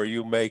point where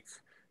you make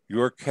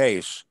your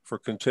case for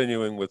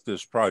continuing with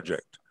this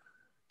project.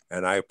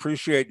 And I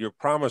appreciate your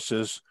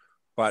promises,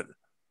 but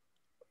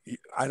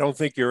I don't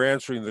think you're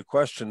answering the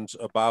questions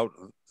about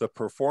the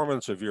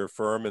performance of your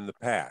firm in the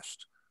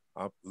past.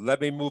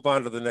 Let me move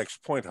on to the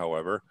next point,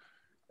 however.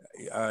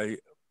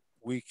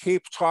 We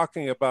keep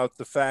talking about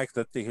the fact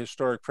that the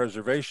historic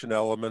preservation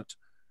element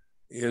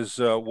is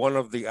one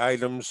of the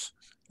items,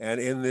 and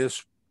in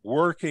this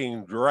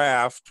working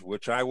draft,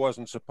 which I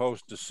wasn't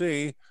supposed to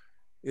see,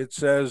 it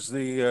says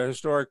the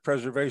historic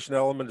preservation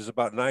element is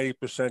about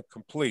 90%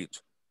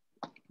 complete.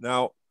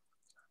 Now,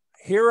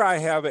 here I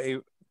have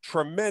a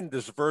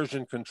tremendous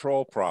version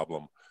control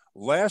problem.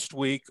 Last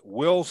week,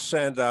 Will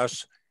sent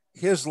us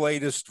his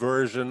latest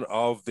version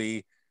of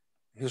the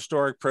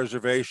historic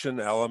preservation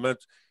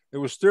element. It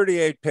was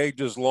 38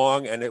 pages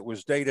long, and it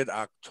was dated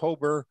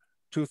October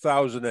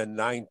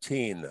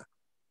 2019.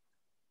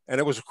 And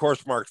it was, of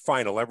course, marked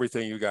final.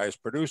 Everything you guys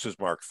produce is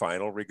marked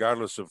final,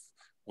 regardless of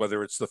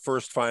whether it's the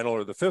first final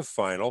or the fifth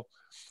final.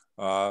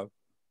 But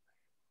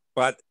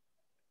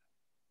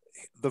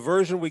the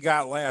version we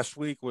got last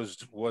week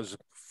was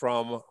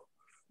from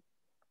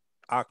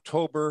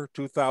October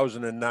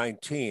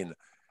 2019.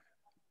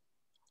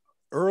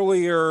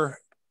 Earlier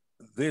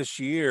this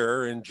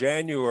year in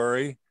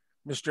January,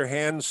 Mr.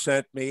 Hand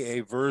sent me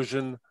a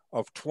version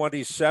of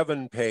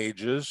 27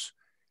 pages,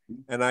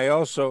 and I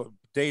also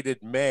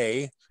dated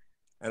May,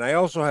 and I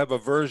also have a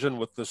version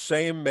with the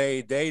same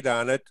May date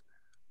on it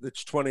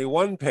that's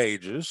 21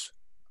 pages.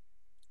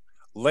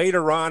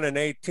 Later on, an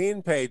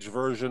 18-page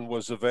version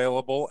was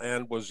available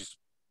and was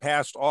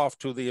passed off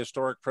to the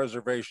Historic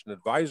Preservation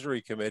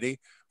Advisory Committee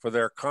for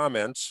their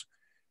comments.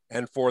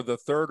 And for the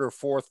third or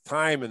fourth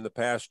time in the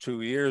past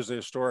 2 years, the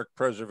Historic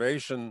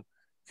Preservation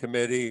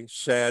Committee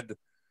said,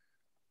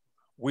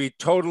 we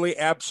totally,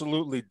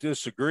 absolutely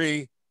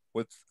disagree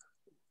with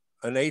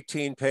an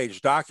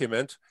 18-page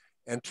document.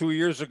 And 2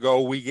 years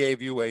ago, we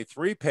gave you a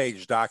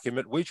 3-page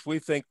document, which we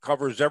think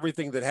covers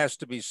everything that has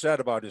to be said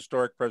about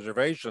historic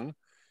preservation.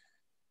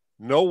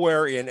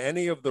 Nowhere in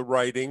any of the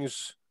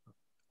writings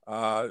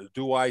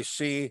do I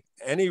see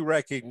any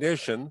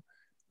recognition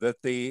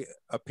that the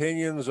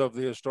opinions of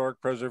the Historic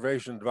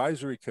Preservation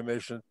Advisory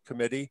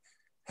Committee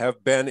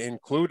have been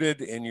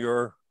included in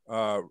your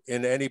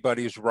in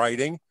anybody's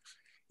writing.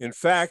 In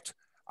fact,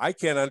 I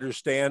can't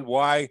understand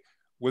why,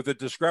 with a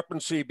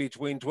discrepancy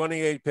between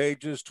 28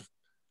 pages,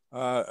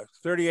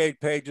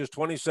 38 pages,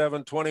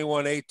 27,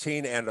 21,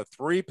 18, and a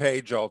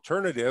 3-page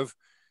alternative,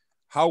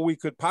 how we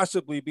could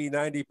possibly be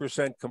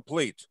 90%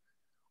 complete.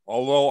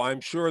 Although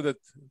I'm sure that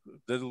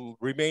the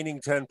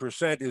remaining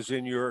 10% is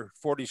in your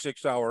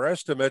 46-hour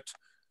estimate,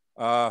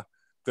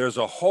 there's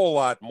a whole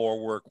lot more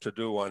work to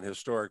do on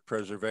historic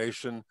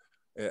preservation,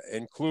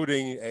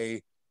 including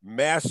a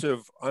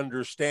massive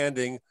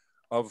understanding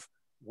of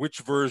which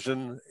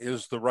version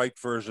is the right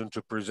version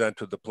to present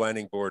to the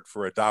planning board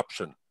for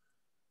adoption.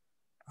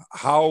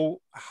 How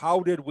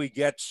did we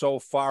get so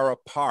far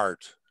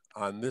apart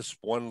on this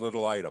one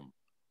little item?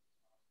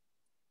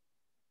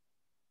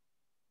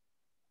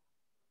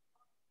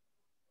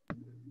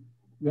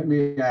 Let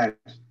me add,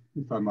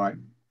 if I might.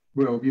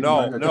 Will,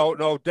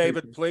 no,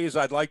 David, please.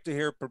 I'd like to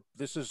hear.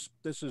 This is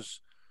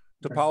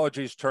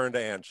Topology's turn to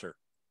answer.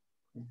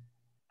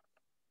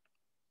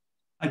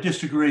 I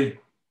disagree.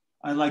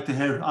 I'd like to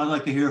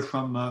hear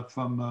from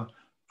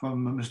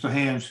Mr.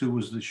 Hands, who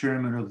was the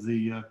chairman of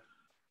the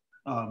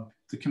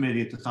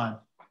committee at the time.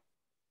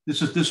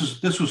 This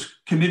was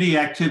committee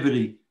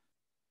activity.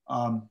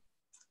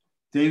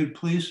 David,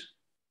 please.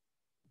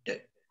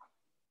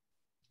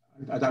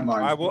 I don't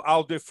mind.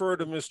 I'll defer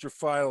to Mr.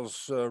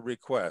 Files'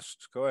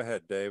 request. Go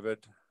ahead,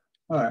 David.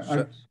 All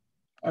right.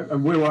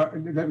 Will,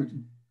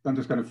 I'm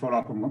just going to follow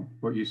up on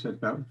what you said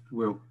about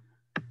Will.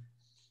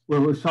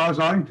 Well, as far as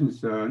I'm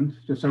concerned,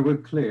 just so we're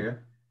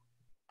clear,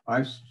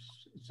 I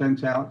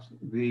sent out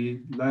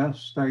the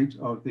last state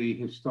of the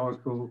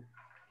historical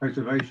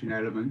preservation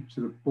element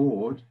to the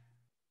board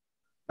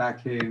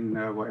back in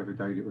whatever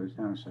date it was.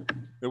 Hang on a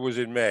second. It was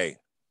in May.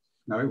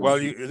 No, it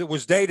wasn't. Well, it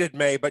was dated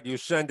May, but you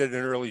sent it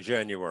in early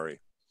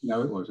January.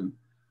 No, it wasn't.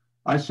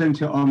 I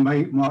sent it on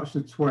March the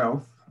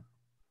 12th,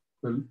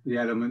 the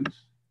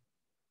elements,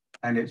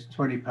 and it's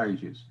 20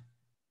 pages.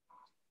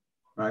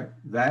 Right?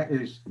 That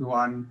is the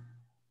one,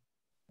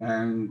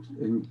 and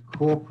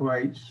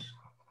incorporates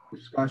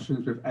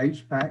discussions with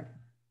HPAC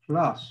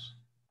plus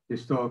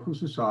Historical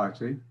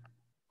Society.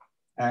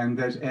 And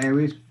there's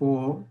areas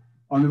for,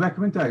 on the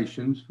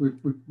recommendations,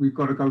 we've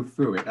got to go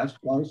through it. That's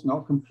why it's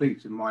not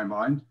complete in my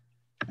mind.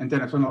 And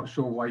Dennis, I'm not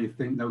sure why you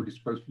think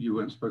you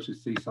weren't supposed to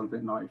see something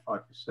at 95%.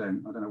 I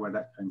don't know where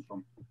that came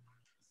from.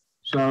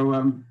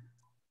 So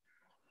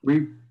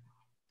Will,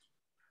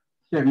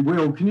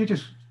 can you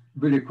just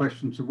really a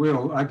question to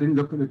Will? I didn't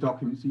look at the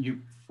documents that you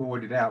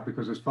forwarded out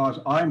because as far as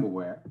I'm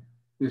aware,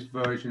 this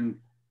version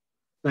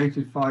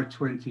dated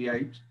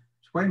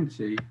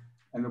 5/28/20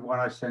 and the one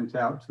I sent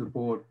out to the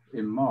board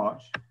in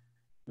March,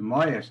 in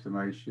my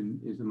estimation,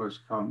 is the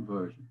most current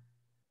version.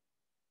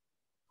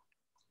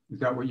 Is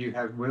that what you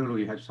had, Will, or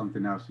you had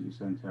something else that you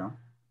sent out?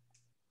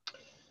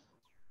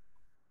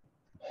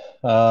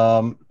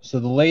 So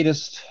the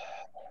latest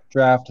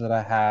draft that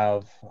I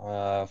have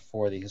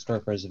for the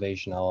historic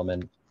preservation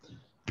element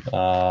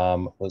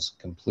was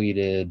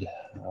completed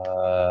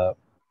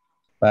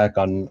back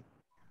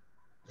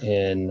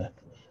in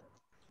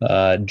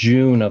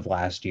June of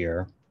last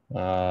year.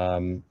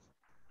 I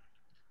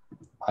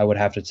would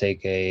have to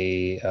take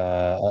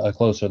a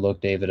closer look,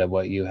 David, at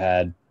what you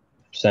had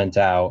sent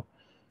out.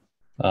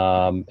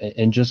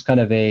 And just kind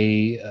of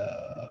a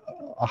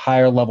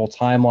higher level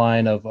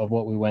timeline of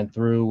what we went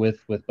through with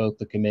both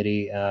the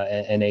committee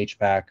and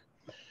HPAC.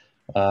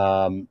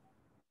 To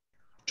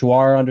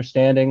our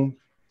understanding,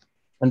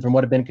 and from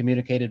what had been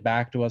communicated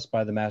back to us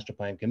by the Master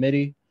Plan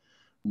Committee,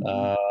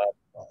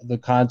 the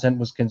content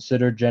was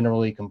considered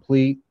generally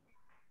complete,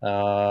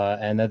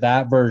 and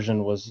that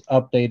version was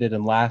updated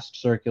and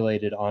last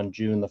circulated on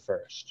June the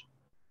 1st.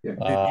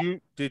 Yeah.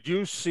 Did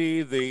you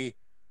see the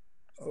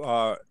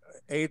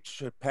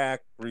HPAC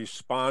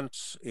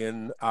response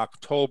in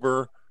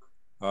October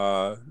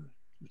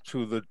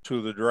to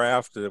the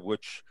draft,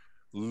 which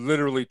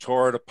literally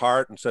tore it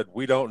apart and said,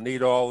 we don't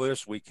need all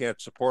this, we can't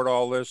support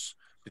all this?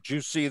 Did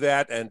you see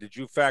that, and did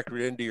you factor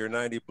it into your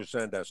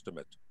 90%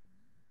 estimate?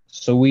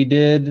 So we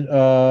did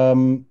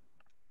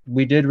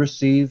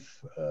receive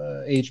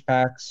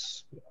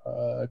HPAC's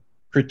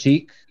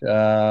critique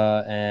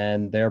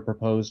and their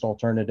proposed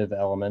alternative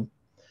element.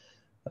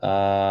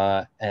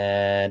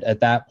 And at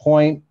that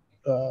point,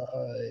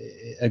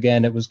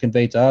 again, it was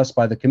conveyed to us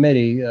by the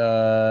committee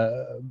that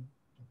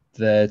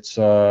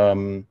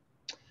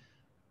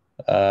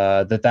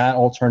that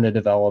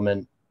alternative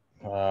element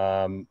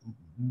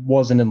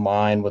wasn't in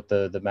line with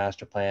the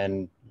master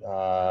plan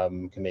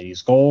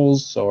committee's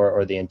goals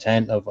or the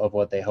intent of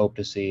what they hope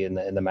to see in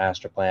the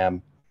master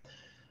plan.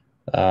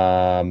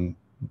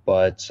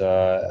 But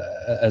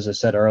as I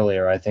said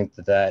earlier, I think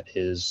that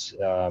is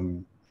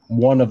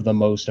one of the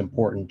most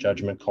important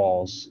judgment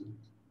calls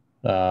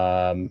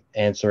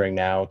answering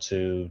now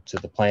to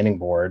the planning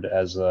board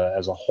as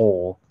a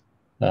whole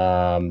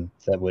that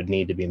would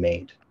need to be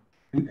made.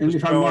 And Mr.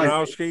 if I might,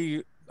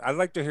 Malinowski, I'd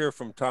like to hear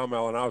from Tom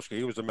Malinowski.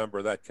 He was a member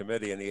of that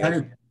committee and he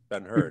hasn't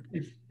been heard.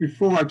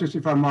 Before I just,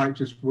 if I might,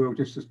 just on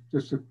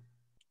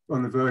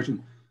the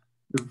version.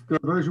 The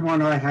version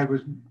one I had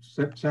was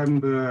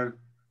September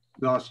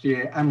last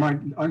year, and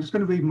I'm just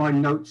going to read my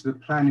note to the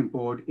planning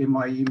board in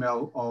my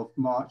email of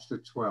March the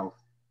 12th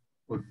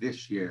of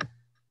this year.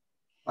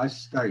 I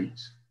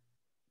state,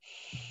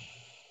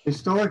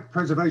 historic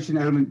preservation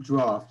element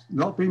draft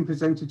not being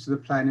presented to the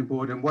planning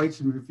board and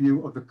waiting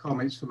review of the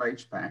comments from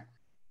HPAC.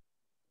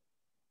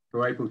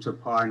 We're able to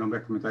opine on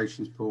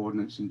recommendations per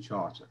ordinance and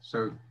charter.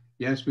 So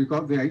yes, we've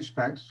got the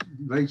HPAC's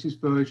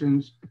latest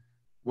versions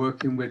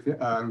working with,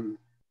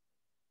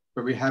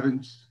 but we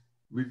haven't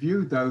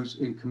reviewed those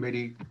in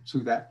committee to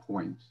that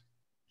point.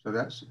 So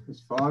that's,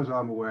 as far as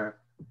I'm aware,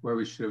 where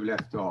we should have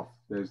left off.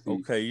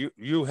 Okay,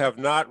 you have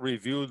not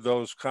reviewed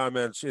those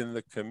comments in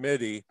the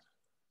committee.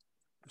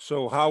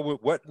 So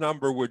what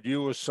number would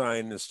you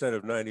assign instead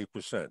of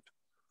 90%?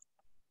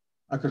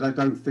 Because I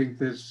don't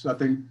think I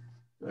think,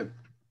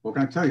 what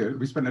can I tell you?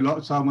 We spent a lot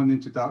of time on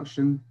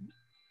introduction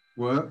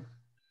work.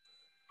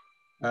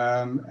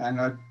 And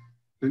I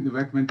think the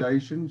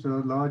recommendations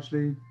are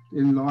largely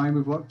in line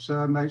with what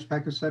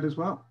HPAC has said as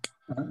well,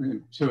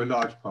 to a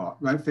large part.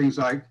 Right? Things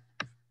like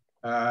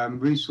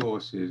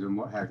resources and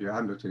what have you. I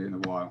haven't looked at it in a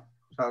while.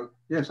 So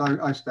yes,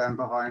 I stand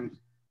behind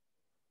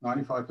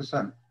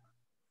 95%.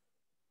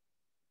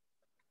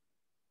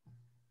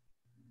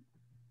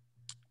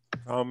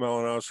 Tom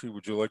Malinowski,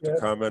 would you like to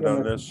comment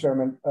on this? Mr.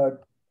 Chairman,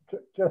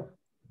 just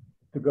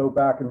to go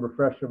back and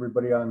refresh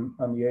everybody on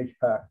the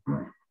HPAC.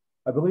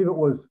 I believe it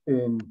was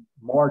in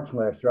March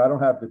last year. I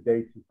don't have the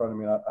dates in front of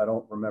me. I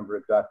don't remember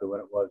exactly when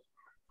it was.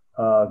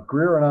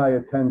 Greer and I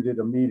attended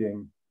a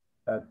meeting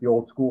at the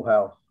old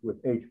schoolhouse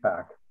with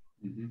HPAC.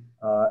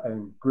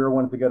 And Greer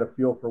wanted to get a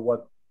feel for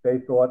what they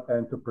thought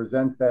and to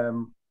present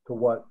them to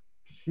what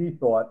she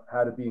thought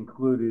had to be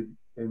included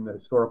in the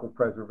historical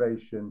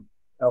preservation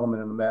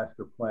element in the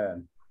master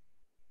plan.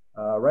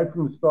 Right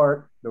from the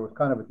start, there was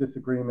kind of a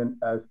disagreement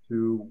as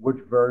to which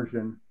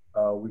version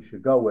we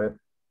should go with,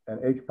 and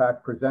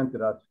HPAC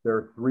presented us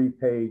their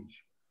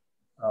 3-page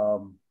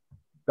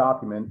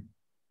document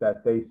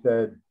that they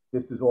said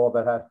this is all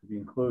that has to be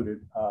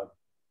included.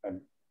 And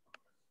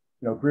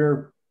you know,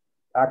 Greer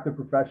acted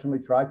professionally,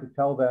 tried to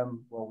tell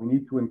them, well, we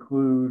need to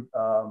include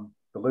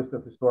the list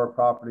of historic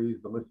properties,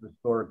 the list of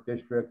historic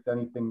districts,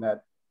 anything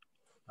that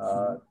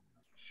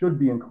should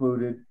be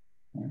included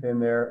in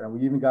there. And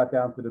we even got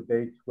down to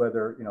debates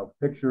whether, you know,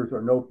 pictures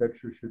or no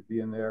pictures should be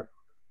in there,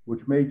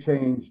 which may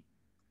change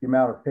the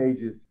amount of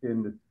pages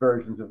in the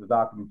versions of the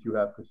documents you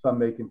have, because some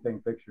may contain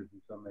pictures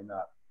and some may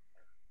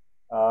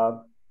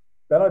not.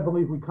 Then I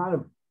believe we kind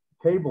of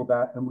tabled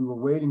that, and we were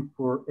waiting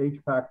for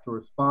HPAC to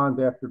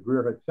respond after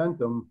Greer had sent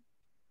them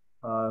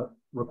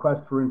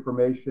request for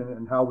information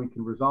and how we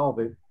can resolve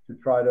it, to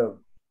try to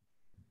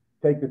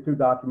take the 2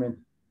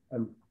 documents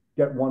and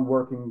get one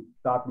working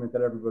document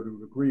that everybody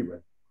would agree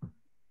with.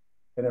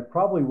 And it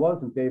probably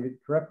wasn't, David,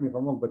 correct me if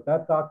I'm wrong, but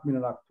that document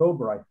in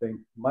October, I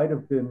think, might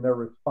have been their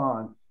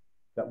response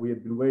that we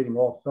had been waiting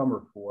all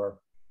summer for.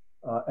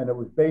 And it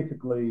was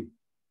basically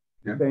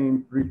the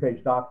same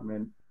 3-page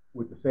document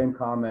with the same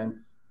comments,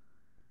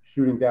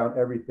 shooting down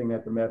everything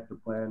that the master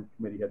plan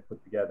committee had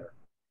put together.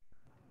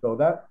 So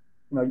that,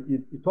 you know,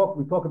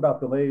 we talk about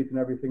delays and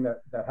everything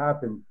that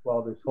happened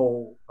while this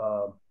whole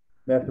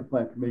master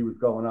plan committee was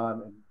going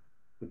on, and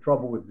the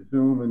trouble with the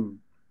Zoom and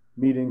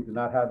meetings and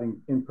not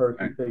having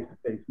in-person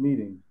face-to-face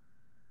meetings.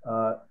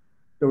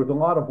 There was a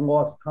lot of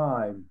lost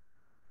time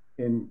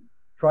in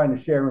trying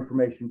to share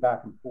information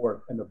back and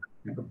forth. And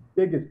the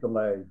biggest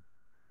delay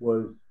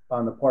was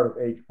on the part of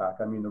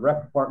HPAC. I mean, the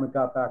rec department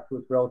got back to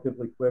us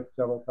relatively quick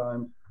several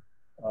times.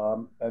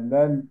 And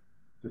then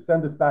to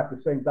send us back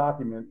the same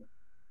document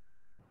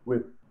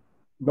with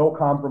no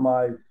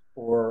compromise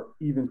or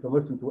even to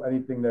listen to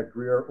anything that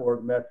Greer or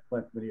the master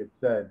plan committee had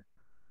said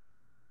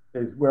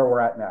is where we're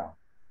at now.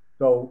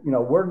 So, you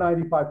know, we're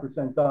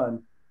 95%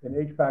 done. In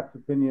HPAC's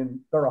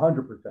opinion, they're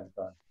 100%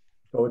 done.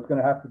 So it's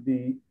going to have to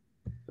be,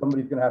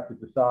 somebody's going to have to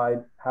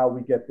decide how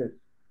we get this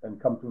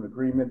and come to an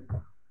agreement,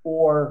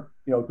 or,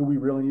 you know, do we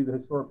really need the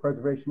historic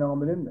preservation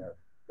element in there?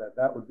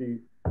 That would be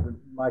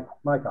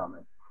My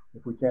comment.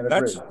 If we can't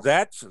agree,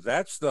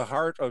 that's the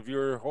heart of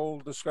your whole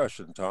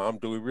discussion, Tom.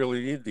 Do we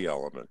really need the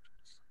element?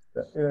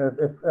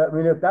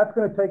 If that's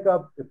going to take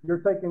up, if you're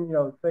taking,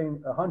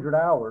 saying 100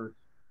 hours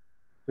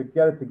to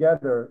get it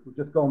together,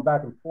 just going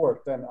back and forth,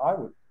 then I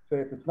would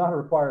say if it's not a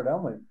required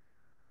element,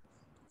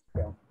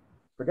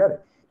 forget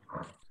it.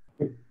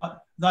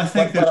 I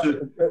think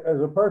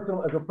as a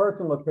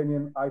personal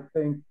opinion, I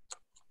think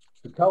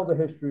to tell the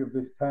history of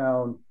this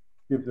town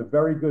gives a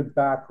very good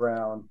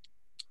background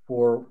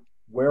for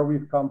where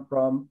we've come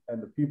from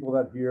and the people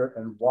that here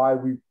and why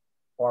we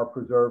are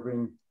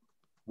preserving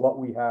what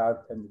we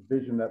have, and the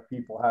vision that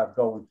people have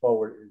going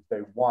forward is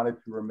they want it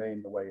to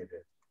remain the way it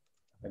is.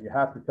 And you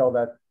have to tell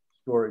that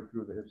story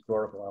through the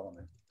historical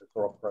element,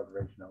 historical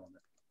preservation element.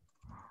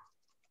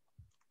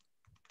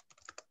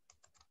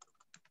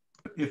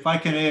 If I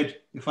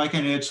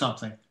can add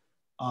something,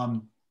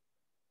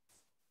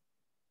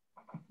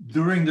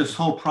 during this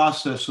whole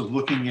process of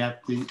looking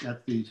at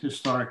the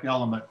historic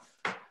element,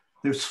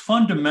 there's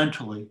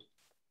fundamentally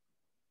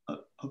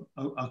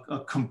a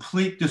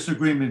complete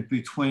disagreement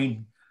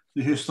between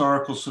the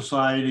Historical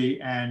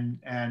Society and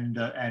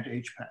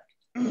HPAC,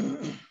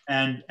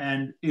 and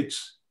it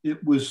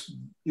was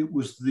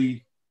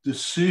the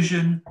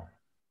decision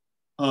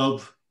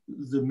of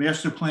the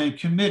Master Plan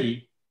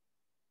Committee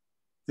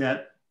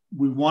that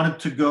we wanted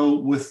to go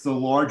with the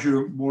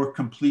larger, more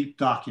complete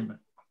document.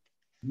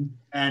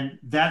 And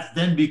that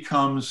then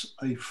becomes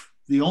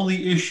the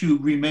only issue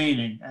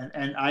remaining.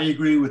 And I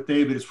agree with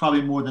David, it's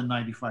probably more than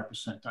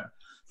 95% done.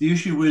 The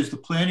issue is the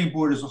planning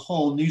board as a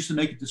whole needs to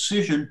make a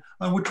decision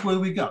on which way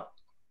we go.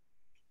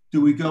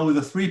 Do we go with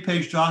a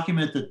 3-page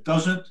document that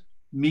doesn't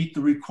meet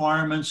the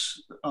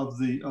requirements of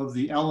the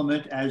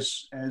element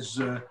as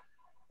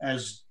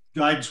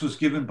guidance was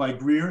given by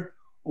Greer?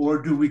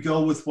 Or do we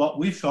go with what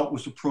we felt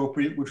was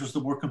appropriate, which was the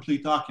more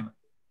complete document?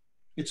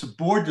 It's a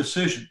board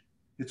decision.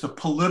 It's a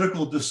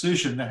political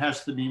decision that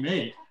has to be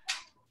made.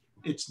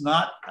 It's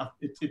not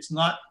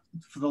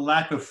for the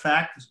lack of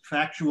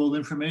factual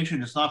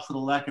information. It's not for the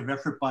lack of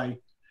effort by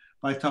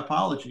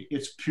topology.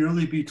 It's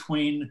purely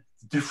between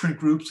different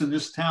groups in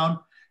this town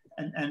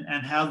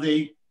and how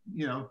they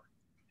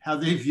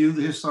view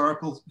the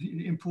historical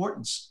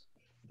importance.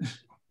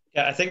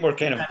 Yeah, I think we're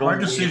kind of our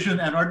decision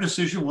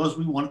was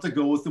we wanted to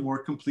go with the more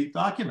complete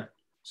document.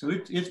 So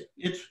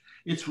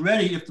it's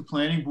ready if the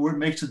planning board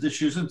makes a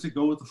decision to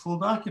go with the full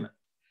document,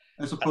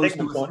 as opposed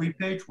to a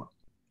 3-page one.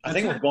 I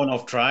think we've gone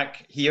off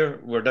track here.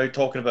 We're now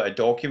talking about a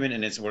document,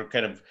 and it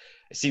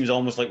seems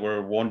almost like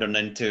we're wandering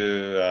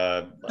into.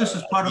 This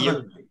is part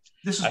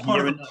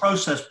of a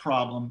process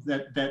problem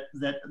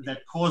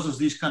that causes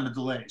these kind of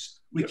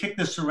delays. We kicked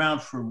this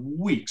around for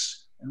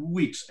weeks and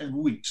weeks and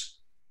weeks.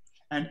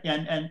 And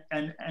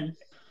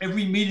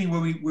every meeting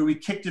where we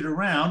kicked it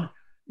around,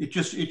 it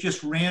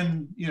just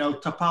ran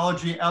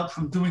topology out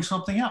from doing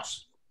something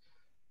else.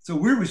 So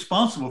we're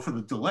responsible for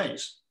the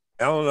delays.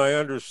 Alan, I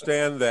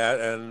understand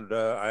that, and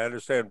I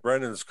understand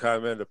Brennan's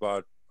comment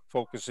about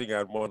focusing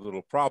on one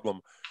little problem,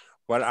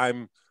 but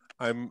I'm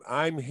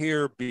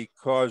here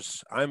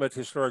because I'm at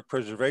Historic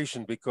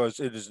Preservation because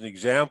it is an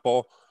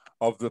example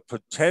of the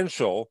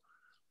potential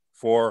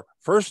for,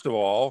 first of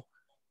all,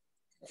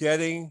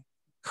 getting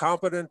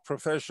competent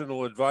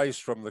professional advice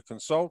from the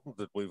consultant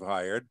that we've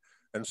hired,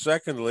 and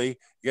secondly,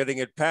 getting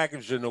it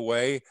packaged in a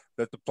way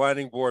that the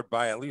planning board,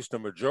 by at least a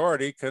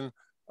majority, can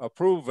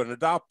approve and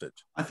adopt it.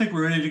 I think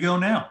we're ready to go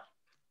now.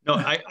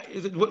 No,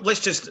 let's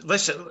just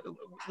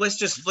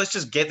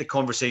get the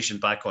conversation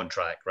back on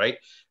track, right?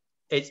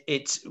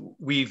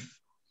 We've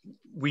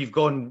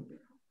gone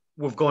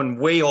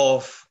way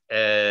off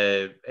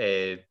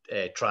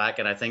track,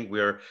 and I think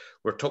we're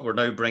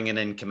now bringing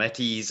in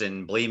committees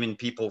and blaming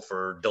people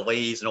for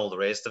delays and all the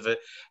rest of it.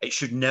 It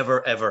should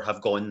never ever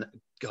have gone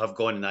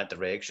in that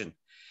direction,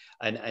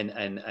 and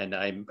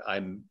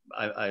I'm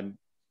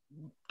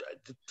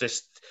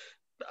just,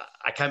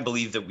 I can't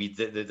believe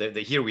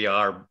that here we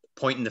are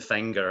pointing the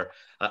finger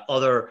at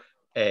other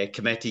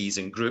committees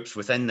and groups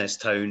within this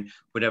town,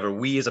 whenever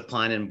we as a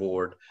planning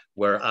board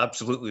were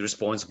absolutely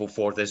responsible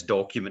for this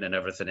document and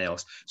everything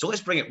else. So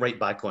let's bring it right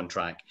back on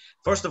track.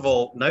 First of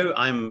all, now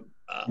I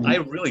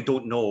really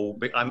don't know,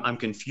 but I'm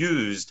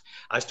confused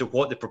as to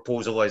what the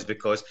proposal is,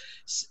 because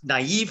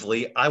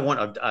naively, I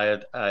want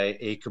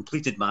a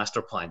completed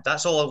master plan.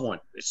 That's all I want.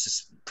 It's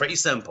just pretty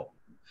simple.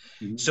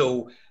 Mm-hmm.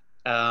 So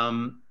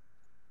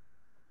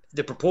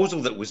the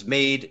proposal that was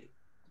made,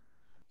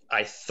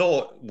 I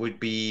thought would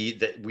be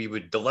that we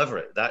would deliver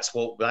it. That's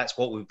what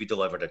would be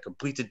delivered, a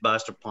completed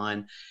master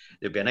plan.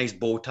 There'd be a nice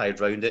bow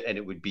tied around it, and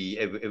it would be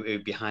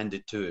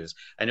handed to us,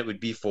 and it would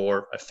be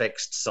for a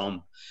fixed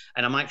sum.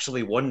 And I'm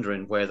actually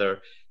wondering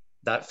whether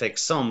that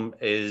fixed sum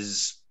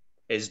is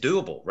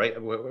doable, right?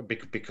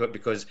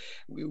 Because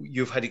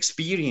you've had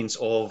experience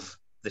of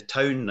the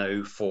town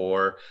now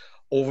for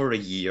over a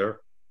year.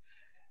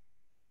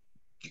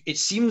 It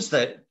seems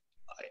that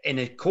in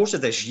the course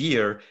of this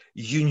year,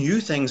 you knew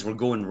things were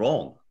going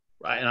wrong,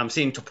 right? And I'm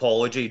saying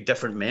topology,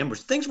 different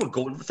members, things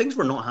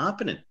were not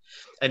happening.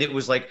 And it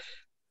was like,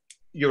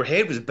 your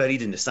head was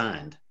buried in the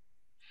sand.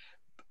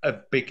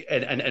 And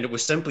it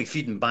was simply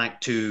feeding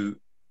back to,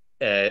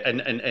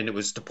 and it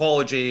was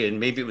topology, and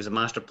maybe it was a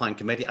master plan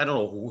committee. I don't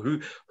know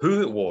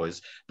who it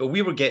was, but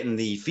we were getting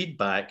the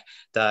feedback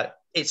that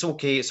it's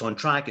okay, it's on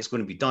track, it's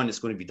going to be done, it's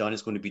going to be done,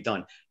 it's going to be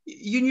done.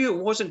 You knew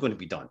it wasn't going to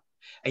be done.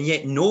 And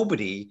yet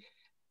nobody,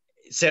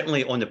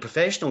 certainly on the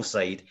professional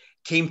side,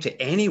 came to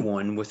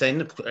anyone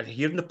within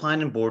here in the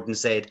planning board and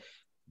said,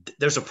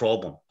 there's a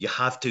problem. You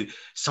have to,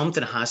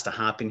 something has to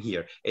happen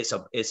here. It's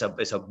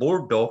a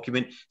board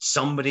document.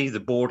 Somebody, the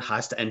board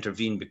has to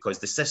intervene because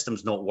the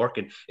system's not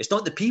working. It's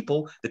not the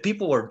people. The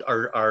people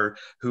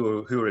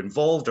who are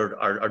involved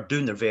are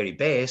doing their very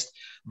best.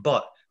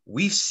 But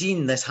we've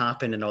seen this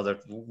happen in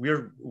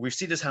we've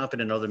seen this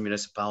happen in other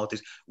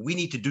municipalities. We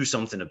need to do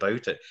something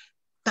about it.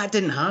 That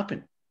didn't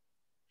happen.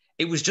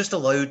 It was just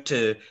allowed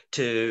to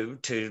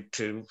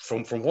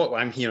from what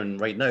I'm hearing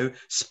right now,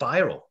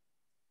 spiral.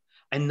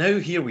 And now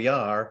here we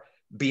are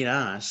being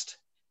asked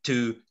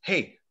to,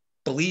 hey,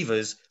 believe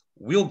us,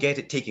 we'll get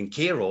it taken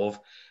care of.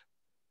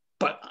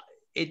 But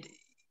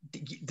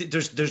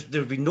there's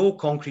been no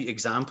concrete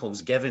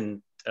examples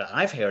given,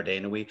 I've heard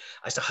anyway,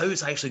 as to how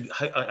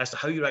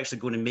you're actually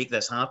going to make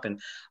this happen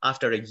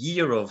after a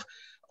year of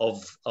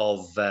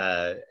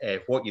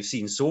what you've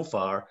seen so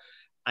far,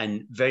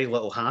 and very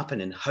little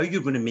happening. How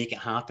you're going to make it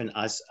happen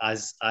as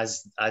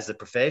the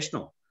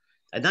professional,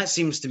 and that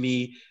seems to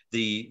me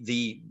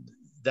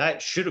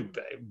that should have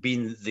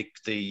been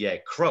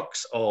the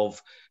crux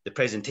of the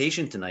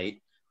presentation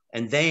tonight.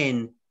 And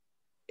then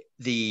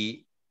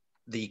the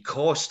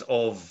cost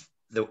of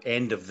the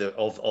end of the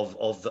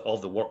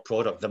work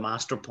product, the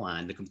master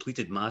plan, the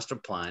completed master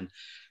plan,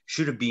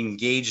 should have been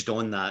gauged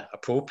on that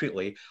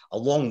appropriately,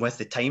 along with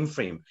the time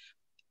frame.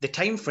 The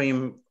time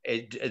frame,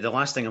 the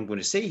last thing I'm going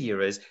to say here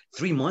is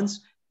 3 months.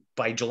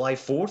 By July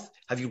 4th,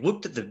 have you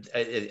looked at the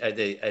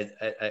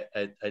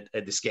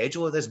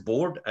schedule of this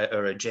board,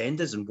 our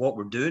agendas, and what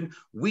we're doing?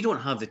 We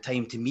don't have the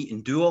time to meet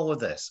and do all of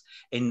this.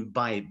 And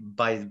by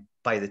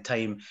the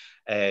time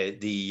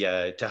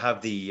to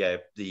have the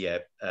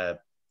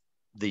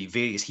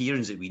various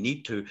hearings that we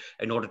need to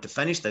in order to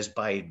finish this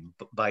by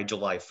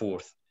July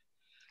 4th.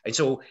 And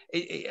so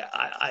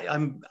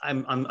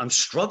I'm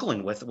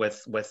struggling with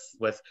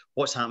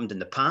what's happened in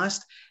the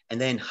past,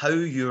 and then how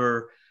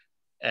you're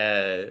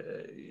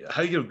going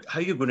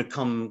to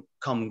come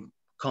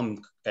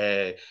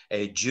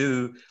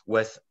due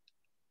with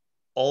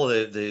all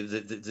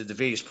the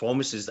various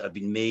promises that have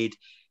been made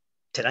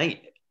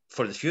tonight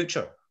for the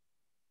future.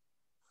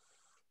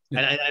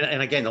 Yeah.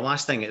 And again, the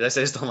last thing, this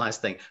is the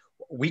last thing,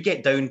 we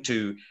get down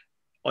to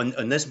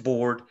on this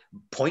board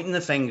pointing the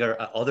finger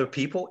at other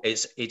people.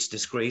 It's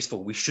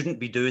disgraceful. We shouldn't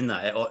be doing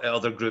that at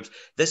other groups.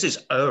 This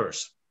is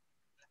ours,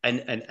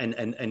 and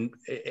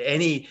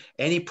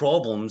any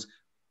problems,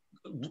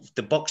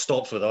 the buck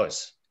stops with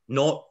us,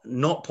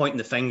 not pointing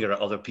the finger at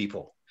other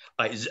people,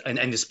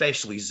 and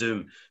especially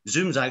Zoom.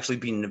 Zoom's actually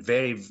been a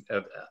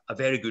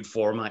very good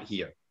format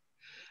here,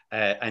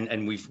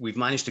 and we've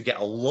managed to get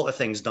a lot of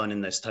things done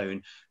in this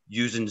town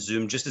using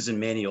Zoom, just as in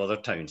many other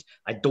towns.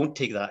 I don't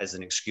take that as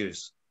an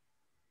excuse.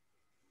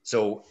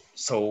 So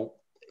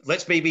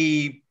let's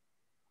maybe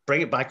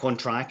bring it back on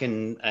track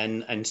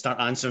and start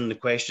answering the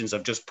questions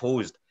I've just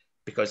posed,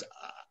 because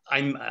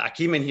I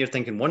came in here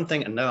thinking one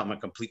thing and now I'm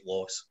at complete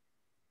loss.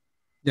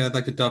 Yeah, I'd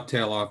like to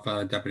dovetail off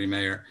Deputy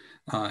Mayor.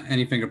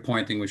 Any finger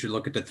pointing, we should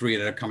look at the three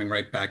that are coming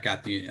right back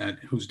at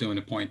who's doing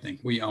the pointing.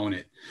 We own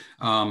it.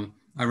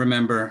 I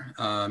remember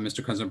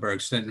Mr.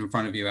 Kuzenberg sitting in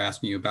front of you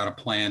asking you about a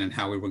plan and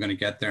how we were going to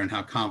get there and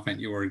how confident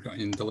you were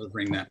in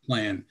delivering that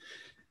plan.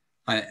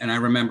 And I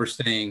remember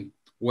saying,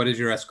 what is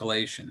your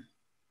escalation?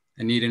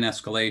 I need an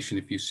escalation.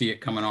 If you see it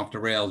coming off the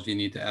rails, you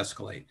need to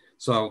escalate.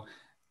 So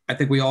I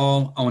think we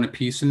all own a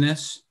piece in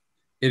this.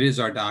 It is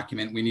our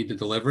document. We need to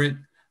deliver it.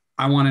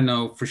 I want to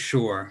know for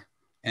sure,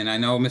 and I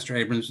know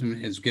Mr. Abramson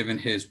has given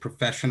his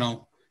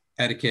professional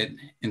etiquette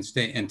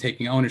and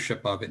taking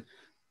ownership of it,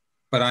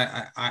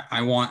 but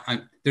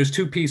there's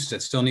two pieces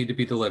that still need to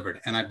be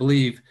delivered. And I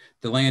believe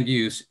the land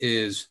use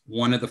is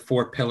one of the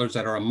 4 pillars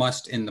that are a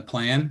must in the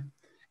plan.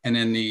 And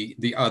then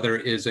the other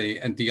is a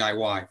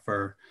DIY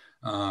for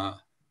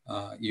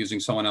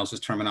using someone else's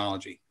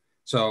terminology.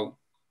 So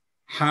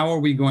how are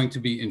we going to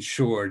be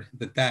ensured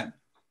that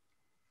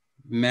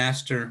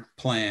master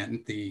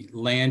plan, the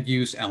land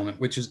use element,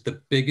 which is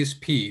the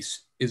biggest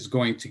piece, is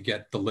going to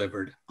get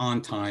delivered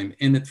on time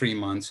in the 3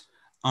 months,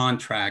 on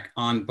track,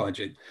 on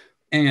budget?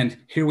 And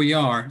here we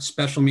are,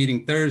 special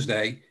meeting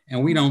Thursday,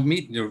 and we don't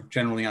meet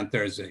generally on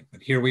Thursday,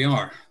 but here we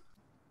are.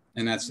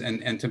 And that's,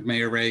 and to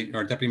Mayor Ray,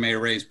 or Deputy Mayor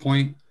Ray's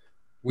point,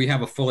 we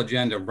have a full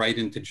agenda right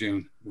into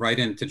June, right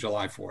into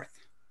July 4th.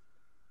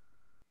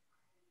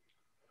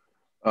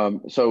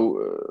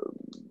 So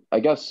I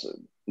guess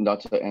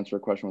not to answer a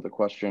question with a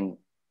question,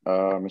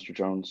 Mr.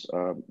 Jones,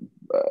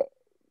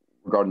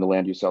 regarding the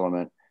land use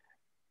element,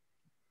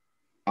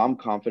 I'm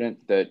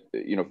confident that,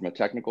 from a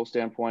technical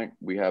standpoint,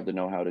 we have the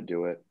know-how to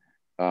do it.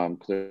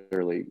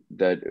 Clearly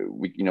that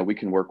we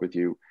can work with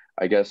you,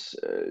 I guess.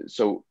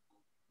 So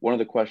one of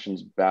the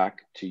questions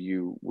back to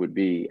you would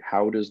be,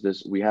 how does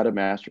this, we had a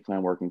master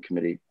plan working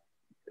committee.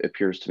 It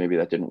appears to maybe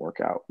that didn't work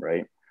out,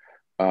 right?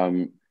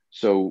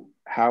 So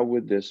how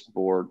would this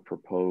board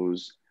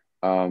propose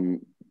to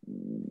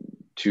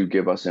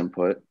give us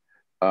input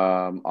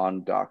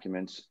on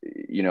documents?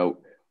 You know,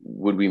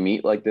 would we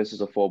meet like this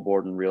as a full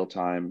board in real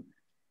time?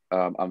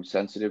 I'm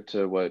sensitive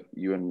to what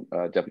you and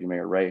Deputy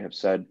Mayor Ray have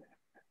said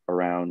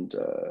around,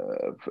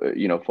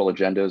 you know, full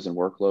agendas and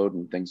workload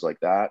and things like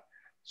that.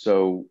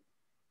 So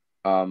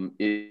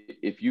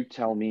if you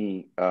tell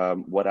me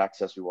what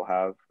access we will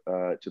have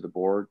to the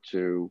board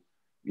to,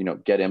 you know,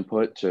 get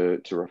input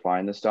to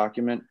refine this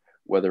document,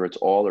 whether it's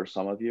all or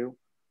some of you,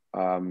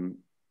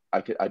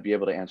 I'd be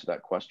able to answer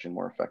that question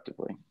more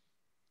effectively.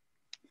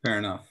 Fair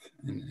enough.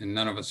 And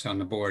none of us on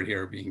the board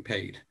here are being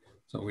paid.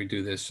 So we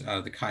do this out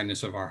of the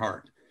kindness of our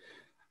heart.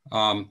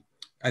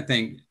 I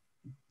think,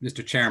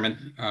 Mr.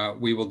 Chairman,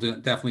 we will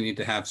definitely need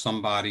to have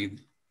somebody,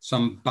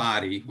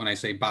 when I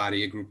say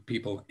body, a group of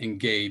people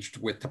engaged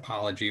with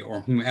topology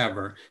or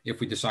whomever, if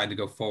we decide to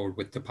go forward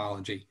with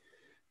topology,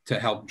 to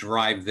help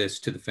drive this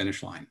to the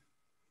finish line.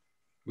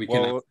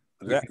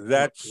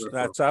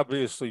 That's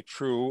obviously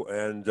true.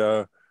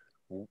 And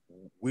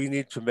we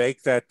need to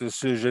make that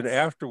decision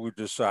after we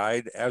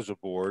decide as a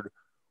board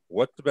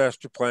what the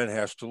master plan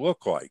has to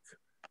look like.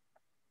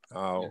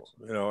 You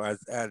know, at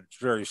its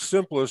very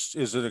simplest,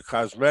 is it a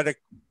cosmetic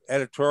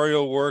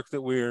editorial work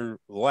that we're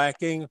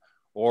lacking,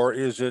 or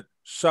is it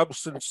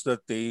substance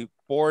that the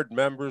board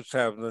members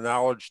have the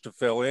knowledge to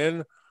fill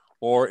in,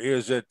 or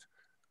is it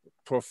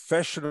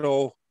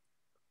professional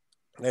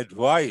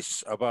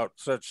advice about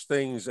such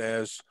things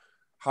as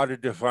how to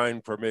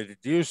define permitted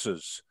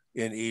uses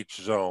in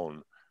each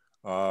zone?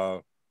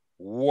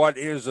 What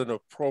is an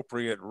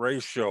appropriate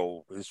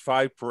ratio? Is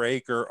 5 per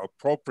acre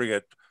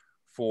appropriate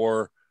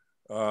for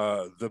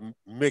the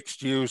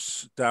mixed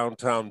use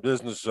downtown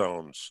business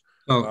zones?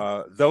 We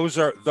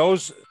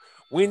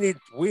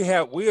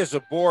as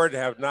a board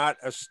have not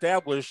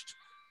established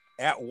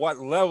at what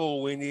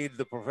level we need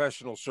the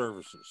professional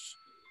services.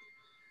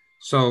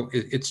 So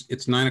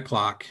it's 9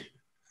 o'clock.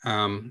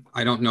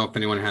 I don't know if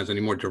anyone has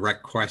any more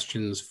direct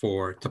questions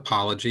for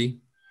topology.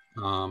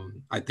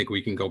 I think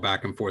we can go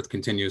back and forth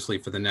continuously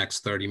for the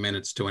next 30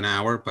 minutes to an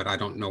hour, but I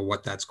don't know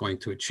what that's going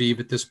to achieve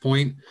at this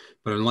point.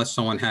 But unless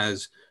someone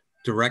has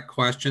direct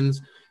questions,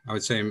 I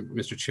would say,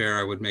 Mr. Chair,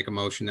 I would make a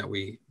motion that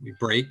we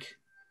break,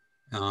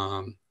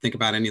 think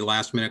about any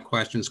last minute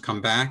questions,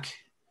 come back,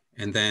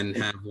 and then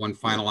have one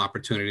final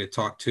opportunity to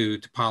talk to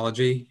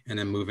topology and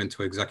then move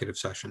into executive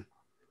session.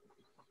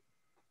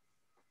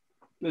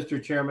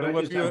 Mr. Chairman, Philip,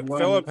 I just have one.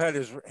 Philip had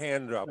his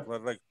hand up.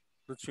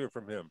 Let's hear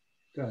from him.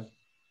 Go ahead.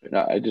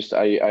 No, I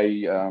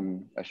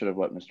should have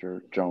let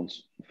Mr.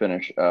 Jones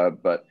finish,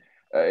 but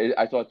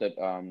I thought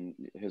that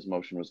his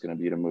motion was going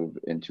to be to move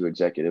into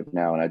executive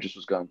now, and I just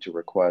was going to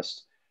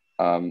request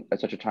at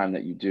such a time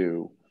that you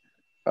do,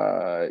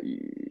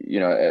 you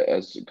know,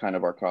 as kind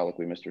of our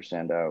colloquy, Mr.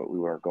 Sandow, we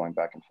were going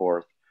back and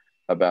forth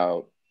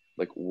about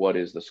like what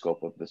is the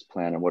scope of this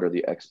plan and what are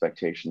the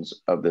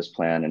expectations of this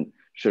plan, and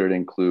should it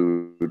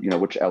include, you know,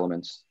 which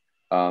elements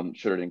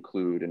should it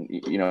include, and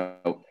you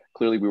know,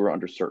 clearly we were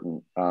under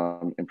certain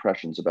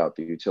impressions about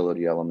the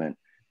utility element,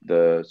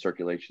 the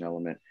circulation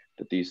element,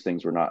 that these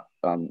things were not,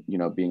 you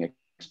know, being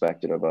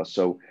expected of us.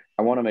 So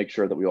I want to make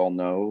sure that we all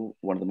know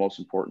one of the most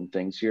important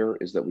things here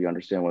is that we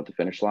understand what the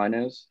finish line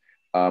is,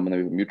 and that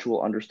we have a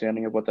mutual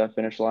understanding of what that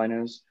finish line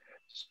is.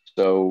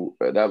 So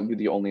that would be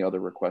the only other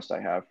request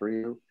I have for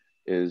you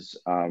is,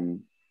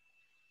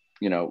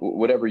 you know,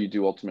 whatever you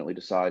do ultimately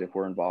decide, if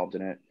we're involved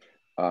in it,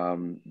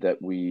 that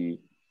we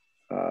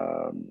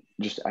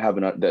just have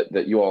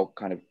that you all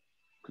kind of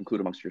conclude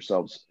amongst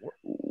yourselves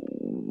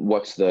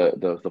what's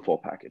the full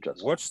package.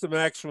 What's the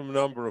maximum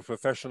number of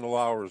professional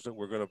hours that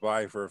we're going to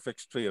buy for a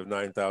fixed fee of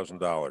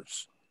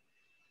 $9,000?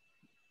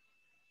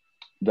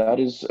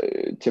 That is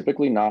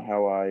typically not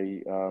how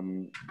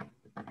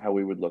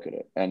we would look at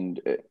it,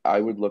 and I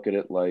would look at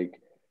it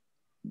like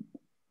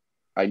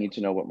I need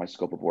to know what my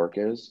scope of work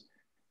is,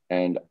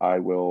 and I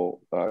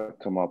will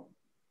come up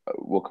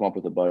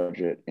with a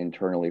budget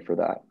internally for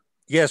that.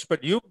 Yes,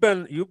 but you've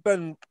been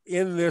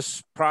in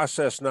this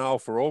process now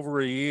for over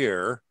a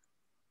year,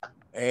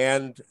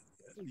 and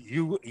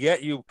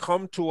yet you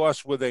come to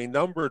us with a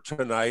number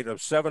tonight of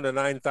 $7,000 to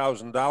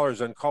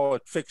 $9,000 and call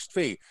it fixed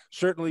fee.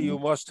 Certainly, you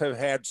must have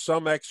had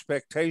some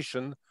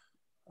expectation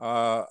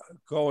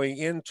going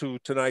into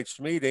tonight's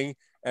meeting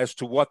as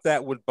to what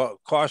that would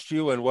cost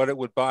you and what it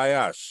would buy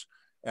us.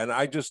 And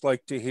I'd just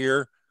like to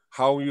hear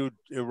how you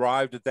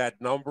arrived at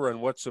that number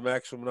and what's the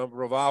maximum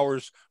number of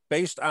hours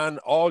based on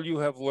all you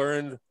have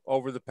learned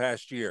over the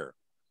past year.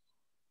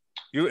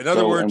 In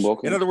other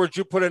words,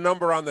 you put a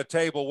number on the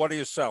table. What are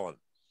you selling?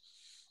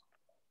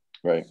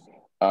 Right.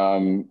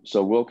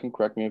 So Will can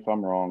correct me if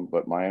I'm wrong,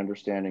 but my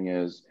understanding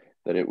is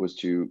that it was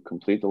to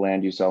complete the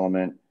land use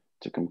element,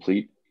 to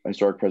complete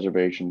historic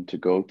preservation, to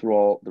go through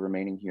all the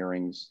remaining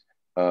hearings,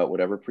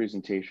 whatever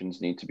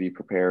presentations need to be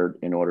prepared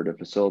in order to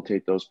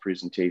facilitate those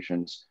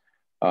presentations,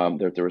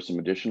 There was some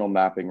additional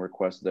mapping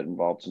requests that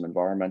involved some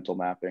environmental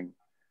mapping,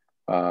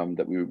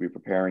 that we would be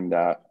preparing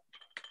that.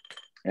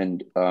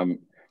 And,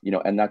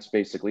 and that's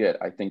basically it.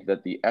 I think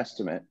that the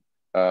estimate,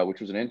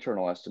 which was an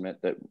internal estimate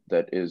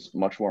that is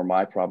much more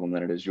my problem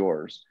than it is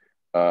yours,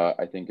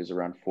 I think is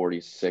around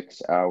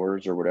 46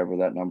 hours or whatever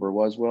that number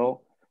was,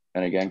 Will.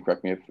 And again,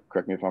 correct me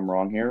if I'm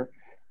wrong here.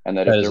 And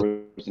that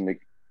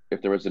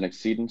if there was an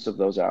exceedance of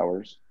those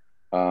hours,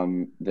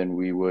 then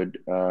we would,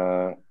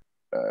 I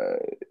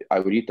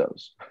would eat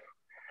those.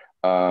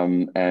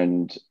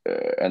 And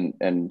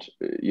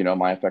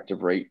my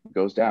effective rate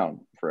goes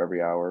down for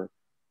every hour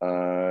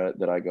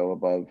that I go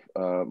above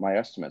my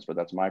estimates, but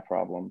that's my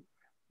problem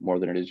more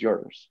than it is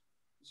yours.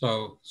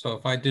 So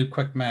if I do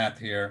quick math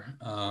here,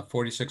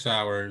 46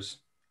 hours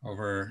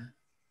for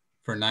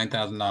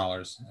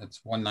 $9,000,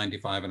 it's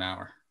 $195 an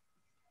hour.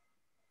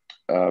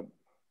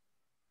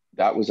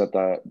 That was at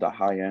the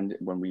high end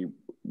when we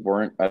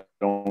weren't. If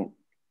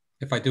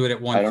I do it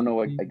at I don't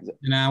know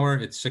an hour,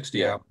 it's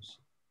 60 hours.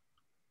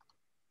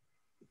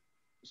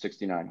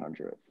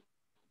 6,900.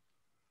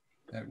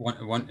 At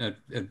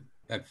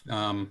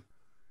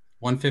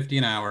 $150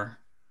 an hour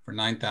for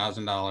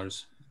 $9,000,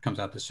 it comes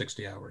out to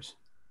 60 hours.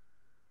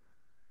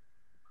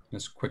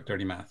 That's quick,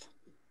 dirty math.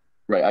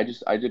 Right.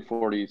 I did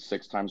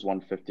 46 times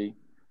 150,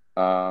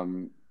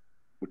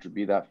 which would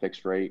be that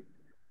fixed rate,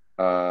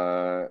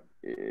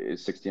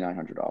 is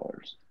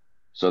 $6,900.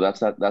 So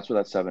that's where that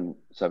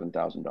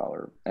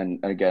 $7,000.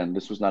 And again,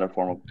 this was not a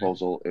formal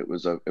proposal. It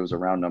was a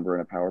round number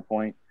in a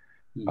PowerPoint.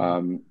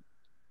 Mm-hmm.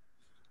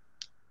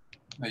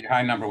 Your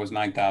high number was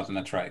 9,000.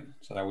 That's right.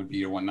 So that would be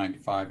your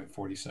 195 at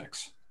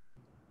 46.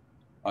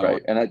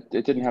 Right, and it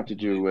didn't have to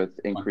do with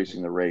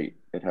increasing the rate.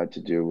 It had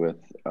to do with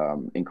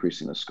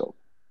increasing the scope.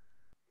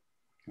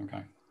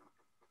 Okay.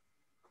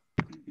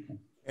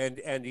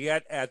 And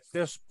yet at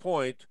this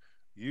point,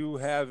 you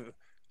have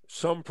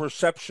some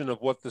perception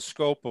of what the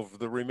scope of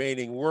the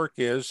remaining work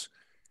is.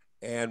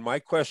 And my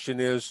question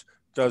is,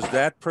 does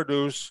that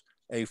produce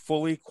a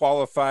fully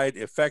qualified,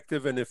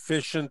 effective, and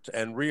efficient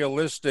and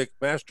realistic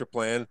master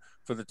plan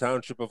for the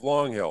Township of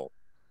Long Hill?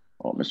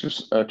 Well,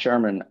 Mr.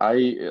 Chairman,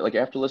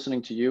 after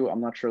listening to you,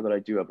 I'm not sure that I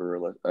do have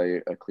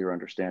a clear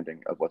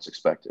understanding of what's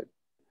expected.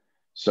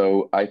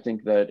 So I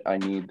think that I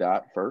need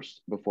that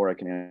first before I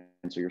can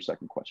answer your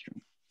second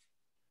question.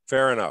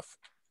 Fair enough.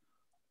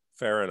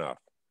 Fair enough.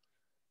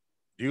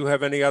 Do you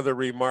have any other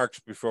remarks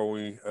before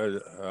we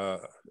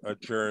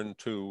adjourn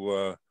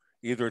to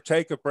either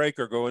take a break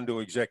or go into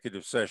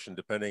executive session,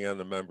 depending on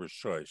the member's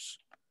choice?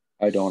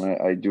 I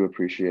don't. I do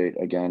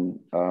appreciate, again,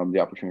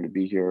 the opportunity to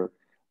be here.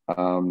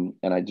 And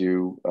I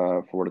do,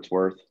 for what it's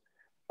worth,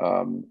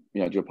 I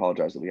do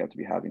apologize that we have to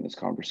be having this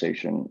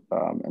conversation,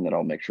 and that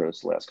I'll make sure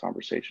it's the last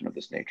conversation of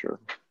this nature,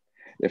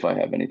 if I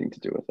have anything to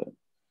do with it.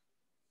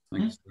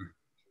 Thanks, sir.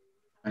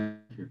 Thank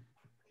you.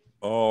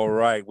 All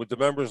right. Would the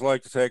members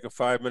like to take a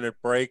 5-minute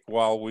break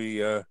while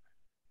we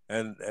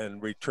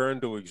and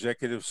return to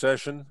executive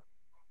session?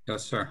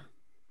 Yes, sir.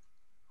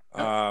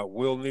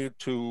 We'll need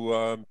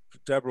to,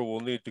 Deborah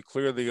will need to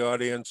clear the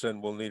audience,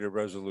 and we'll need a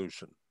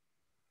resolution.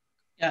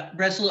 Yeah,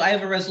 I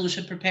have a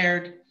resolution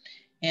prepared.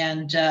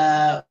 And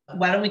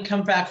why don't we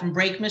come back from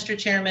break, Mr.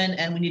 Chairman?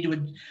 And we need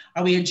to,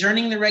 are we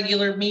adjourning the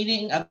regular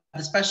meeting, the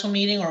special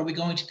meeting, or are we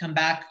going to come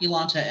back,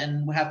 Yolanta,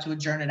 and we'll have to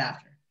adjourn it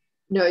after?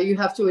 No, you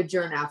have to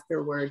adjourn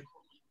afterward.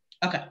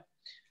 Okay.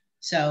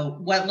 So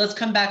let's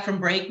come back from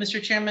break, Mr.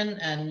 Chairman.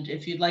 And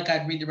if you'd like,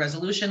 I'd read the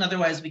resolution.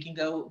 Otherwise, we can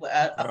go.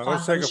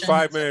 Let's take a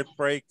 5-minute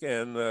break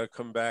and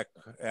come back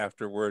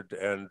afterward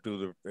and do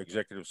the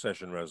executive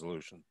session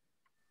resolution.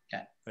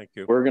 Okay. Thank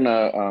you. We're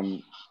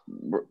gonna,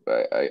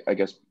 I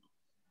guess,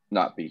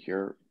 not be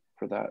here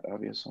for that,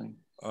 obviously.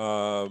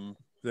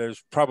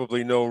 There's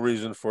probably no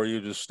reason for you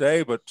to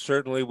stay, but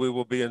certainly we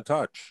will be in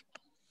touch.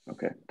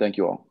 Okay. Thank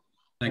you all.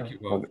 Thank you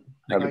both.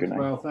 Have a good night.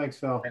 Well, thanks,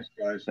 Phil. Thanks,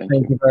 guys. Thank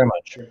Thank you very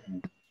much.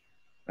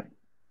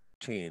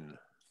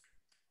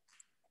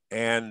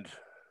 And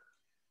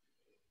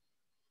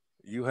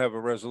you have a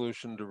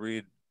resolution to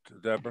read,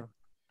 Deborah?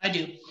 I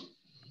do.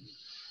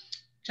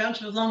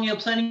 Township of Long Hill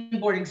Planning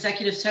Board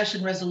Executive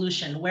Session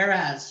Resolution.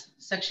 Whereas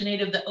Section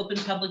 8 of the Open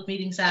Public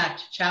Meetings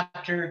Act,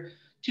 Chapter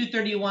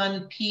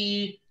 231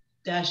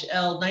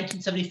 P-L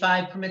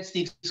 1975 permits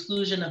the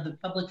exclusion of the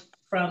public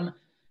from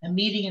a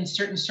meeting in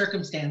certain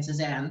circumstances,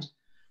 and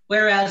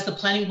whereas the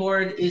Planning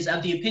Board is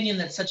of the opinion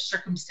that such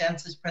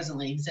circumstances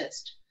presently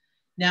exist.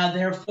 Now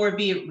therefore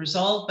be it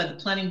resolved by the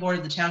Planning Board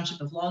of the Township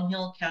of Long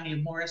Hill, County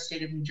of Morris,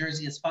 State of New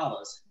Jersey as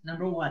follows.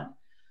 Number 1,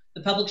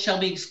 the public shall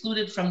be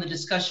excluded from the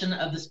discussion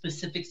of the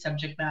specific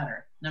subject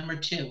matter. Number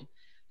 2,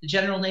 the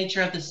general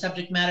nature of the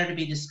subject matter to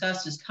be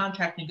discussed is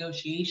contract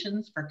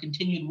negotiations for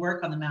continued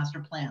work on the master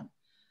plan.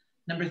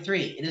 Number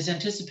 3, it is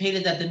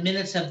anticipated that the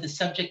minutes of the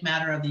subject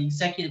matter of the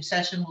executive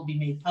session will be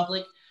made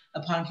public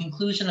upon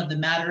conclusion of the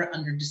matter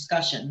under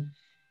discussion,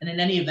 and in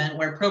any event,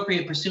 where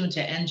appropriate pursuant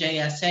to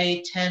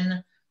NJSA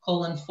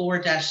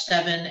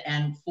 10:4-7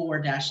 and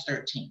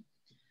 4-13.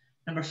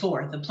 Number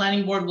 4, the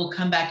Planning Board will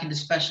come back into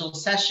special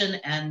session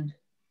and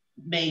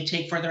may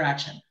take further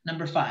action.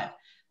 Number 5,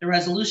 The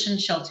resolution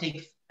shall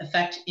take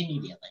effect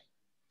immediately.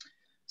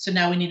 So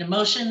now we need a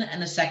motion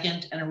and a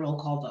second and a roll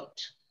call vote.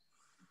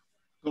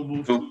 So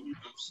moved.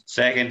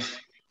 Second.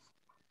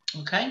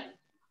 Okay,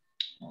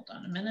 hold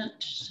on a minute.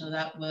 So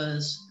that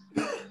was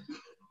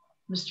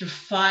Mr.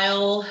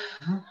 File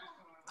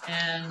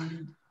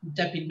and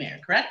Deputy Mayor,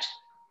 correct?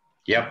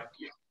 Yep.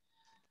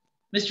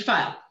 Mr.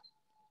 File.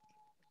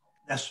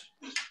 Yes.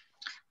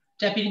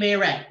 Deputy Mayor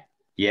Ray.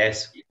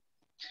 Yes.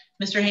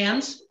 Mr.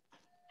 Hands.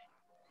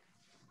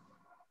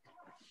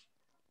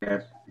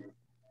 Yes.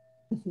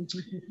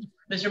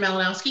 Mr.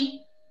 Malinowski.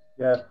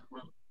 Yes.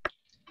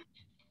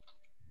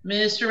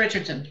 Mr.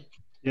 Richardson.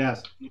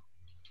 Yes.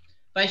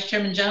 Vice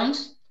Chairman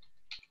Jones.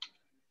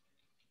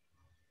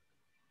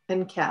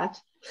 And Kat.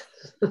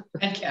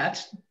 And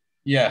Kat.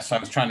 Yes, I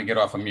was trying to get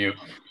off of mute.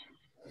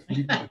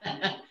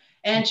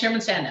 And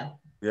Chairman Sandow.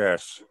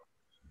 Yes.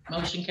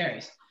 Motion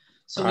carries.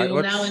 So All we right,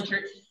 will now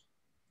enter.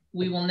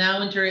 We will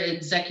now enter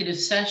executive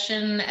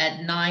session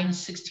at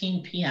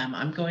 9:16 p.m.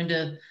 I'm going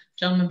to,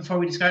 gentlemen, before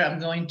we start, I'm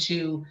going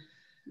to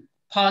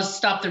pause,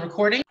 stop the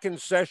recording. Second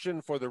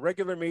session for the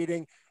regular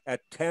meeting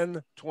at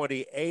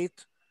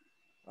 10:28.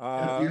 You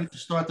have to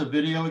start the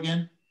video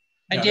again?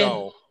 I did.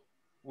 No,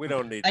 we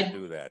don't need to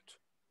do that.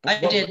 I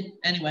did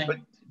anyway.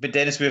 But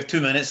Dennis, we have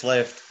 2 minutes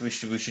left. We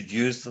should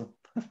use them.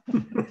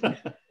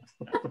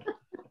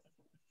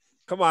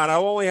 Come on,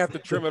 I'll only have to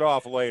trim it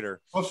off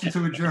later. Motion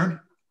to adjourn.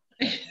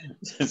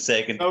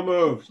 Second. So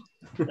moved.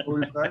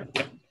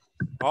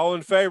 All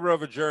in favor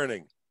of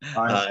adjourning?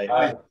 Aye.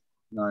 Aye.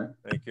 No.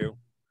 Thank you.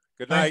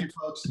 Good Thank night. you,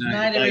 folks. Good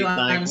night, everyone.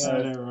 Thanks. All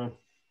right, everyone.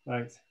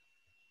 Thanks.